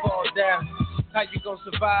 Watch it fall down. How you gonna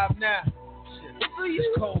survive now? It's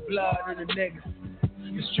cold blood in the nigga.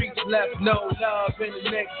 The streets left no love in the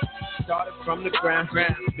nigga. Started from the ground,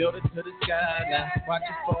 build it to the sky now. Watch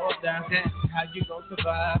it fall down. How you gonna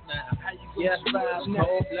survive now? How you gonna survive now?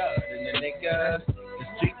 Cold blood in the nigga. The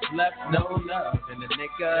streets left no love in the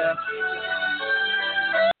nigga.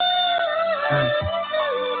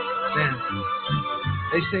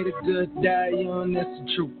 They say the good die young, that's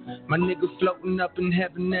the truth. My nigga floating up in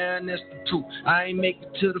heaven now, and that's the truth. I ain't make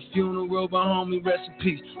it to the funeral, but homie, rest in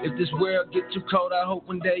peace. If this world get too cold, I hope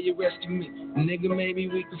one day you rescue me. Nigga, maybe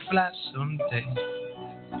we could fly someday.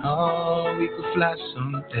 Oh, we could fly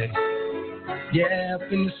someday. Yeah,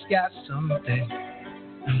 up in the sky someday.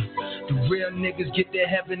 The real niggas get to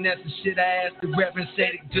heaven, that's the shit I asked the reverend.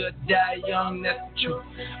 Say the good die young, that's the truth.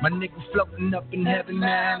 My nigga floating up in heaven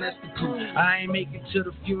now, that's the proof. I ain't make it to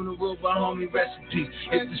the funeral, but homie, rest in peace.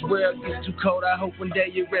 If this world gets too cold, I hope one day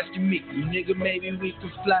you rescue me. You nigga, maybe we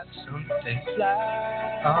can fly someday.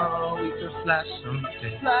 Fly. Oh, we can fly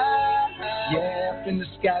someday. Fly. Yeah, up in the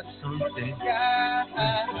sky someday.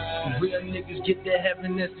 The real niggas get to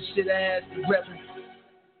heaven, that's the shit I asked the reverend.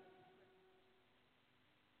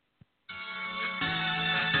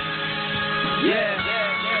 Yeah.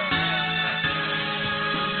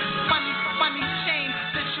 Money change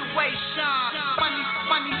situation.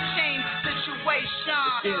 Money change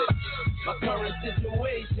situation. My current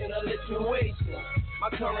situation, a lituation. My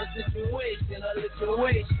current situation, a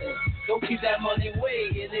lituation. Don't keep that money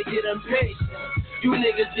waiting, they get impatient. You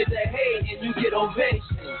niggas get that hate and you get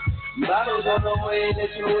ovation. Models on the way,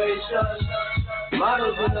 situation.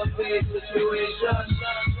 Models in the face, situation.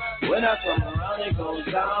 When I come around, it goes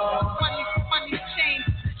down. Money change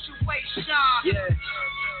situation. Yeah.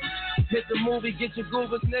 Hit the movie, get your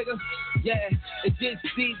goobers, nigga. Yeah, it gets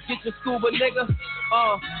deep, get your scuba, nigga.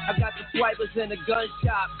 I got the swipers in the gun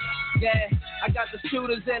shop. Yeah, I got the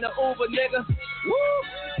shooters in the Uber, nigga. Woo!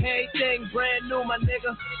 Everything brand new, my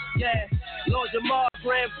nigga. Yeah, Lord Jamar,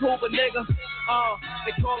 Grand Pooba, nigga.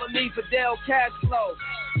 They calling me Fidel Castro.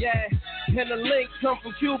 Yeah, and the link come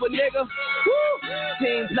from Cuba, nigga. Woo!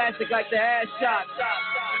 Team plastic like the ass shot.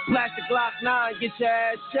 Plastic Glock 9, get your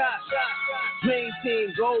ass shot. Dream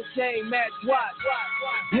team, gold chain, match watch.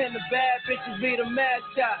 And the bad bitches be the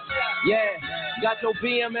mascot. Yeah, got your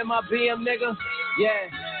BM in my BM, nigga. Yeah,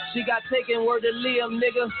 she got taken word to Liam,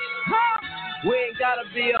 nigga. We ain't gotta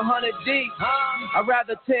be 100 deep. I'd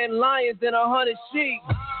rather 10 lions than 100 sheep.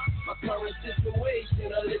 My current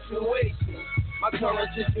situation, a lituation. My current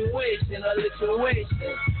situation, a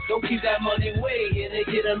lituation. Don't keep that money waiting, they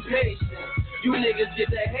get impatient. You niggas get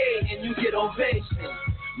that hate and you get ovation.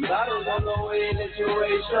 Models on the way,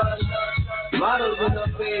 situation. Models in the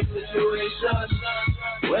face, situation.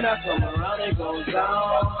 When I come around, it goes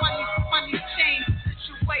down. Money change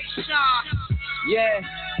situation. Yeah,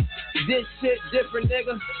 this shit different,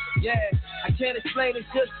 nigga. Yeah, I can't explain, it's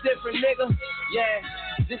just different, nigga. Yeah,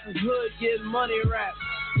 this is hood getting money rap.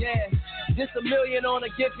 Yeah, this $1 million on a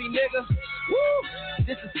Giphy, nigga. Woo!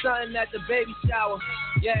 This is something at the baby shower.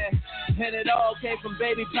 Yeah, and it all came from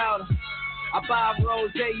baby powder. I buy a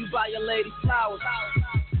rose, you buy your lady flowers.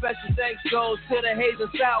 Special thanks goes to the Hazen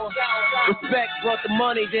Sour. Respect brought the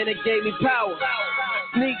money, then it gave me power.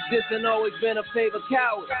 Sneak this and always been a favorite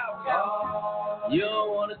coward. You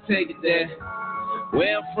don't wanna take it there.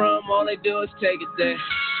 Where I'm from, all they do is take it there.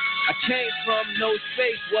 I came from no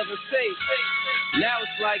space, wasn't safe. Now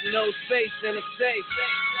it's like no space in a safe.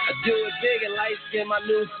 I do it big and light skin my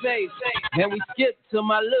new face. And we skip to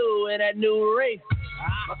my Lou in that new race.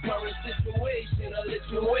 My current situation, a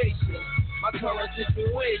lituation. My current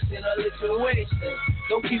situation, a lituation.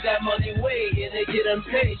 Don't keep that money waiting, they get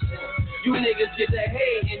impatient. You niggas get the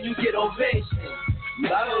hate and you get ovation.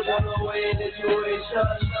 Models on the way in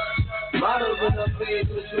situation. Models in the face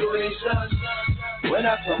situation. When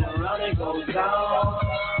I come around, it goes down.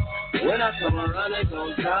 When I come around, it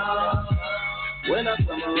goes down. When I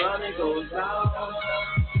come around, it goes down.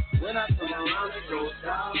 When I come around, it goes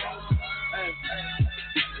down. Hey,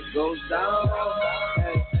 it goes down.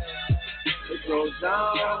 Hey, it goes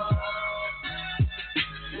down.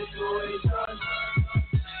 Situation.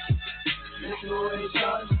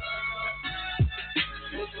 Situation.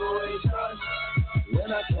 Situation. When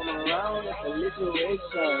I come around, it's a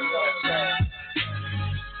situation.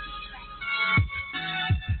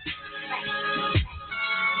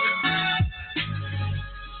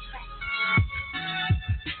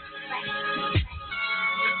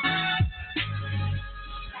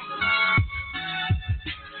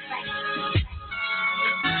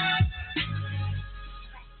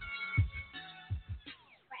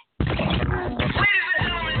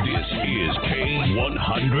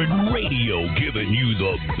 K100 Radio, giving you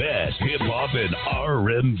the best hip-hop and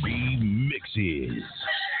R&B mixes.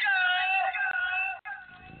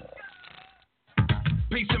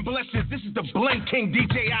 Peace and blessings, this is the Blend King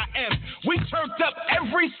DJ I Am. We turned up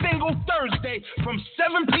every single Thursday from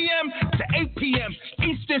 7 p.m. to 8 p.m.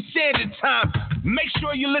 Eastern Standard Time. Make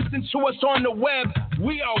sure you listen to us on the web.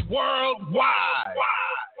 We are worldwide.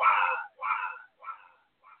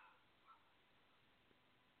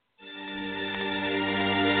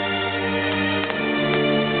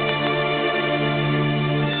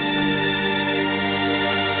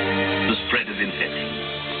 The spread is intense.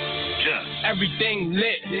 Everything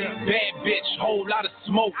lit, bad bitch, whole lot of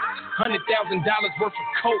smoke, $100,000 worth of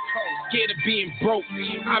coke, scared of being broke.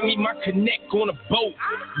 I meet my connect on a boat,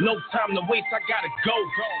 no time to waste, I gotta go.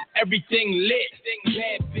 Everything lit,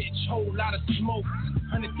 bad bitch, whole lot of smoke,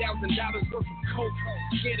 $100,000 worth of coke,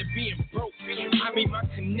 scared of being broke. I mean my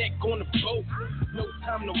connect on a boat, no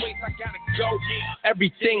time to waste, I gotta go.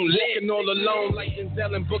 Everything lit, and all alone like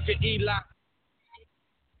Denzel and Booker Eli.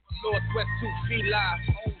 Northwest 2 feet live.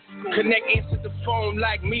 Connect answered the phone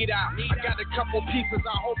like me. I got a couple pieces,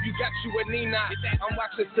 I hope you got you a Nina. I'm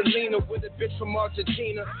watching Selena with a bitch from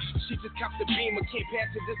Argentina. She just copped the Beamer, can't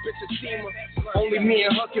pass it, this bitch a steamer. Only me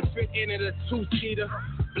and her can fit in it, a two-seater.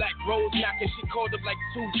 Black Rose knocking, she called up like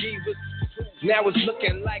 2 divas. Now it's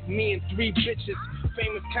looking like me and 3 bitches.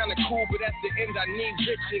 Fame is kinda cool, but at the end I need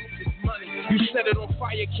riches. It's money. You set it on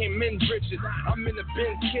fire, can't mend bridges. I'm in the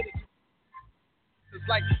Benz kidding. It's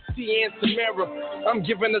like C and Samara. I'm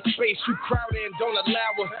giving her space, you crowd and don't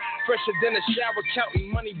allow her. Fresher than a shower, counting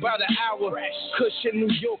money by the hour. Cushion, New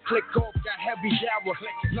York, click off, got heavy shower.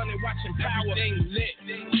 Running, watching power. Everything lit,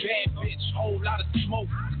 bad bitch, whole lot of smoke.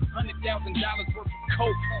 $100,000 worth of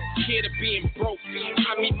coke. Scared of being broke.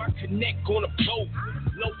 I mean my connect on a boat.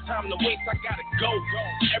 No time to waste, I gotta go.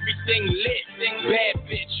 Everything lit, bad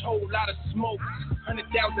bitch, whole lot of smoke. $100,000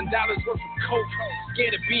 worth of coke.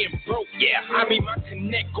 Scared of being broke. Yeah, I mean my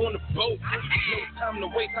connect on the boat. No time to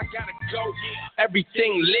waste, I gotta go.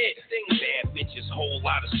 Everything lit. Bad bitches, whole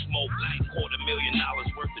lot of smoke.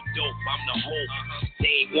 $250,000 worth of dope. I'm the hope.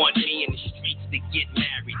 They ain't want me in the streets to get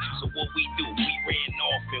married. So what we do, we ran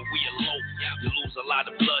off and we elope. You lose a lot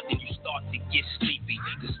of blood, then you start to get sleepy.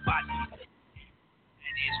 The spot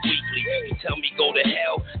is weekly. You tell me go to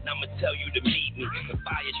hell, and I'ma tell you to meet me. The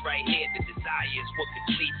fire's right here, the desire is what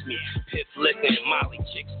completes me. Pit flipping and Molly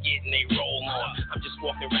chicks getting they roll on. I'm just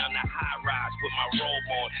walking around the high rise with my robe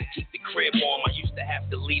on. Keep the crib warm, I used to have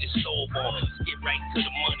to leave the stove on. Let's get right to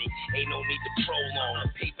the money, ain't no need to prolong.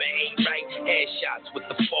 The paper ain't right, headshots with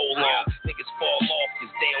the fold on. Niggas fall off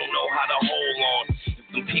cause they don't know how to hold on.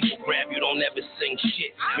 When people grab you, don't ever sing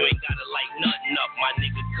shit. You ain't gotta light nothing up, my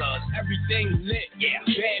nigga, cuz everything lit. Yeah,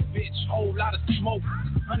 bad bitch, whole lot of smoke.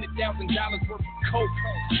 $100,000 worth of coke.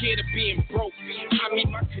 Scared of being broke.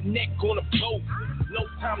 connect on a boat. No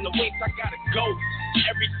time to waste, I gotta go.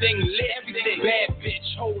 Everything lit, everything bad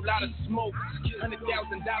bitch, whole lot of smoke. $100,000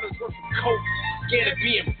 worth of coke. Scared of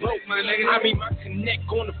being broke, my nigga. I mean, my connect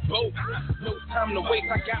on the boat. No time to waste,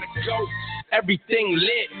 I gotta go. Everything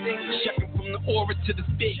lit. Checking from the aura to the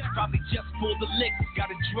stick. Probably just pulled the lick.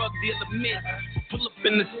 Got a drug dealer mix. Pull up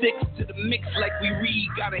in the six to the mix like we read.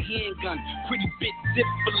 Got a handgun. Pretty bit zip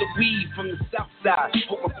full of weed from the south side.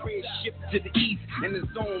 Hope a prayer shift to the east. And the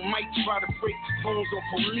zone might try to break phones on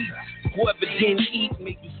police. Whoever didn't eat,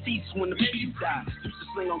 make you feast when the beast died. Used to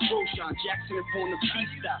sling on Grosjean, Jackson and on the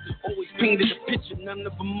beast style. Always painted a picture, none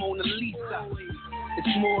of them Mona Lisa. It's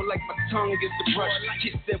more like my tongue is the brush.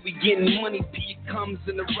 Kid said we getting money, P, it comes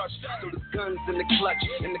in a rush. So the gun's in the clutch,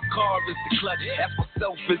 and the car is the clutch. Ask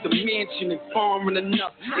myself, is the mansion and farming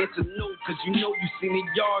enough? Answer no, cause you know you seen the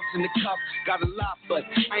yards in the cup. Got a lot, but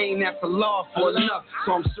I ain't at the law for enough.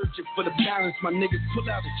 So I'm searching for the balance, my niggas pull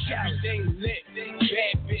out a shot. Everything lit,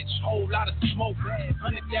 bad bitch, whole lot of smoke.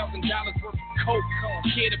 $100,000 worth of coke.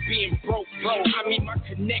 Scared of being broke, bro. I mean, my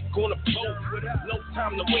connect on a boat. No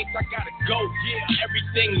time to waste, I gotta go. Yeah,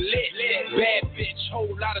 everything lit. Bad bitch,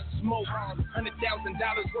 whole lot of smoke. $100,000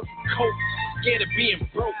 worth of coke. Scared of being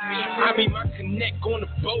broke. I mean, my connect on the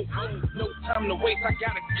boat. No time to waste, I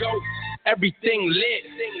gotta go. Everything lit.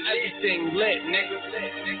 Everything lit,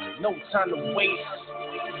 nigga. No time to waste.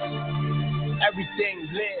 Everything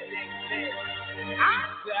lit.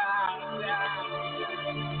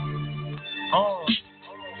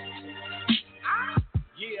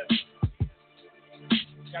 Yeah.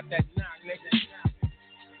 Got that knock, nigga.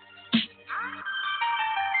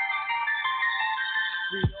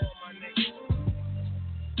 Free all my niggas.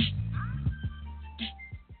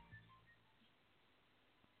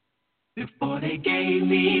 Before they gave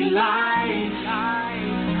me life.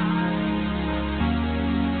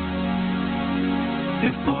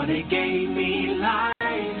 Before they gave me life.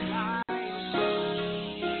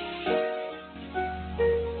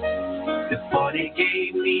 Before they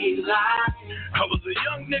gave me life. I was a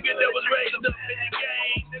young nigga that was raised up in the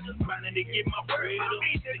game, trying to get my bread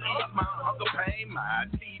up. My uncle paid my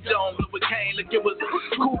T-Dome with cane like it was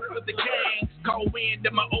cool with the gang. Caught wind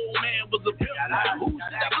that my old man was a bitch. Who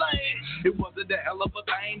should I blame? It wasn't the hell of a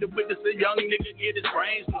thing to witness a young nigga get his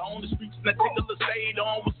brains blown. The streets and that tickler stayed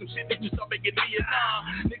on with some shit that you saw back in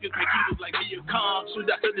Vietnam. Niggas think he was like Vietcong. Shoot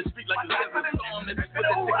out to the street like a seven storm. That's what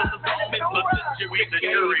that tickler storm is. But the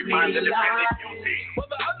jury finds the defendant guilty. Well,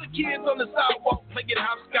 the other kids on the sidewalk playing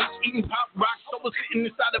hopscotch, eating pop rocks. So was sitting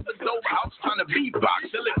inside of a dope house trying to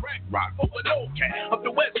beatbox, selling crack rock over no can. Up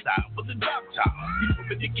the west side with the drop top. You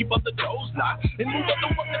forbid to keep up the doors locked and move up the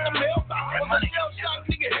one at the mailbox. Was a shell shock,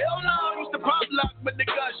 nigga, hell no. Used to pop lock, but the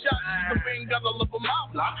gunshot. The ring got all over my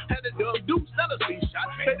block. Had a dub deuce, not a C shot.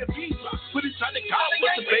 Had a beatbox, but he tried to call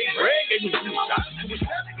with the big red. Gave me 2 shots. It was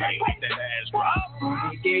that ass drop.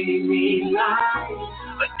 They gave me life.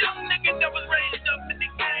 A young nigga that was raised up in the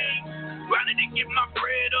game, trying to get my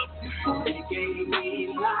bread up. They gave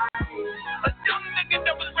me life. A young nigga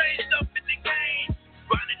that was raised up in the game,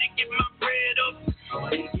 trying to get my bread up.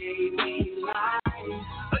 They gave me life.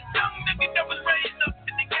 A young nigga that was raised up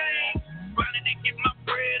in the game, trying to get my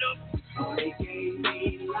bread up. They gave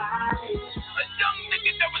me life. A young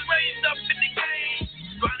nigga that was raised up in the game,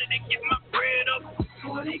 trying to get my bread up.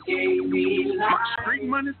 They gave me life. My street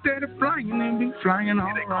money steady flying and be flying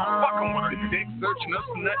all around. They searching us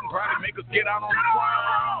for nothing, probably make us get out on the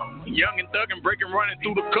ground. Young and thuggin', breaking, running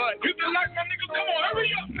through the cut. You feel like my niggas, come on,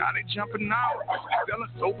 hurry up. Now they jumping out,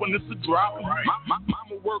 selling soap when it's a drop. My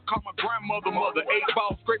mama work, call my grandmother mother. 8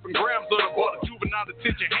 balls scraping grams of the butter. Juvenile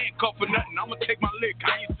detention, handcuff for nothing. I'ma take my lick,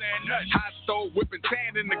 I ain't saying nothing. High stove, whipping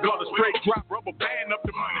sand in the gutter. Straight drop, rubber band up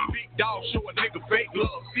the money. Big dog, show a nigga fake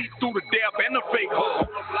love. See through the death and the fake hug.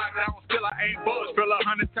 Lockdown, still I ain't buzzed. Feel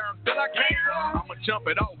 100 times, still I can't. I'ma jump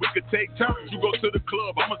it off, we could take turns. You go to the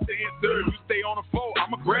club, I'ma stay in third. You stay on the floor,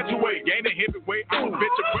 I'ma graduate. Gain a heavyweight, I'm a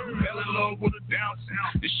bitch a bird. Fell in love with a down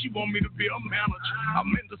sound, and she want me to be a manager. I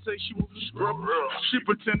meant to say she was a scrubber. She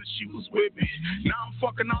pretended she was with me. Now I'm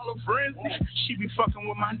fucking all her friends. She be fucking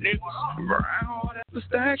with my niggas. Around all that the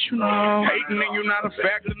stacks, you know. Hating and you not a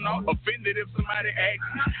factor, no. Offended if somebody asks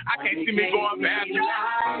me. I can't see me going backwards.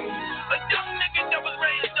 A young nigga that was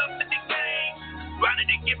raised up in the game, trying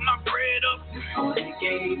to get my bread up. They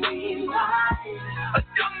gave me life. A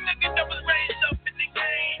young nigga that was raised up in the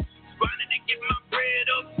game, trying to get my bread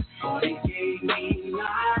up. They gave me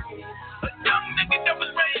life. A young nigga that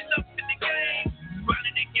was raised up in the game, trying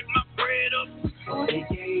to get my bread up. They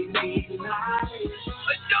gave me life.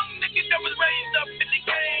 A young nigga that was raised up in the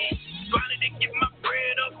game, trying to get my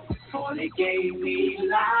bread up. They gave me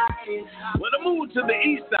life. When I moved to the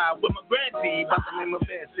east side, with my grandee, about to name her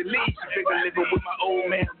Bessie Lee. She figured living with my old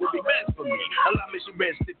man would be best for me. Allah may she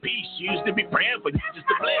rest in peace. She used to be praying for you just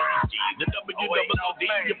to bless you. The W-double-O-D,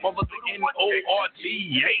 your mother, the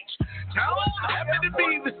N-O-R-T-H. Town, happy to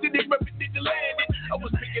be the city representing the land. I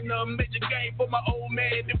was picking a major game for my old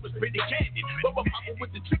man. It was pretty candid. But my papa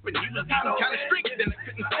with the trip and he was kind of strict and I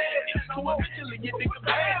couldn't stand it. So eventually you think of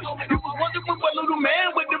bad. You was wondering what little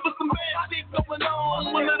man when there was some bad shit going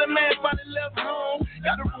on. One little man finally left home.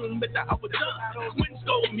 Got a room at the Howard Dunn. Went and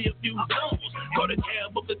stole me a few stones. Caught a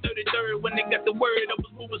cab up the 33rd when they got the word I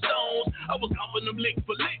was moving stones. I was humping them lick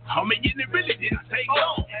for lick. Homie, and it really didn't take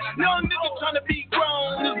long. Young niggas trying to be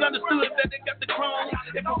grown. It's understood that they got the chrome.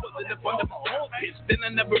 If I wasn't up under my own pitch, then I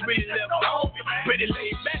never really left home. Pretty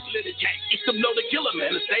laid back, little cat. Used to blow the killer,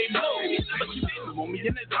 man, to stay low. But you didn't want me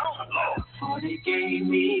in his home. Oh, they gave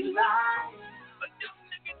me life.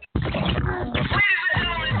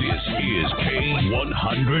 This is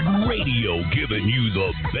K100 Radio, giving you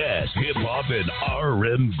the best hip-hop and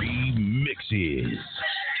R&B mixes.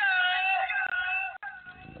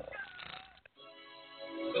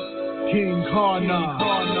 King Karna.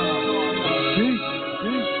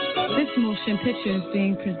 This motion picture is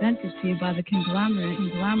being presented to you by the conglomerate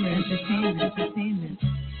Entertainment.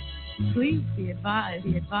 Please be advised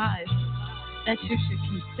that you should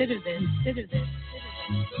consider this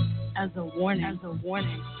as a warning.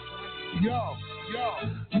 Yo,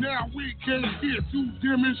 now we came here to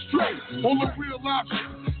demonstrate on the real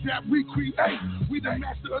option that we create. We the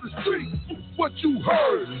master of the street. What you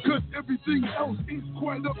heard, cause everything else is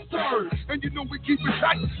quite absurd. And you know we keep it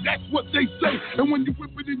tight, that's what they say. And when you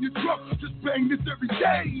whip it in your truck, just bang this every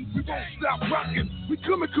day. We won't stop rocking, we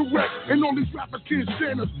coming correct. And all these rappers can't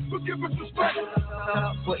stand us, but give us respect.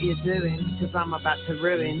 Stop what you're doing, cause I'm about to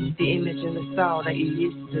ruin the image and the style that you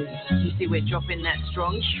used to. You see we're dropping that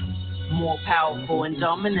strong, more powerful and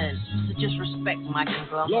dominant. So just respect my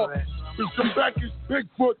conglomerate. Look, some back is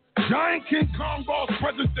Bigfoot, giant King Kong boss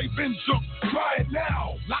presence, they've been shook. Try it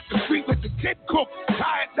now, lock the street, let the kid cook.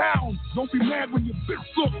 Tie it down, don't be mad when your bitch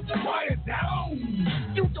look. Quiet down,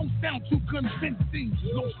 you don't sound too convincing.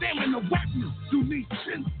 No stamina rapping, you need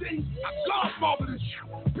ginseng. I godfather this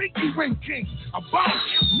shit, Pinky Ring King. I bomb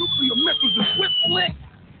nuclear missiles and swift link.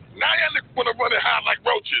 Now y'all niggas wanna run it high like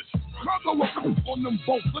roaches. Cargo on them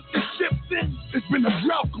boats, let the ship in. It's been a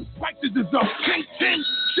drought, prices is up. King Ting,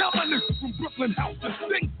 shaman from Brooklyn House to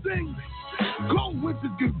Sing Sing. Cold winters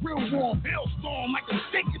get real warm, hailstorm like a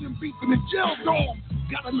shaking and beef in the jail dorm.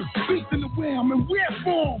 Got them beats in the wham and weird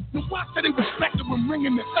form. The watch that they respect them when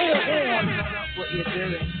ringing the air horn. What you're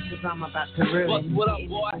doing, cause I'm about to ruin. What up,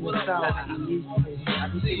 boy? What up, I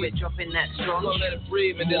see we're dropping that strong, let it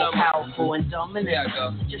breathe, and then more I'm powerful and dominant.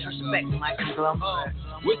 Just respect my conglomerate.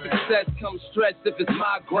 With success comes stress if it's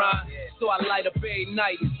my grind. So I light up every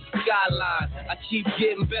night, skyline. I keep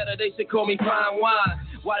getting better, they should call me fine wine.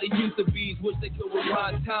 Why the youth of bees wish they could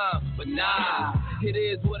rewind time. But nah, it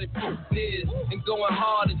is what it is. And going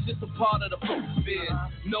hard is just a part of the biz.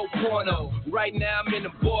 No porno, right now I'm in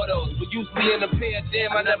the Bordeaux. But used to be in the pair,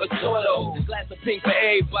 damn, I never saw those. Glass of pink for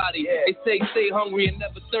everybody. They say stay hungry and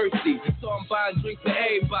never thirsty. So I'm buying drinks for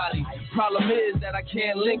everybody. Problem is that I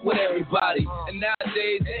can't link with everybody. And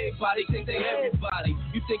nowadays, everybody think they everybody.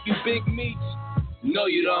 You think you big meat? No,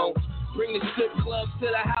 you don't. Bring the strip clubs to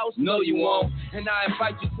the house? No, you won't. And I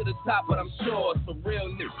invite you to the top, but I'm sure it's for real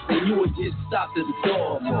niggas. And you would get stopped at the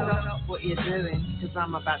door. Stop what you're doing, cause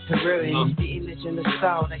I'm about to ruin the image and the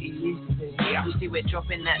style that you used to. You see we're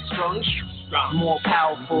dropping that strong, more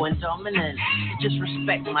powerful and dominant. Just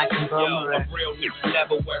respect my conglomerate. Yo, a real nigga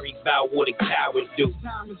never worry about what a coward do.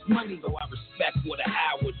 Time is money, so I respect what an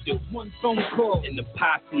hour do. One phone call and the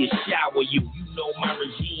posse will shower you. You know my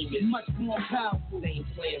regime is much more powerful. Same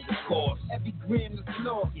plans, of course. Every gram is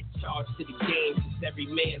law. Get charged to the game since every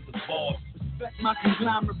man's a boss. Respect my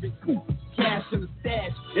conglomerate. Cash in the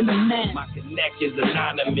stash in the man. My connect is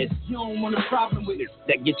anonymous. You don't want a problem with it.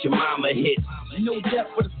 That get your mama hit. No death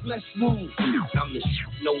for the flesh wound. I'm the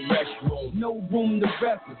no restroom. No room to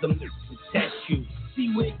rest. Them niggas will test you. See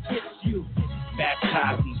where it gets you.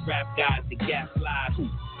 Baptize these rap guys to gas lies.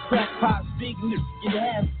 Crack pops, big niggas get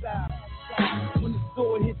ass style. When the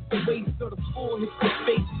sword hits the waist or the floor hits the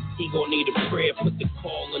face, he gon' need a prayer, put the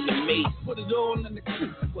call in the mace. Put it all in the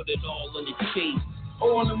crease, put it all in the chase.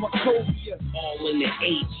 All in my cobia, all in the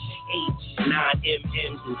H, 9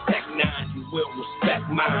 MMs and Tech 9, you will respect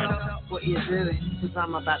mine. Stop what you're doing, cause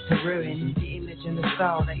I'm about to ruin the image and the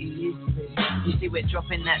style that you used to. You see we're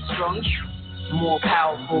dropping that strong, more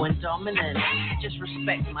powerful and dominant. Just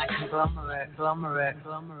respect my conglomerate.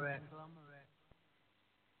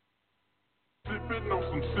 Sipping on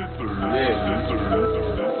some scissors.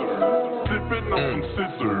 Sipping on some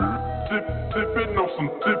scissors. Sipping on some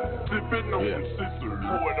sipping on some scissors.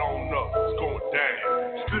 Pour it on up, it's going down.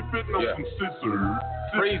 Sipping on some scissors.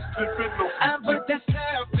 Sipping on some. I put that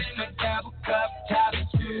syrup in the double cup, top and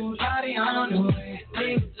screw, body on the way.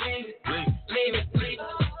 Leave it.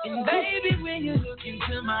 And baby, when you look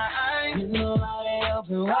into my eyes, you know how they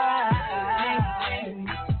open wide.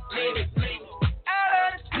 Leave it. Out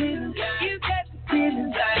of the feelings, you got the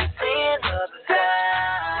feelings like sin of the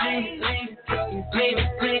time. Leave it.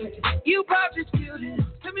 You pop this feeling,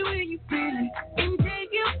 tell me when you feel it, and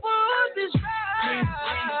take it for this ride.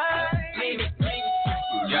 Leave it.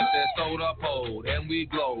 Got that soda pole, and we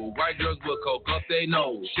glow. White girls will coke up they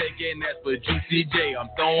nose. Shaking ass for Juicy J. I'm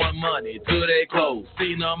throwing money to their clothes.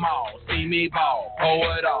 Seen them all, see me ball.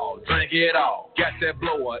 Pour it all, drink it all. Got that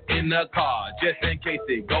blower in the car, just in case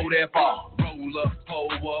it go that far. Roll up,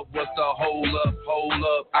 pull up, what's the hold up?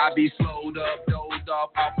 I be slowed up, dozed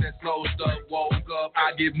off that slow stuff. Woke up,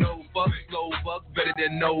 I give no fucks, slow bucks, better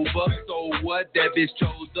than no bucks. So what? That bitch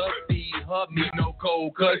chose up, feed her, me no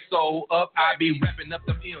cold cut. So up, I be wrapping up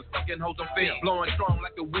the M's, fucking hoes on film, blowing strong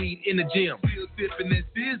like the weed in the gym. Still sipping that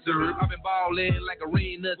scissor, I've been ballin' like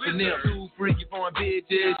arena to them. Too freaky for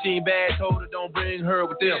bitches, she ain't bad, told her don't bring her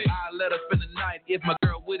with them. I let her spend the night, if my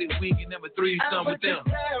girl with it, we can never threesome with them.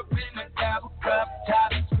 Cup,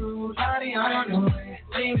 top and screw, body on the way.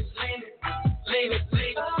 Leave it.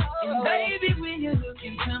 And baby, when you look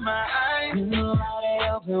into my eyes, you know how they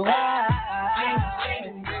open wide.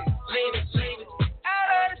 Leave it. Out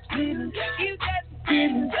of the feelings, you got the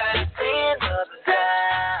feelings like sin of the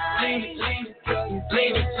time.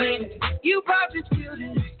 Leave it. You pop this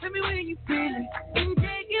feeling, tell me when you feel it, and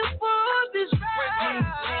take it for this ride.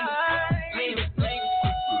 Leave it.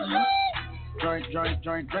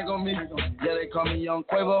 Drink on me. Yeah, they call me Young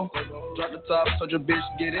Quavo. Drop the top, so your bitch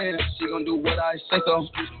get in. She gon' do what I say so.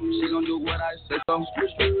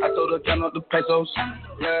 I told her count up the pesos.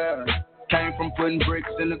 Yeah, came from putting bricks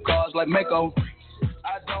in the cars like Mako.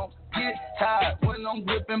 I don't get tired when I'm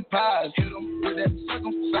whipping pies. Hit them with that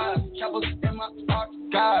circumcised choppers in my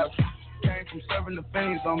archives. Came from serving the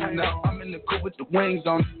fiends on me. Now I'm in the coupe with the wings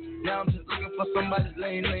on. Now I'm just looking for somebody's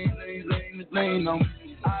lean on me.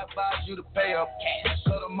 I advise you to pay up.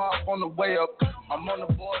 Cut them off on the way up. I'm on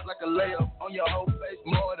the board like a layup. On your whole face,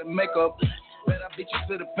 more than makeup. Bet I beat you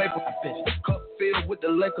to the paper. Cup filled with the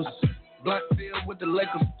Lakers. Blunt filled with the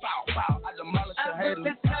Lakers. Bow. I demolish your haters. I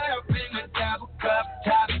put the syrup in the double cup.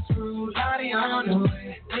 Top and screw, body on the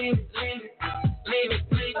way. Leave it.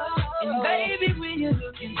 And baby, when you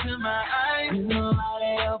look into my eyes, you know how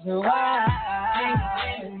they open wide.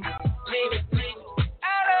 Leave it.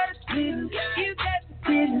 Out of the feelings, you got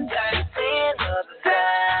feelings like sin of the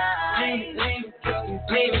time.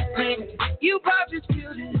 Leave it. You pop this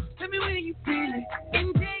feeling, tell me when you feel it,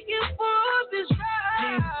 and take it for this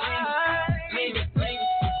ride. Leave it.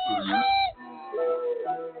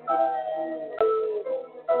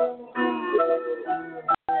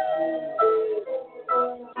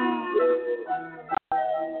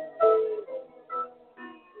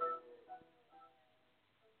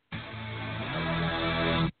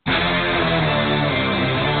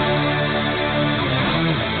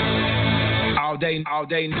 All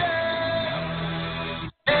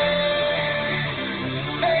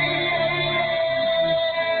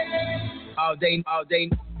day. All day.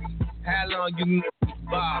 How long you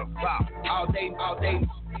ball? All day.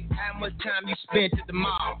 How much time you spent at the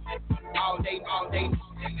mall? All day. How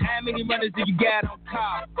many runners do you got on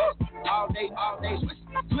call? All day.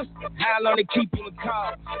 How long they keep you in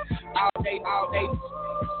call? All day.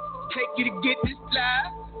 Take you to get this fly.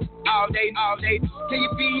 All day. Can you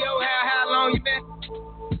be how long you been?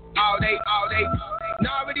 All day.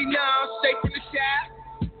 Already know, straight from the shop.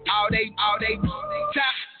 All day.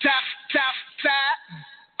 Top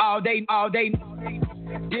side. All day.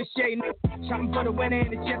 This shit, shopping for the winner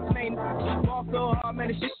and it's just main. Ball so hard, man,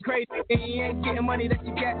 it's just crazy. And you ain't getting money that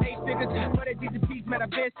you got 8 figures. For that decent piece, man, I've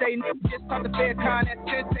been saying. Just caught the fair con at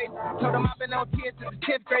Sensei. Told them I've been on kids since the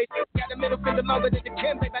 10th grade. Got the middle finger longer than the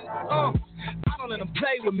Kim, baby. I don't let them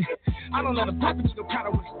play with me. I don't let them talk to me no kind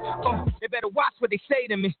of way. They better watch what they say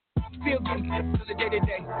to me. Still getting to the day to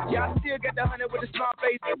day. Yeah, I still got the 100 with a small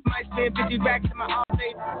face. Might spend 50 racks in my all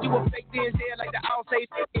face. You a fake dance here like the all face.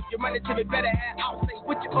 If you're running to me, better have all face.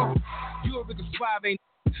 What you You a Ricky Suave, ain't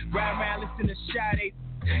ride around, listen to Sade.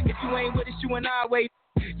 If you ain't with us, you an our way.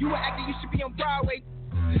 You an actor, you should be on Broadway.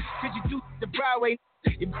 Could you do the Broadway?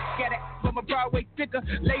 You got it from a Broadway sticker.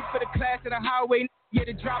 Late for the class in the highway. Yeah,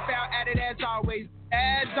 the dropout at it as always.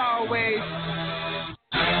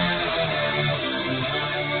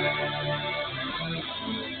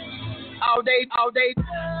 all day.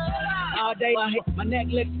 All day, my neck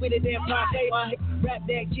looks sweeter than Friday. Rap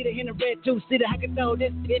that cheetah in the red two-seater. I can throw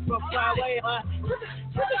this shit from far away.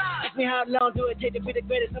 Ask me how long do it take to be the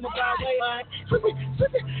greatest? I'm a far away.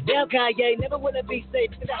 Damn Kanye, never will it be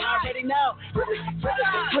safe. I already know.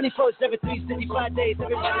 24/7, 365 days.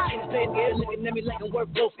 Everybody in the place, yeah, looking at me like I'm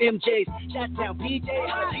worth both MJs. Shot-town PJ,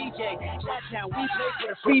 I'm a DJ. Shot-town, we play for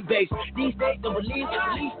the free base. These days, don't believe the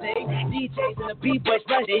police say. DJs and the B-boys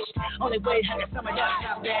rush it. Only way I can sum it up,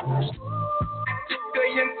 stop that. The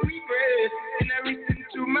young sweet breath, and I listen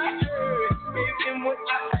to my earth. Give him what I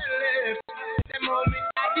left. That moment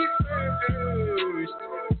I dispersed.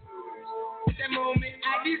 That moment I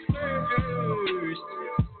dispersed.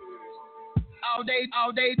 All day.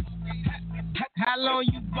 How long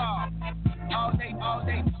you ball? All day.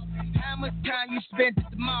 How much time you spent at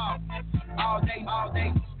the mall? All day. How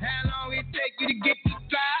long it take you to get to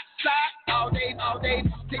fly? All day.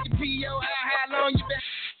 Take your PO, how long you been?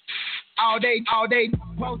 All day,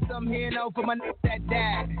 post some here no for my niggas that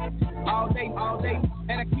died. All day,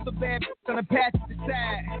 and I keep a bad bitch on the patch to the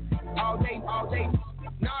side. All day, and I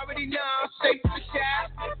already know I'm straight to the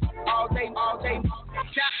shop. All day,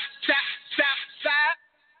 stop.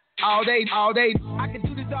 All day, I can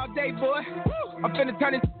do this all day, boy. I'm finna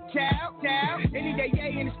turn this child. Any day,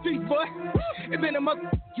 yeah, in the streets, boy. It been a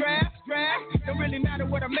mother draft. Don't really matter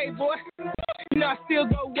what I made, boy. You know I still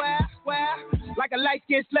go wild, like a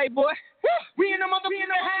light-skinned slave, boy. We in the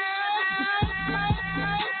motherfucking house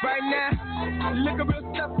right now. Look at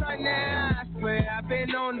real stuff right now. I swear I've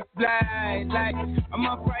been on the fly, like I'm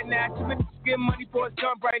up right now. Too many get money for a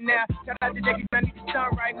jump right now. Shout out to Jackie, I need to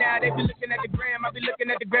stunt right now. They be looking at the gram, I be looking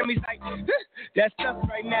at the Grammys like that's stuff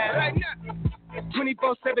right now.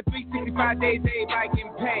 24/7, 365 days, everybody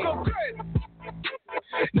getting paid. Go crazy.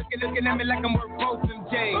 Looking at me like I'm worth both them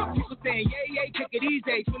J's. People saying, yeah, take it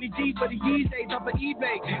easy. 20 G's for the Yeezys off of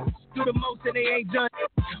eBay. Do the most and they ain't done.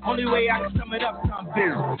 Only way I can sum it up, some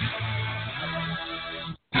business.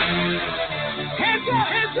 Hands up.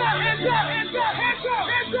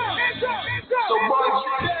 So much.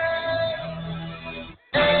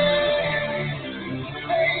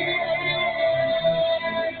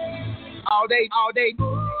 All day.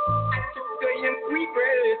 And sweet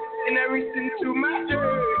bread, and I listen to my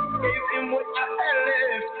dirt. Gave him what I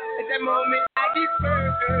left. At that moment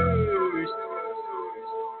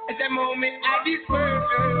I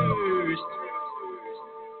dispersed.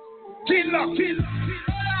 Kill up.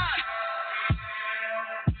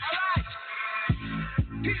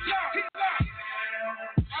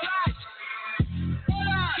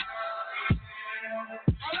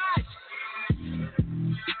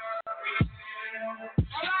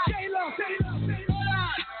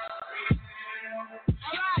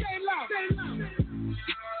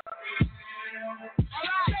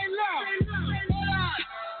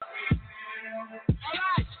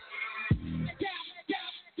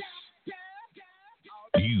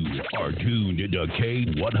 You are tuned into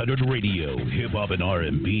K100 Radio, Hip Hop and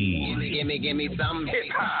R&B. Give me some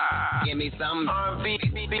hip hop. Give me some R&B.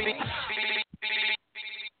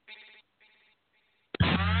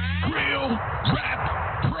 Real rap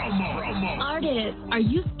promo. Artists, are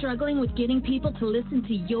you struggling with getting people to listen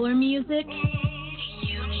to your music?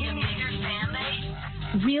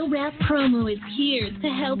 Real Rap Promo is here to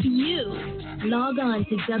help you. Log on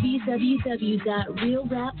to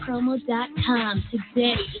www.realrappromo.com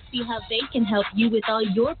today to see how they can help you with all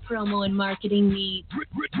your promo and marketing needs.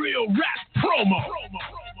 Real Rap Promo.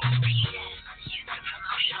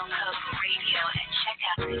 Radio and check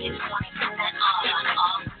out to get 20% off on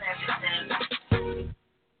all services.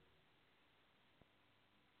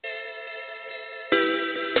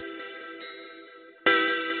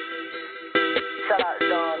 Shout out to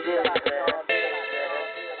Don Dill, man.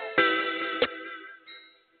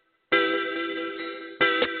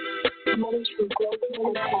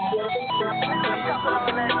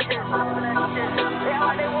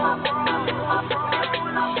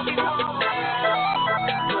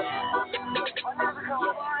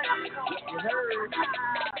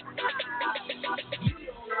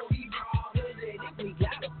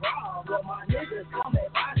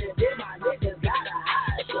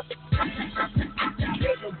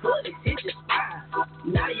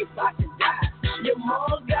 Now you about to die. Your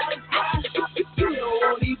mom got a cry. You don't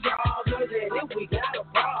want these problems, and if we got a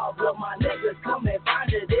problem, my niggas come and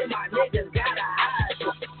find it. Then my niggas gotta hide.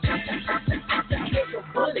 Take a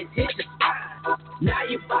bullet, hit your spine. Now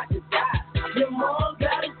you about to die. Your mom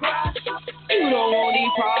got a cry. You don't want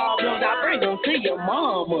these problems, I bring them down to your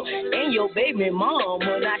mama and your baby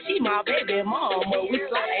mama. Now she my baby mama. We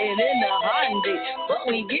sliding in the Hyundai, but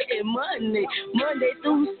we getting money Monday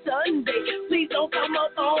through Sunday. Please don't come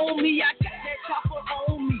up on me. I got that chopper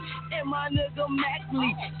on me. And my nigga Mac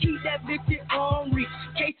Lee, keep that bitch on me.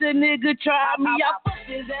 Case a nigga try me, I fuck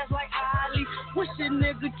his ass like Ali. Wish a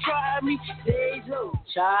nigga try me. Deja,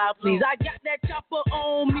 child, please. I got that chopper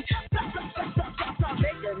on me.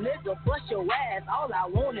 Make a nigga bust your ass. All I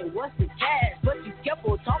wanted was the cash, but you kept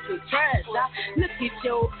on talking trash. Now look at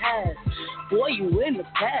your ass, boy. You in the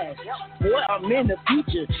past, boy. I'm in the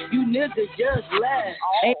future. You niggas just laugh.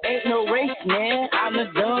 Ain't no race, man. I'm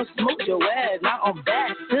a done smoke your ass. Now I'm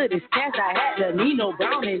back to this cash I had to Nino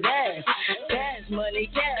Brown his ass. Cash money.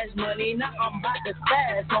 Now I'm about to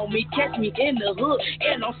spaz. Homie, catch me in the hood,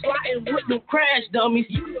 and I'm sliding with them crash dummies.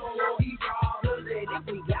 You don't want these problems, and if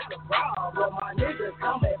we got a problem, my niggas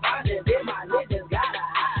come and find it. Then my niggas gotta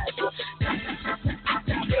hide.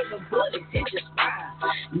 Make a bullet hit your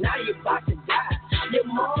spine. Now you about to die. Your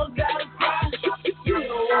mom gotta cry. You don't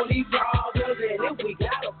want these problems, and if we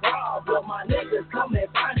got a problem, my niggas come and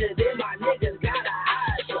find it. Then my niggas gotta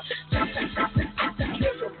hide.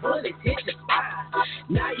 Make a bullet hit your spine.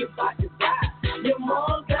 Now you about to die. Your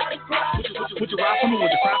mom gotta cry. Would you ride for me?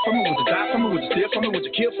 Would you cry for me? Would you die for me? Would you steal from me? Would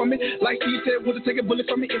you kill for me? Like he said, would you take a bullet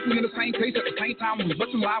from me if we in the same place at the same time? Would you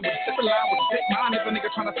bust in line? Would you step in line? Would you take mine? If a nigga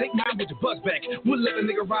tryna take mine, would you bust back? Would you let the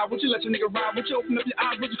nigga ride? Would you let your nigga ride? Would you open up your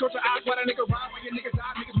eyes? Would you close your eyes? Why that nigga ride? Why your niggas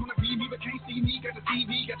die? Niggas wanna be me but can't see me. Got the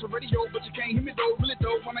TV, got the radio, but you can't hear me though. Really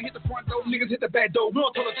though, when I hit the front door, niggas hit the back door. We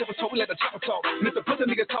don't tell the chopper talk, we let the chopper talk. And if the pussy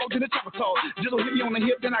niggas talk, then the chopper talk. Just don't hit me on the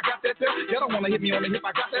hip, then I got that there. Y'all don't wanna hit me on the hip,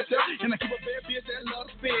 I got that there. And I keep a bad bitch that love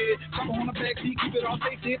to spit. Chopper on the back seat, keep it all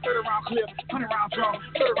safety. 30 round clip, 100 round drum,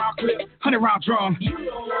 30 round clip, 100 round drum. You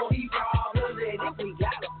don't want these problems, and if we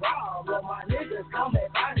got a problem, my niggas come and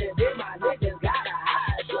find it. Then my niggas gotta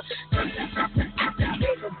hide.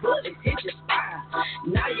 Make a bullet hit your spine.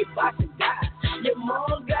 Now you about to die. Your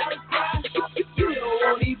mom gotta cry. You don't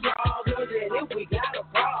want these problems, and if we got a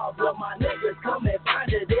problem, my niggas come and find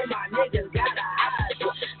it. Then my niggas gotta hide.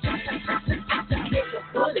 Make a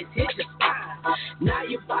bullet hit your spine. Now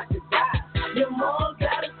you about to die. Your mom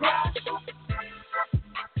gotta cry.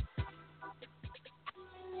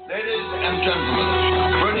 Ladies and gentlemen,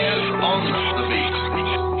 bring it on the beat.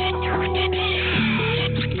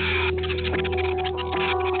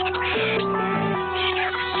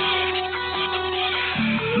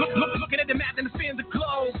 Looking at the map and the spins of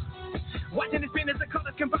globe. Watching the spin as the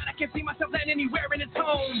colors combine, I can't see myself landing anywhere in its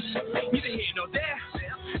home. Neither here nor there,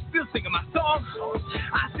 still singing my song.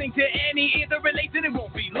 I sing to any ear that relates and it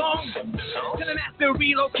won't be long. Till the master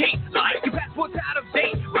relocate, like your passport's out of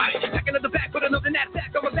date. Right, packing up the back, put another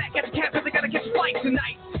knapsack on my back at the camp, cause I gotta catch a flight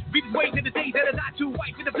tonight. Read the ways of the days that are not too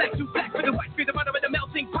white, with the black too black, with the white street, the butter and the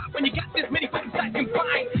melting pot. When you got this many fucking black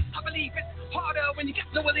combined, I believe it's harder when you got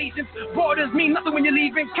no allegiance. Borders mean nothing when you're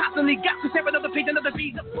leaving. Constantly got to step another page, another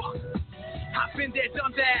visa. Fuck. I've been there,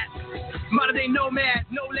 done that. Modern day nomad,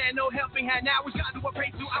 no land, no helping hand. Now we gotta do a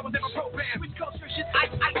praise to. I was never programmed. Which culture should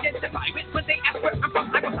I identify with? When they ask where I'm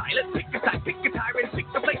from, I go silent. Pick a side, pick a tyrant, pick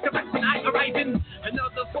a place to rest. When I arrive in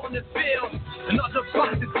another phone is filled, another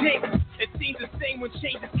box is ticked. It seems the same when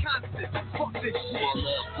change is constant. Fuck this shit.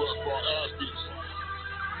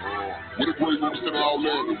 With a great room sitting out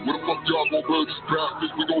landing. Where the fuck y'all gon' build these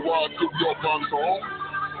bastards? We gon' ride till y'all find us a home.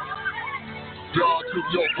 Ride till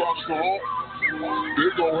y'all find us a home. They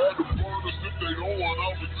gon' have to burn us if they don't want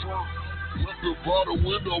our return. Left by the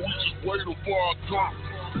window, we just waiting for our turn.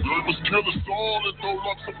 They must kill us all and no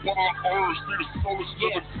luck upon our earth. See the soul is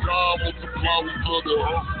living God, multiply we blood and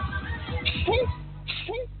hurt.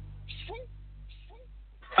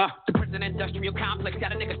 The prison industrial complex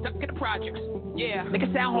got a nigga stuck in the projects. Yeah, nigga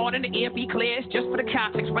sound hard in the ear, be clear, it's just for the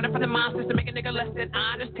context. Running from the monsters to make a nigga less than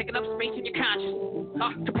honest, taking up space in your conscience.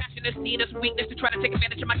 Compassion is seen as weakness to try to take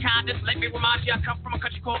advantage of my kindness. Let me remind you, I come from a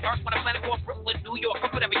country called Earth, on a planet called Brooklyn, New York, or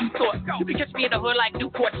whatever you thought. You can catch me in the hood like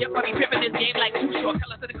Newport, yep, I be pimping this game like Too Short.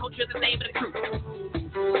 Colors of the culture, the name of the crew.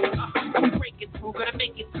 I'm breaking through, gonna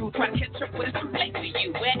make it through, try to catch up with it's too late for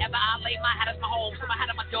you. Wherever I lay my hat is my home, so my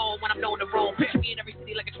hat on my door when I'm known to roam. Picture me in every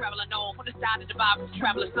city like a traveler known, from the side of the Bible,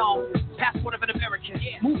 traveler song. Passport of an American,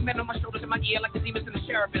 yeah. Movement on my shoulders and my ear like the demons and the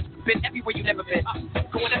cherubims. Been everywhere you never been,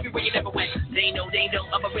 going everywhere you never went. They know,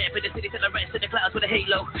 I'm a ramp in the city till the rest in the clouds with a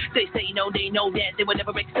halo. They say no, they know that they would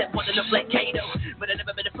never accept one that look like Kato. But I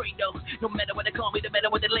never been afraid though, no matter what they call me, no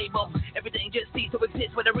matter what they label. Everything just cease to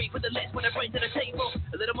exist when I read for the list, when I bring to the table.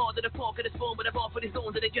 A little more than a fork in the spoon, but I'm all for these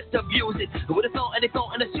zones and they just abuse it. With a thought and they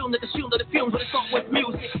thought and assume that the fumes with a thought was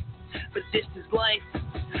music. But this is life,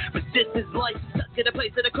 such Get a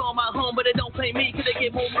place that I call my home, but it don't pay me, cause they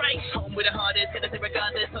get more right. Home with the hardest, gonna say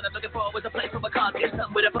regardless. What I'm looking for was a place for my carcass.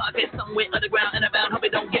 Some with a pocket, somewhere underground and about. Hope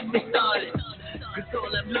it don't get me started. Cause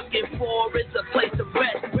all I'm looking for is a place to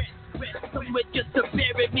rest. Somewhere just to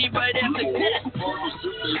bury me right after death.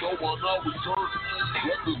 They don't want our return.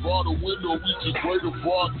 Weapons by the window, we just waiting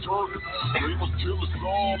for our turn. They must kill us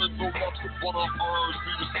all and no rocks upon our urns.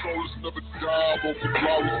 See the souls never die, but the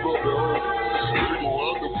flowers love the earth. They gon'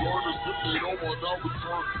 have to burn us if they don't want our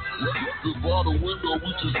return. Weapons by the window, we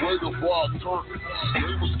just waiting for our turn.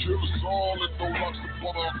 They must kill us all and no rocks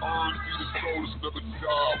upon our urns. See the souls never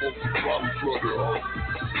die, but the flowers love the earth.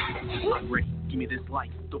 Hungry, give me this life,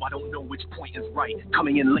 though I don't know which point is right.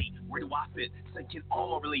 Coming in late, where do I fit? Sinking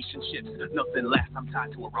all our relationships, nothing lasts. I'm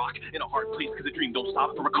tied to a rock in a hard place, cause the dream don't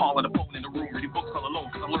stop. For a call and a phone in the room, reading books all alone,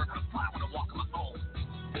 cause I learned how to fly when I walk on my own.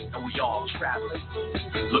 And we all traveling,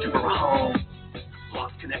 looking for a home.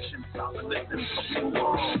 Lost connection, stop and listen, something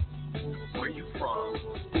wrong. Where you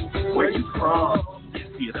from? Where you from? You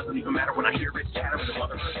see, it doesn't even matter when I hear it chatter with a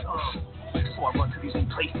mother's tongue. So I run to these new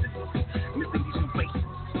places, missing these new faces.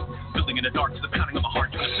 Building in the dark to the pounding of my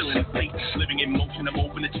heart, trying to fill in the space. Living in motion, I'm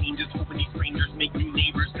open to changes, hoping these strangers make new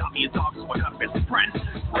neighbors. Got me a dog, so I got a best friend.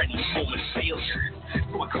 For any moment of failure,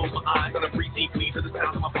 so I close my eyes, gonna breathe deeply to the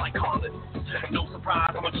sound of my bike calling. No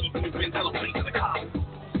surprise, I'ma keep moving till I'm late to the cop.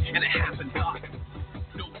 And it happened, Doc.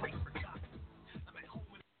 No place for God. I'm at home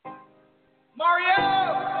with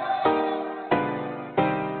Mario!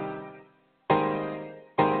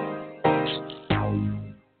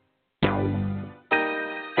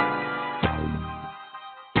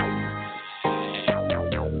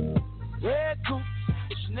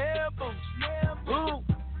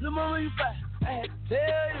 Little mama, you fat, I had to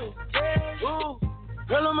tell you. Ooh,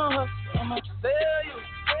 girl, I'm a hustler, I'm about to sell you.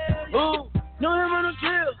 Ooh, no him on the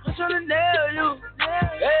drill, I'm tryna nail you.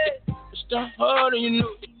 Hey, it's done hard and you know.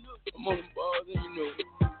 I'm on the bars and you know.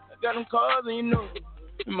 I got them cars and you know.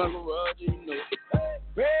 In my garage and you know.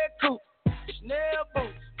 Red coupe, Chanel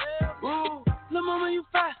boots. Ooh, little mama, you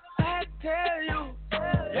fat, I had to tell you.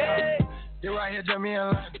 Hey, you right here, Jimmy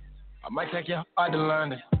and London. I might take you out to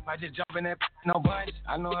London. Might just jump in that no bunch.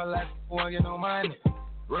 I know her like won't get no money.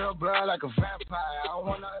 Real blood like a vampire. I don't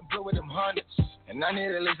want nothing blue with them hundreds. And I need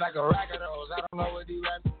at least like a rack of those. I don't know what these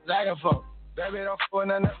rappers lacking for. Baby, don't for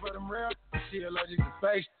nothing for them real. She allergic to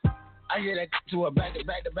face. I get that to her back to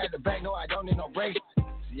back to back to back. No, I don't need no brace.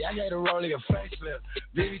 See, I gave the rollie a facelift.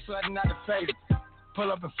 BB flooding out the face. Pull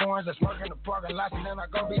up in foreigns, I smoke in the parking lot, and then I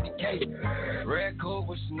go beat the cake. Red coupe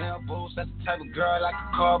with Chanel boots, that's the type of girl like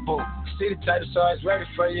a car boot. See the type so it's ready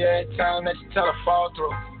for you every time that you tell her fall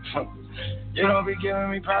through. You don't be giving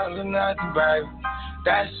me problems or nothing, baby.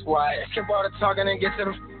 That's why I keep all the talking and get to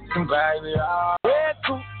the f***ing baby. Oh. Red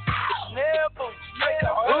coupe, Chanel boots,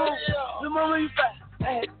 ooh, the moment you fat,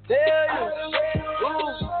 I had to tell you. Ooh,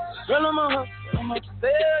 girl, I'm a hustler, I'm about to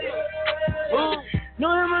sell you. Ooh. No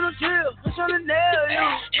him on the drill, I'm tryna nail you.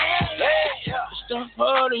 Hey, it's done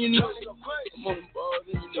hard and you know. I'm on the bars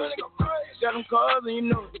and you know. Got them cars and you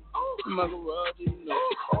know. In my garage and you know.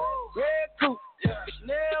 Red coupe,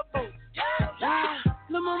 Chanel boots.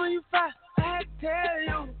 Lil' mama, you fly, I had to tell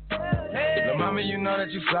you. Hey. Lil' mama, you know that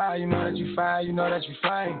you fly, you know that you fly, you know that you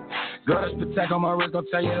fly. Girl, that's Patek on my wrist, gon'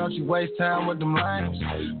 tell you don't you waste time with them lines.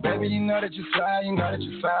 Baby, you know that you fly, you know that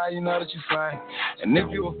you fly, you know that you fly. And if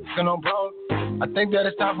you were f***ing on bro, I think that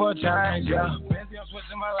it's time for a change, yeah. Bentley, I'm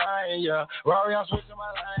switching my lane, yeah. Rory, I'm switching my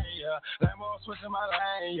lane, yeah. Lambo, I'm switching my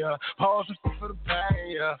lane, yeah. Pose some for the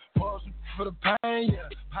pain, yeah. Pose some for the pain, yeah.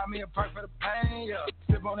 Pop me a perk for the pain, yeah.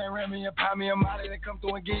 Sip on that Remy and pop me a molly, then come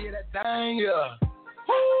through and give you that thing, yeah.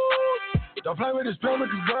 Woo! Don't play with this payment,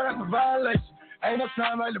 cause girl, that's a violation. Ain't no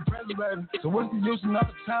time like the present, baby. So what's the use of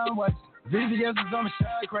another time wasting? VVS is on the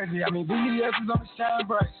shine crazy. VVS is on the shine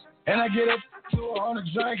brace. And I get up to her on the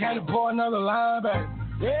drink, had to pour another line, baby.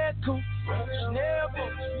 Red coupe, Chanel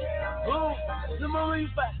boots. Ooh, the moment you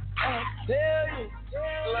fight, I have to tell you.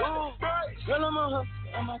 Ooh, girl, I'm a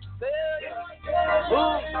hustler, I'm about to sell you.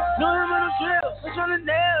 Ooh, no him on the drill, I'm tryna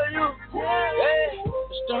nail you. Hey,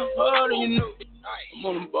 it's done hard and you know. I'm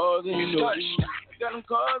on them bars and you know. Got them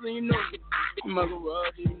cars and you know. In my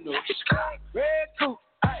garage and you know. Red coupe,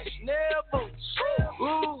 Chanel boots.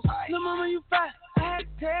 Ooh, the moment you fight, I had to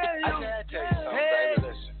tell you. I gotta tell you something, baby.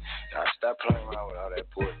 Listen, now stop playing around with all that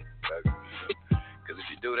pudding, baby. Because if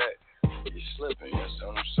you do that, you're slipping. You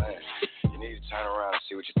know what I'm saying? You need to turn around and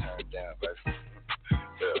see what you turned down, baby.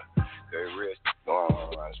 Yeah, very real going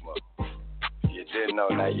on around this mother. You didn't know,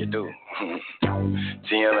 now you do.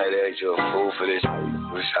 TM like that, you're a fool for this.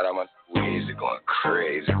 We shout out my Weezy going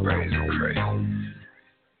crazy, crazy, crazy.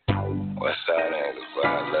 West side angles, but I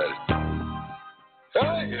love it.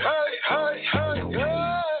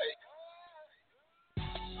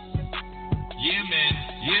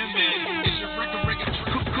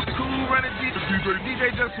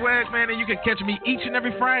 DJ Just Swag, man, and you can catch me each and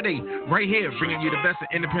every Friday right here, bringing you the best of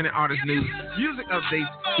independent artist news, music updates,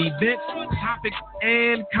 events, topics,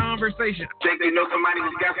 and conversation. Think you know somebody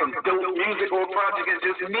who's got some dope music or project and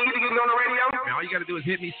just need to get on the radio? And all you got to do is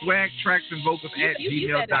hit me, swag, tracks, and vocals at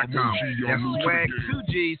gmail.com. That's swag, 2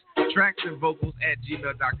 G's, tracks, and vocals at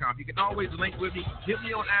gmail.com. You can always link with me. Hit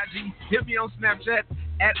me on IG, hit me on Snapchat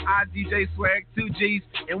at IDJSwag, 2 G's,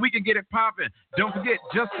 and we can get it popping. Don't forget,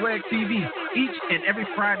 Just Swag TV, each and every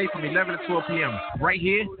Friday from 11 to 12 p.m. right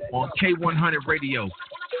here on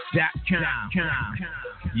K100Radio.com.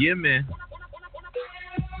 Yeah, man.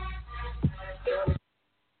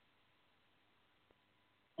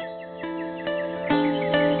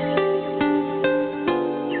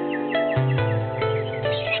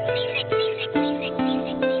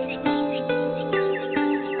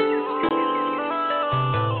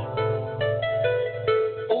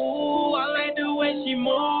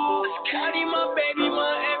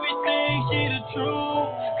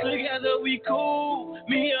 We cool,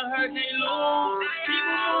 me and her can't lose.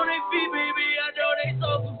 People on their feet, baby, I know they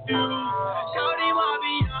so confused. Shawty my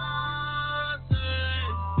Beyonce,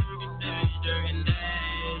 Durkin day.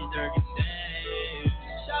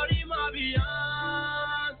 Shawty my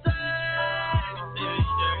Beyonce,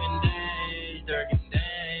 Durkin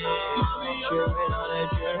day. Trippin' on that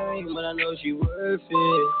drink, but I know she worth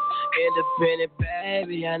it. Independent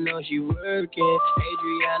baby, I know she working.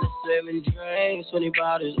 Adriana 7 drinks, 20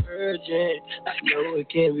 bottles urgent. I know it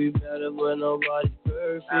can be better, but nobody's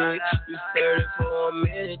perfect. We flirted for a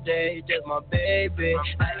minute, they just my baby.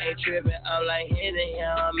 I ain't tripping, I'm like hitting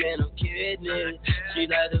ya, man, I'm kidding it. She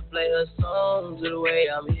like to play her songs the way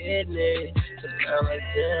I'm hitting it. So I'm like,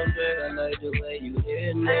 damn, girl, I like the way you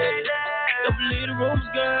hitting it. Don't believe the rumors,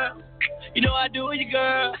 girl. You know I do it, you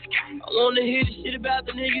girl. I wanna hear the shit about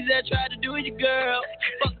the niggas that tried to do it, you girl.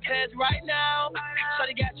 Fuck the past right now.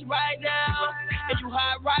 Shawty got you right now. And you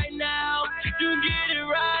hot right now. You get it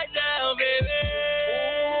right now, baby.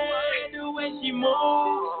 Ooh, I like the way she move.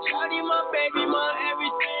 Shawty my baby, my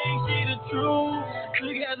everything, she the truth.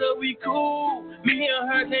 Together we cool. Me and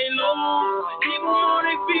her can't lose. Keep them on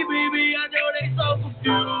their feet, baby. I know they so confused.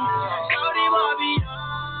 Shawty my Beyonce.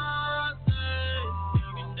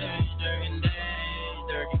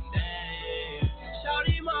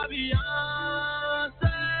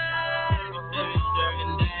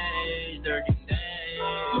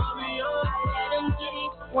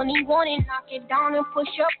 When he want it, knock it down and push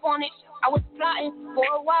up on it. I was plotting for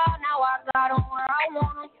a while, now I got him where I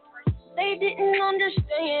want him. They didn't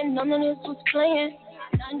understand, none of this was playing.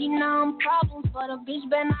 99 problems, but a bitch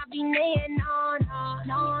better not be naying.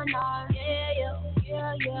 No,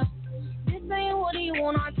 yeah. This ain't what he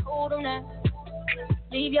want, I told him that.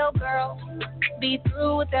 Leave your girl, be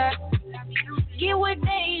through with that. Get with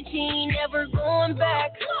the 18, never going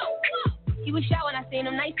back. He was shy when I seen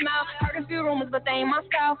him, nice smile. Heard a few rumors, but they ain't my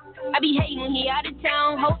style. I be hating when he out of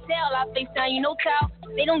town. Hotel, I FaceTime, you know, towel.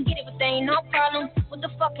 They don't get it, but they ain't no problem. What the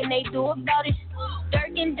fuck can they do about it?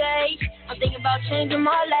 Durkin day, I'm thinking about changing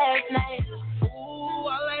my last name. Ooh,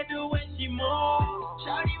 I like the way she move.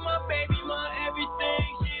 Shawty my baby, my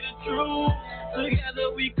everything, she the truth.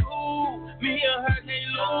 Together we cool, me and her can't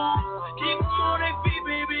lose. Keep them on their feet,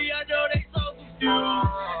 baby, I know they so confused.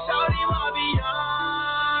 Shawty my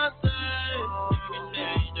Beyonce.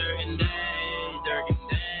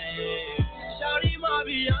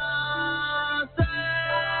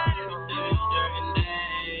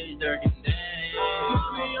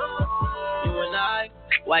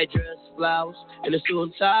 White dress, flowers, and a suit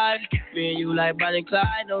and tie. Me and you like Bonnie and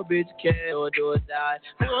Clyde, no bitch care or do or die.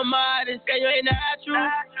 Who am I to say you ain't natural?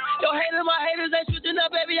 Your haters, my haters ain't switching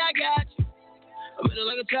up, baby, I got you. I'm in it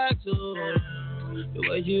like a tattoo. The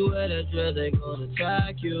way you wear that dress ain't gonna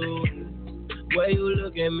attack you. The way you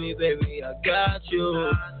look at me, baby, I got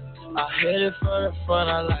you. I hit it from the front,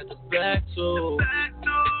 I like the back too.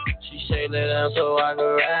 She shake that down so I can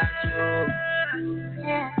rap you.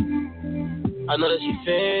 I know that she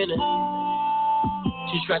feelin'.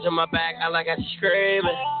 She scratching my back, I like how she screamin'. I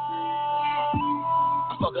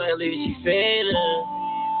fuck her and leave, she feelin'.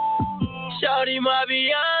 Shawty my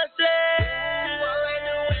Beyonce. I like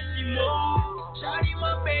the way she move. Shawty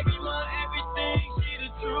my baby, my everything, she the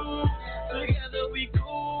truth. Together we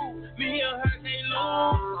cool, me and her can't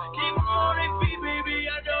lose. Keep them on their feet, baby, I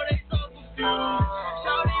know they so confused.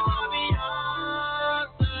 Shawty my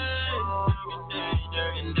Beyonce.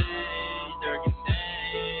 Durkin day.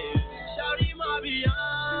 Shawty my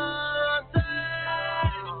Beyonce.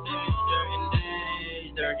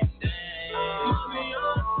 Durkin day. My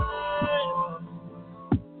Beyonce.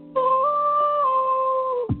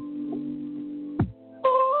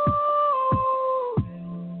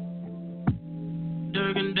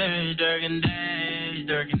 days, Durkin days,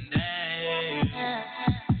 Durkin days.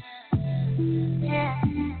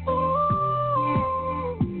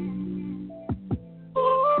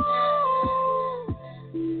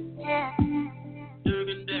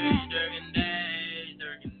 Durkin days, Durkin days,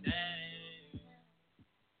 Durkin days.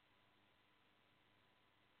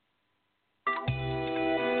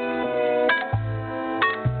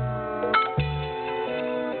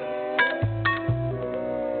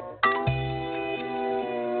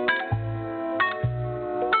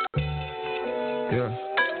 Yeah.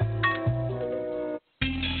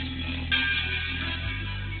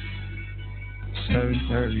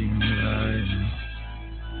 $7:30 in the night.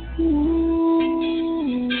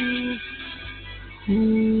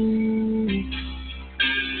 Ooh.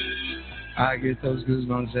 I get those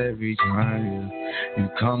goosebumps every time you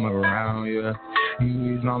come around, yeah.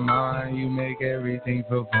 You ease my mind, you make everything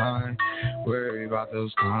feel fine. Worry about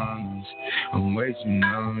those comments, I'm way too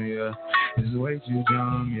numb, yeah. It's way too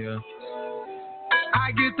dumb, yeah.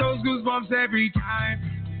 I get those goosebumps every time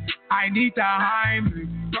I need the Heimlich,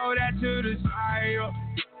 throw that to the side, yeah.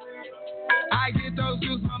 I get those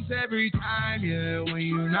goosebumps every time, yeah. When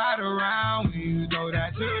you're not around, when you throw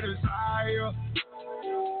that to the side, yeah.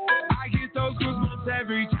 I get those goosebumps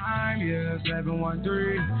every time, yeah. 713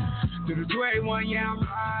 to the 281, yeah, I'm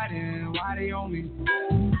riding. Why they on me?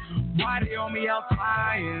 Why they on me? I'm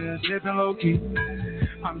flying, sipping low key.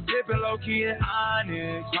 I'm sipping low key in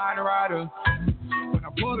Onyx, rider. When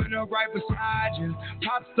I'm pulling up right beside you,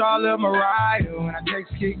 pop star Lil Mariah. When I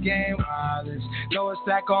text kick game wireless, throw a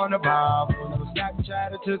stack on the Bible. Little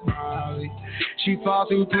Snapchat took Molly. She fall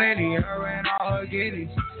through plenty, her and all her guineas.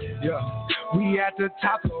 Yeah, we at the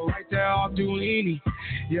top, so right there off Duini.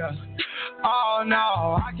 Yeah, oh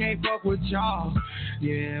no, I can't fuck with y'all.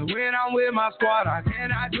 Yeah, when I'm with my squad, I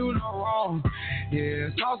cannot do no wrong. Yeah,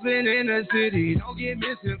 saucing in the city, don't get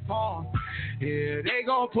misinformed. Yeah, they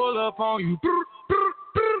gon' pull up on you.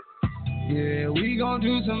 Yeah, we gon'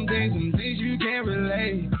 do some things you can't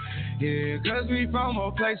relate. Yeah, cause we from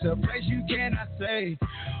a place you cannot say.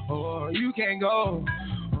 Or you can't go,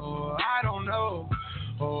 or I don't know.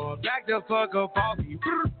 Or back the fuck up off you.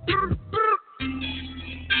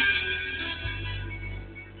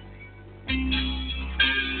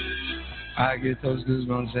 I get those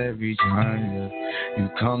goosebumps every time, yeah. You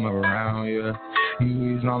come around, yeah.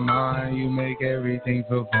 You ease my mind, you make everything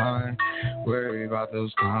feel fine. Worry about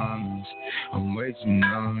those comments, I'm way too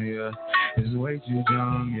numb, yeah. It's way too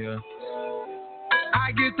dumb, yeah.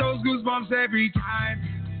 I get those goosebumps every time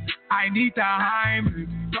I need the Heimlich,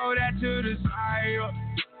 throw that to the side, yeah.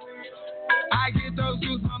 I get those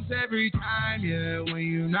goosebumps every time, yeah. When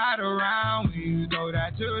you're not around, when you throw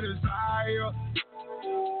that to the side, yeah.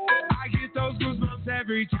 I get those goosebumps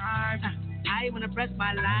every time. I wanna press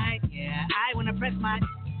my line, yeah. I wanna press my.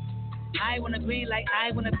 I wanna be like,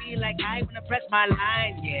 I wanna be like, I wanna press my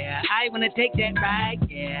line, yeah. I wanna take that ride,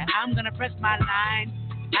 yeah. I'm gonna press my line.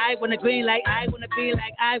 I wanna green like, I wanna be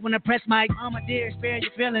like, I wanna press my. Oh my dear, spare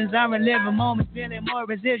your feelings. I'm reliving moments, feeling more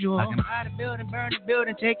residual. I can buy the building, burn the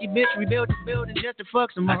building, take your bitch, rebuild the building just to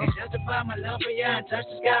fuck some more. I can justify my love for you and touch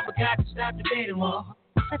the sky, but got to stop the dating war.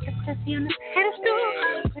 Put the pussy on the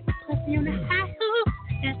pedestal. Put the pussy on the high stool.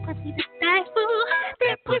 That pussy to die for.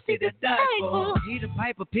 That pussy to die for. Need a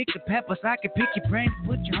piper, pick the peppers. I can pick your brain and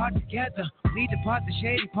put your heart together. We depart the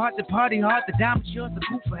shady part, the party hard. The diamond yours, the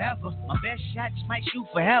cool forever. My best shot just might shoot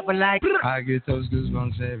forever like. I get those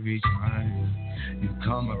goosebumps every time you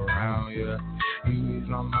come around, yeah. You ease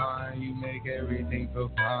my mind, you make everything feel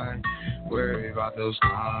fine. Worry about those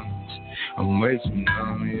comments, I'm way too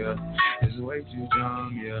numb, yeah. It's way too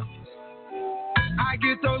dumb, yeah. I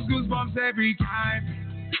get those goosebumps every time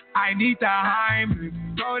I need the Heimlich,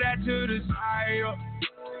 throw that to the side, yeah.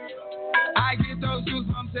 I get those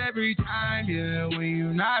goosebumps every time, yeah. When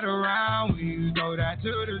you're not around, when you throw that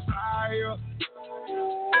to the side, yeah.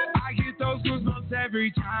 I get those goosebumps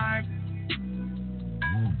every time.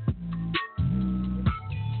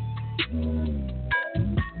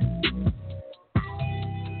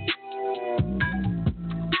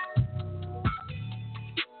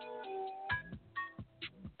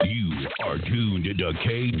 You are tuned to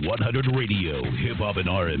K100 Radio, Hip Hop and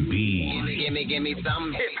R&B. Give me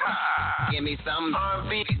some hip hop. Give me some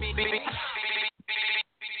R&B.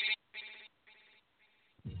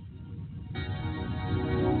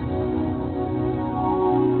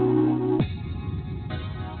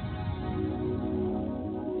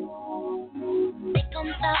 They gon'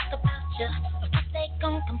 talk about you, but first they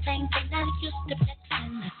gon' complain. They not used to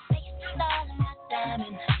flexing. Face is all in my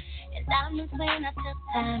diamond, and diamonds when I tell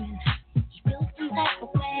timing. You feel some type of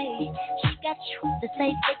way. She got They say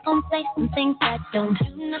they gon' say some things that don't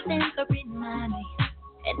do nothing but remind me.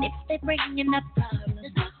 And if they bringing up problems,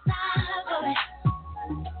 there's no time for it.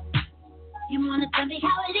 You wanna tell me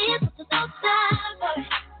how it is, but there's no time for it.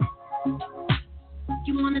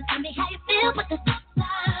 You wanna tell me how you feel, but there's no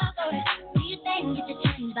time for it. Do you think you should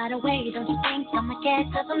change by the way? Don't you think I'ma care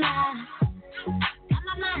 'cause I'm not? Got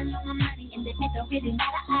my mind on my money and it don't really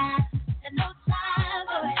matter. There's no time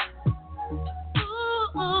for it. Ooh,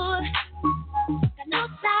 got no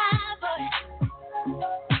time for it.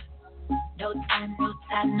 No time, no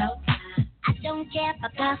time, no time. I don't care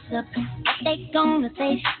about gossip. What they gonna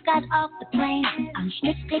say? Got off the plane. I'm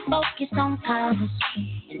strictly focused on covers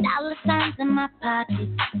and dollar signs in my pocket.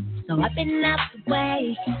 So I've been out the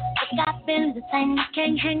way. Look, I've been the same. You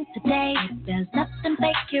can't hang today. There's nothing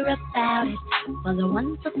fake here about it. For the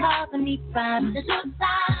ones who causing me problems, there's no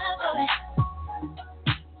time for it.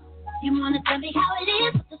 You wanna tell me how it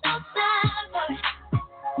is, but there's no time for it.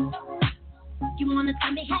 You wanna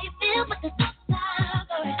tell me how you feel, but there's no time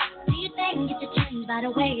for it. Do you think you should change by the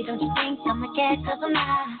way? Don't you think I'ma care 'cause I'm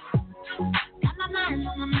not? Got my mind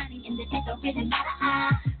on my money and it don't really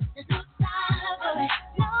matter. There's no time for it.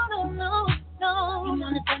 No, no, no, no. You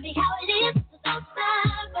wanna tell me how it is, but there's no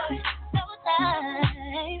time for it. No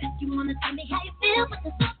time. You wanna tell me how you feel, but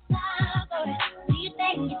there's no time for it. Do you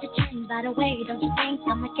think you should change by the way? Don't you think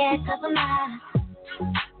I'ma care 'cause I'm not?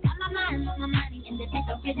 Got my mind on my money and it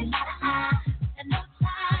don't really matter. There's no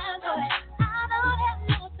time for it. I don't have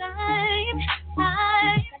no time. I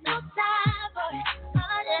got no time for it.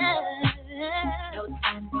 Oh, yeah. No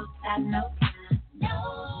time, no time, no time. No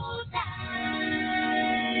time.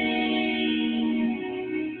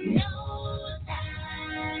 No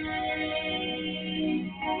time.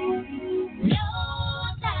 No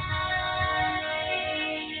time.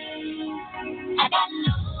 I got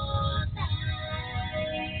no time.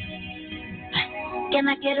 Can I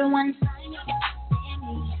get a one sign?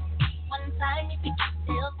 One time if you get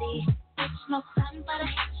filthy. It's no time for the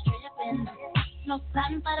stripping. No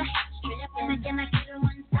time for the stripping. Can I get it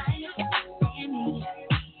one time if you can stand me?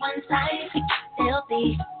 One time if you get filthy.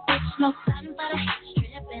 It's no time for the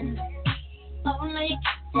stripping. Only you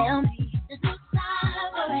can tell me there's no time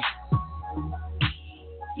for it.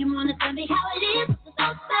 You wanna tell me how it is, but there's no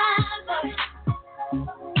time for it.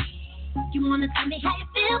 You wanna tell me how you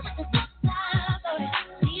feel, but there's no time for it.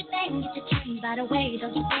 Do you think you should change by the way?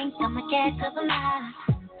 Don't you think I'ma care 'cause I'm not?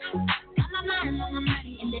 Got my mind on my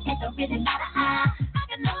money and it don't really matter. I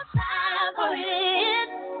got no time for it.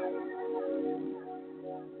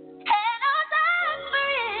 Hey, no time for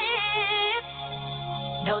it.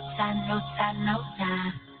 No time, no time, no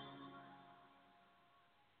time.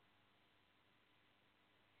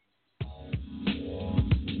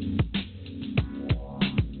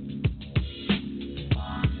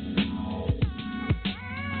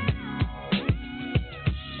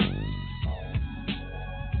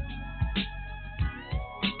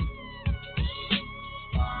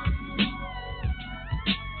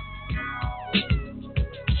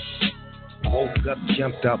 Woke up,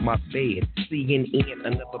 jumped out my bed, seeing in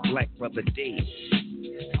another black brother dead.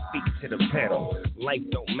 Speak to the pedal. Life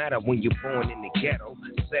don't matter when you're born in the ghetto.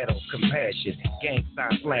 Settle, compassion, gang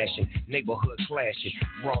sign flashing, neighborhood clashing,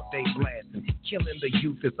 broad day blasting, killing the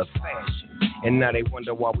youth is a fashion. And now they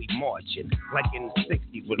wonder why we marching, like in the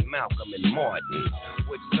 60s with Malcolm and Martin.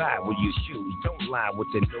 Which side will you choose? Don't lie with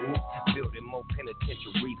the news. Building more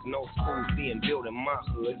penitentiaries, no schools being built in my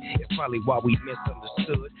hood. It's probably why we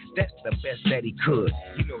misunderstood. That's the best that he could.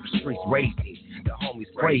 You know the streets raised him, the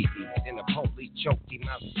homies crazy. Then the police choked him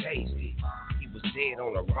out tasty. He was dead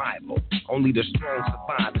on arrival. Only the strong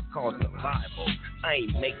survive, it's called survival. I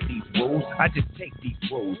ain't make these rules, I just take these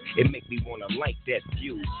rules. It make me wanna like that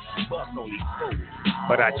view. Bust on these fools,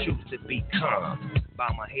 but I choose to be calm.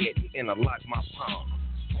 Bow my head and interlock my palm.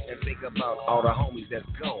 And think about all the homies that's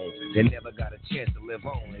gone. They never got a chance to live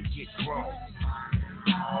on and get grown.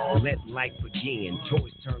 Let life begin.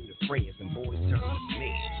 Toys turn to friends and boys turn to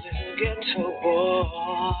men. Ghetto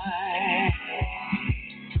boy,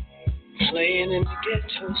 playing in the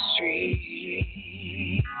ghetto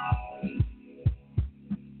street.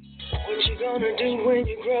 What you gonna do when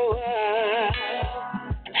you grow up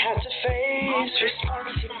and have to face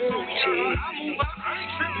responsibility?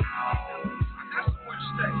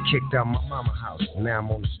 Kicked out my mama house, now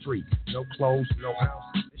I'm on the street. No clothes, no house,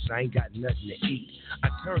 I ain't got nothing to eat. I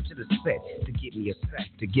turned to the set to get me a sack,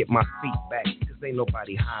 to get my feet back. Cause ain't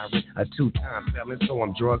nobody hiring a two-time felon, so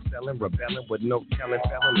I'm drug selling, rebelling with no telling,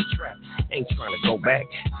 fell in the trap. Ain't trying to go back.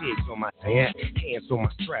 Pigs on my hand, hands on my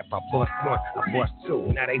strap. I bust one, I bust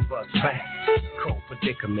two, now they bust back. Cold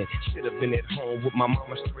predicament. Should have been at home with my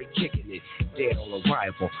mama straight kicking it. Dead on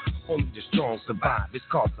arrival. Only the strong survive. It's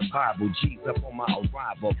called survival. G's up on my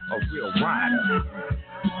arrival. A real rider.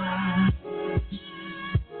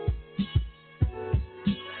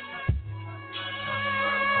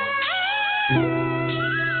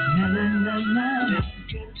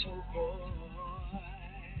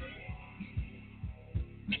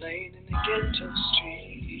 Playing in the ghetto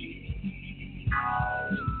street.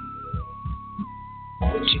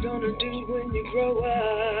 What you gonna do when you grow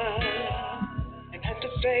up and have to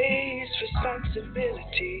face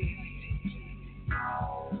responsibility?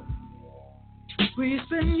 Will you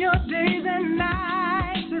spend your days and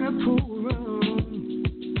nights in a pool room?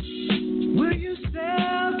 Will you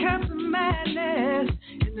sell Captain Madness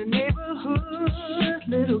in the neighborhood,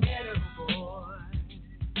 little ghetto boy?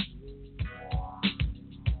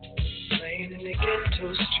 Playing in the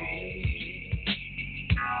ghetto street.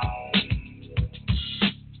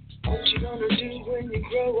 What you gonna do when you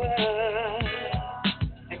grow up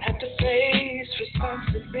and have to face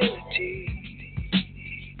responsibility?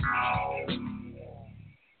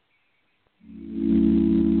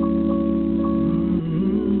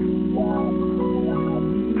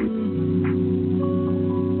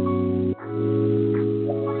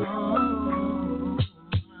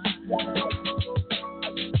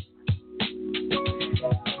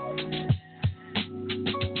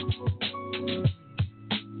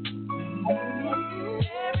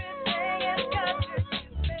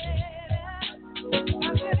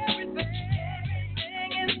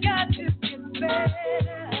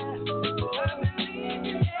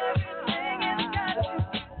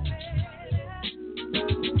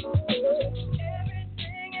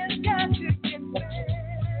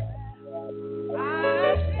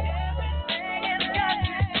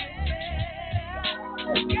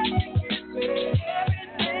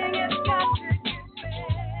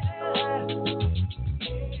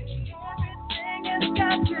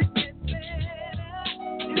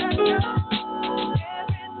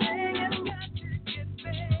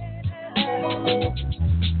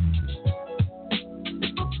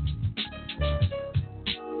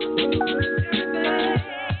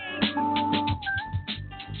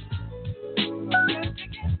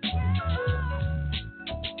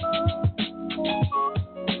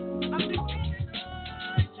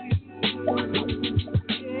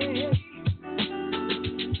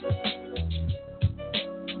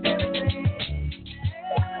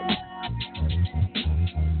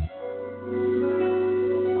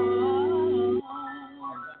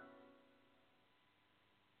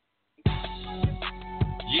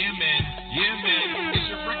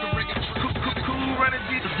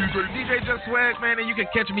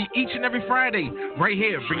 Catch me each and every Friday right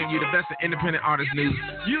here, bringing you the best of independent artist news,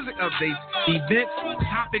 music updates, events,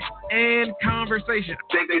 topics, and conversation.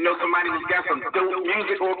 Think they know somebody who's got some dope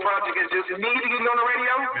music or project and just need to get on the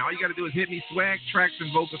radio? Now all you got to do is hit me, swag, tracks,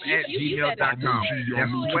 and vocals at gmail.com.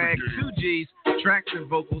 That's swag, 2 G's, tracks, and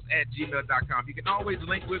vocals at gmail.com. You can always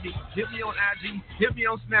link with me. Hit me on IG, hit me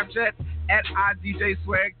on Snapchat at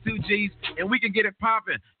IDJSwag, 2 G's, and we can get it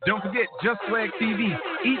popping. Don't forget, Just Swag TV,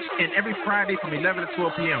 each and every Friday from 11 to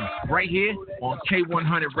 12 p.m. right here on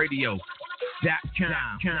K100Radio.com.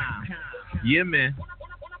 Yeah, man.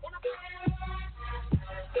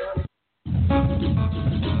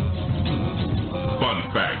 Fun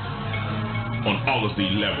fact, on August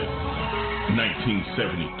 11th,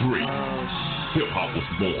 1973, hip-hop was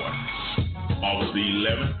born. August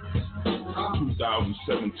 11th,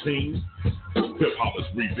 2017, hip-hop is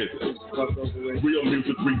revisited. Real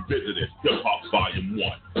Music Revisited, Hip-Hop Volume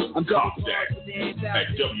 1. Cop that at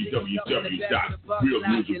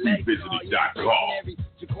www.realmusicrevisited.com.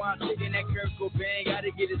 Jaquan taking that Kurt Cobain,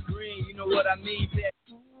 gotta get his green, you know what I mean?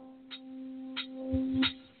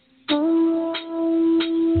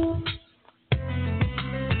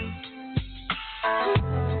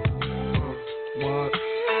 What?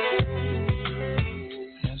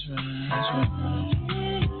 That's right.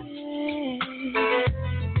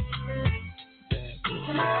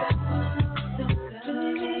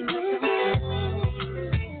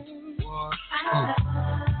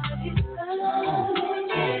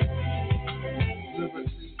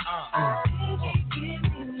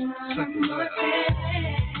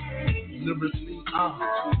 Liberty,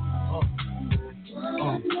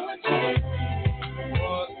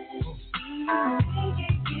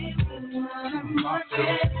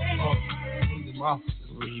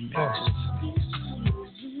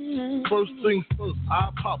 first things first, I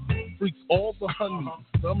pop freaks all the honeys,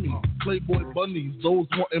 dummies, playboy bunnies, those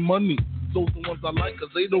wanting money. Those the ones I like, cause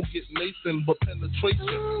they don't get Nathan but penetration.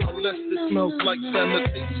 Unless it smells like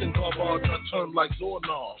sanitation. Garbage I turn like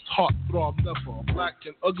doorknobs. Heart throb never, black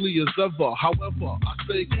and ugly as ever. However, I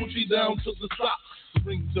stay Gucci down to the socks.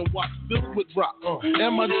 Rings and watch filled with rock.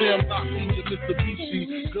 And my jam knocking your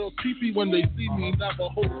Mitsubishi. Girls peepee when they see me.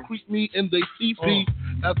 Navajo creep me in they teepee.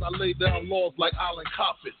 As I lay down laws like Island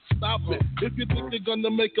Coppet. Stop it. If you think you're gonna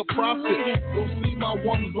make a profit, don't see my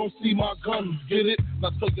ones, don't see my guns. Get it?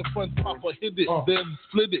 Now tell your friends Papa hit it, then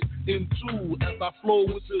split it in two. As I flow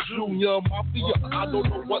with the Junior Mafia. I don't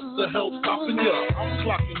know what the hell's stopping ya. I'm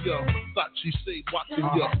clocking ya. Versace shade watching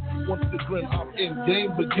ya. Once the grin, I'm in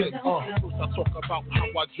game begin. First I talk about how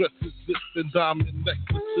I dress is this and diamond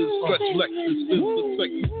necklaces. Stretch Lexus is the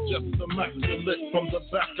sex, just immaculate. From the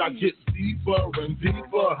back I get deeper and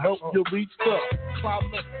deeper. Help you reach the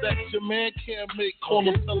climax that your man can't make. Call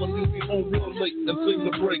him, tell him you be home real late and sing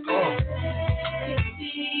the break.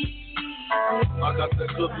 I got that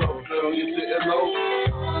good love, girl, you didn't know.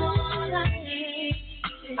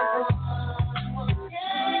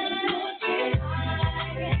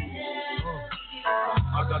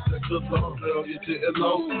 I got that good love, girl, you didn't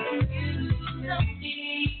know.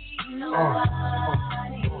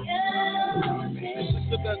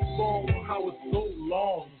 Look at that song on how it's so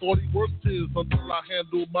long. 40 work tears until I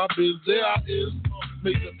handle my biz. There I is.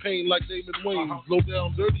 Major pain like David Wayne. Low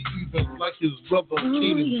down dirty even like his brother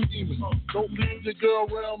Keenan Scheming. Don't leave your girl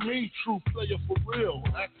around me. True player for real.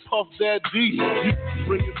 Act Puff Dad D. You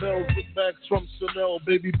ringing bells with bags from Chanel.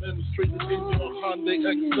 Baby Ben straight in your Hyundai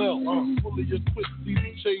XL. Fully equipped CD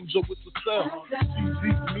changer with the cell.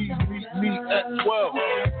 Meet me at 12.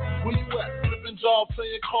 Where you at? Flipping job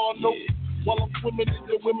playing car notes. While I'm swimming in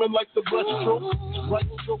your women like the breaststroke. Right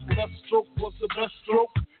stroke, left stroke was the best stroke.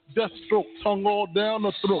 Death stroke, tongue all down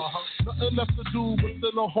the throat. Nothing left to do but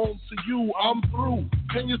send her home to you. I'm through.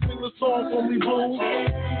 Can you sing the song for me, boo?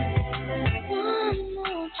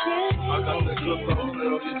 I got that good love,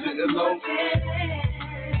 girl, you didn't know.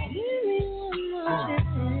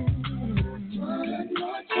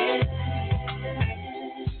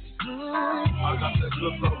 I got that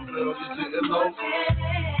good love, girl, you didn't know.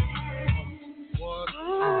 What?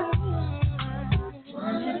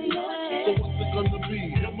 So what's it gonna be?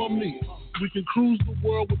 Him or me? We can cruise the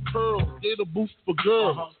world with pearls, gator boots for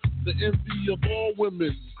girls. The envy of all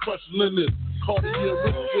women, crushed linen, Cartier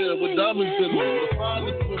wristwear with diamonds in them. The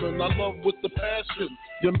finest women I love with the passion.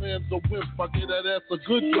 Your man's a wimp, I get that ass a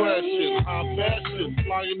good thrashing. High fashion,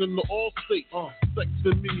 flying in the Allstate,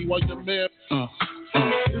 sexing me while your man.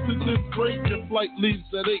 Isn't this great? Your flight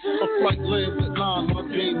leaves at 8, a flight lands at 9. My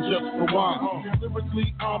game just rewind.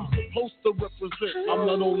 Lyrically, I'm supposed to represent. I'm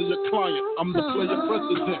not only a client, I'm the player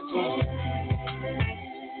president.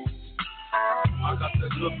 I got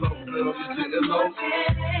that good love, girl, you didn't know.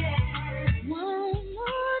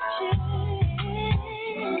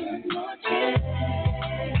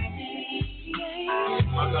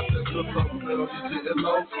 I got that good love, girl, you didn't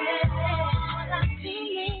know.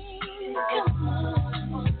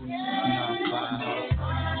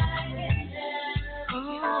 Come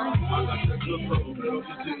on. I got that good love, girl,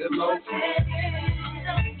 you didn't know.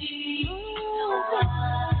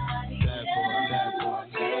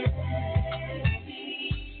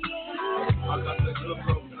 I got that good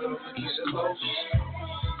love, girl, you didn't know.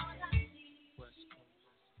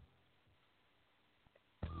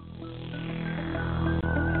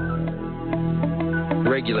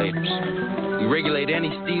 Regulators. We regulate any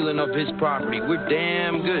stealing of his property. We're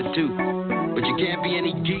damn good, too. But you can't be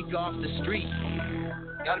any geek off the street.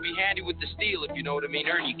 Gotta be handy with the steel, if you know what I mean.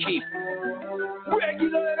 Earn your keep.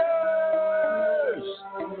 Regulators!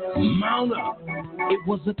 Mount up. It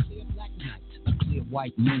was a clear black night, a clear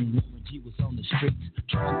white moon. Warren G was on the streets,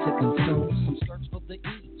 trying to consume some skirts for the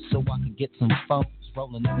E, so I could get some phones.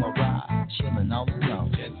 Rolling in my ride, chilling all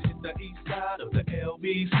alone. Just hit the east side of the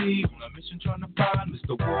LBC on a mission trying to find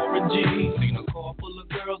Mr. Warren G. Seen a car full of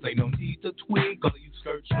girls, ain't no need to tweak. All you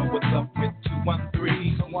skirts know what's up with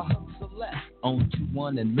 213. So I hustled left on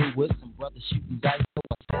 21 and Lewis. Some brothers shooting dice, so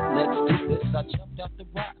I said, let's do this. I jumped out the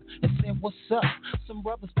rock and said, what's up? Some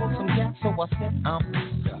brothers pulled some gas, so I said, I'm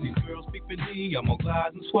stuck. These girls peeping me, I'm gonna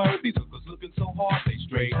glide and swerve. These hookers looking so hard, they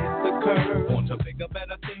straight hit the curve. Want to bigger,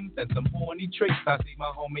 better things than some horny tricks. I see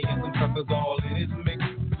my homie and some suckers all in his mix.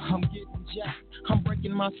 I'm getting jacked, I'm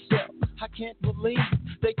breaking myself. I can't believe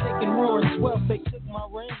they taking Warren's wealth. They took my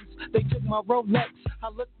rings, they took my Rolex. I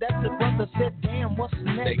looked at the brother, said, damn, what's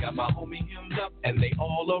next? They got my homie hemmed up and they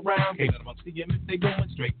all around. Can't let them see him if they going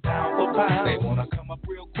straight down for pound. They wanna come up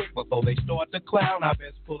real quick before before they start to clown. I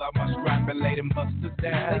best pull out my strap and lay them busters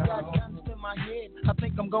down. They got guns to my head, I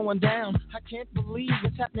think I'm going down. I can't believe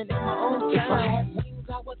it's happening in my own town. If I had wings,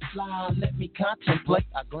 I would fly. Let me contemplate.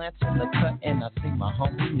 I glance in the cut and I see my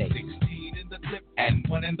homie Nate. 16 in the clip and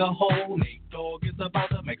 1 in the hole. Nate Dogg is about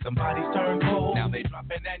to make some bodies turn cold. Now they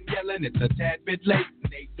dropping and yelling, it's a tad bit late.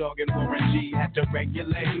 Nate Dogg and Warren G had to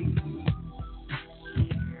regulate.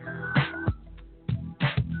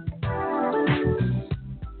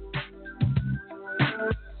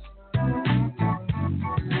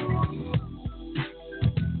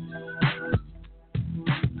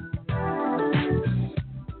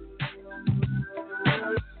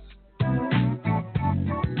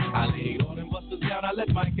 I let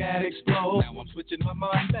my gat explode. Now I'm switching my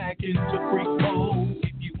mind back into freak mode.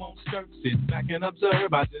 If you won't skirt, sit back and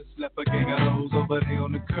observe. I just left a gang of those over there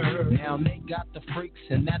on the curb. Now they got the freaks,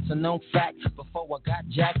 and that's a known fact. Before I got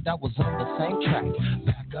jacked, I was on the same track.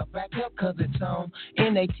 Back up, cause it's on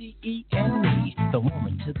N-A-T-E-N-E, the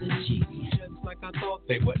woman to the G. Just like I thought,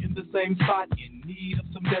 they were in the same spot, in need of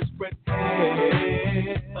some desperate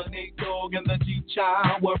help. But Nate Dogg and the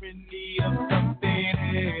G-Child were in need of something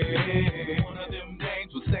else. One of them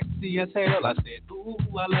names was sexy as hell. I said, ooh,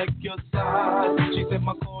 I like your size. She said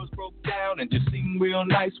my chords broke down and just sing real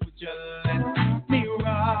nice. Would you let me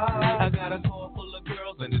ride? I got a car full of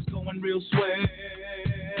girls and it's going real swell.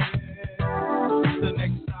 The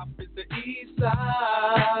next stop is the East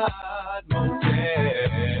Side Motel.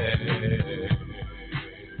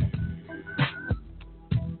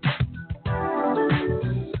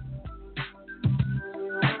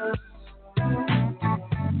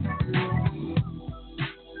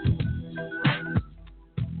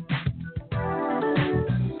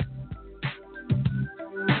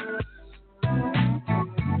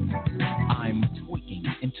 I'm tweaking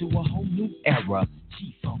into a whole new era.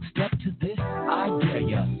 G-Funk, step to this, I dare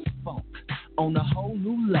ya. Funk on a whole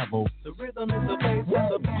new level. The rhythm is the bass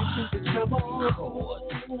and the bass is the treble.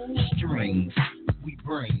 Chords, strings, we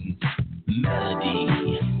bring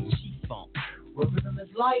melody. G-Funk, where rhythm is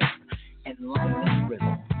life and life is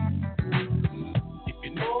rhythm. If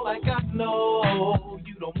you know like I know,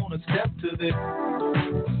 you don't want to step to this.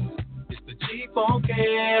 It's the G-Funk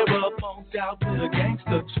era, funked out to the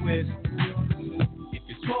gangster twist. If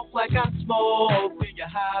you smoke like I smoke, then you're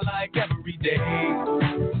high like every day.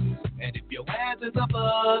 And if your ass is a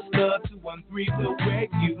buster, 213 will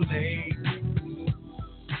regulate.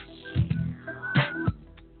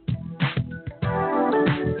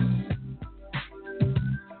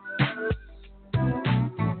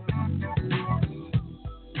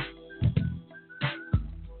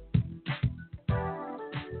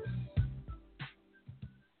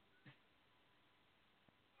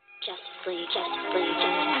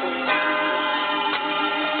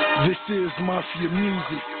 This is Mafia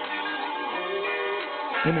Music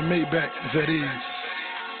in the Maybach, that is.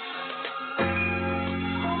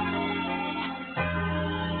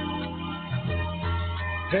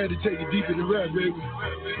 Had to take it deep in the rap, baby.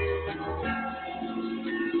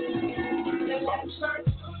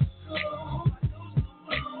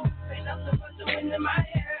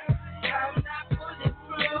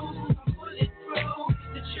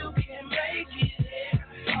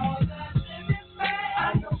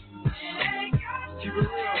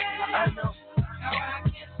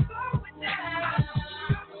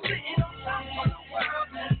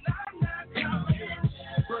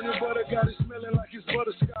 Got it smelling like it's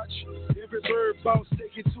butterscotch. Every bird bounce,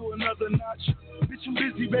 take it to another notch. Bitch, I'm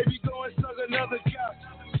busy, baby, go and suck another cock.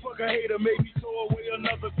 Fuck a hater, make me throw away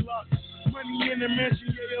another Glock. Money in the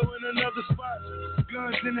mansion, yeah, yo, in another spot.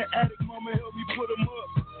 Guns in the attic, mama help me put them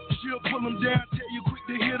up. She'll pull them down,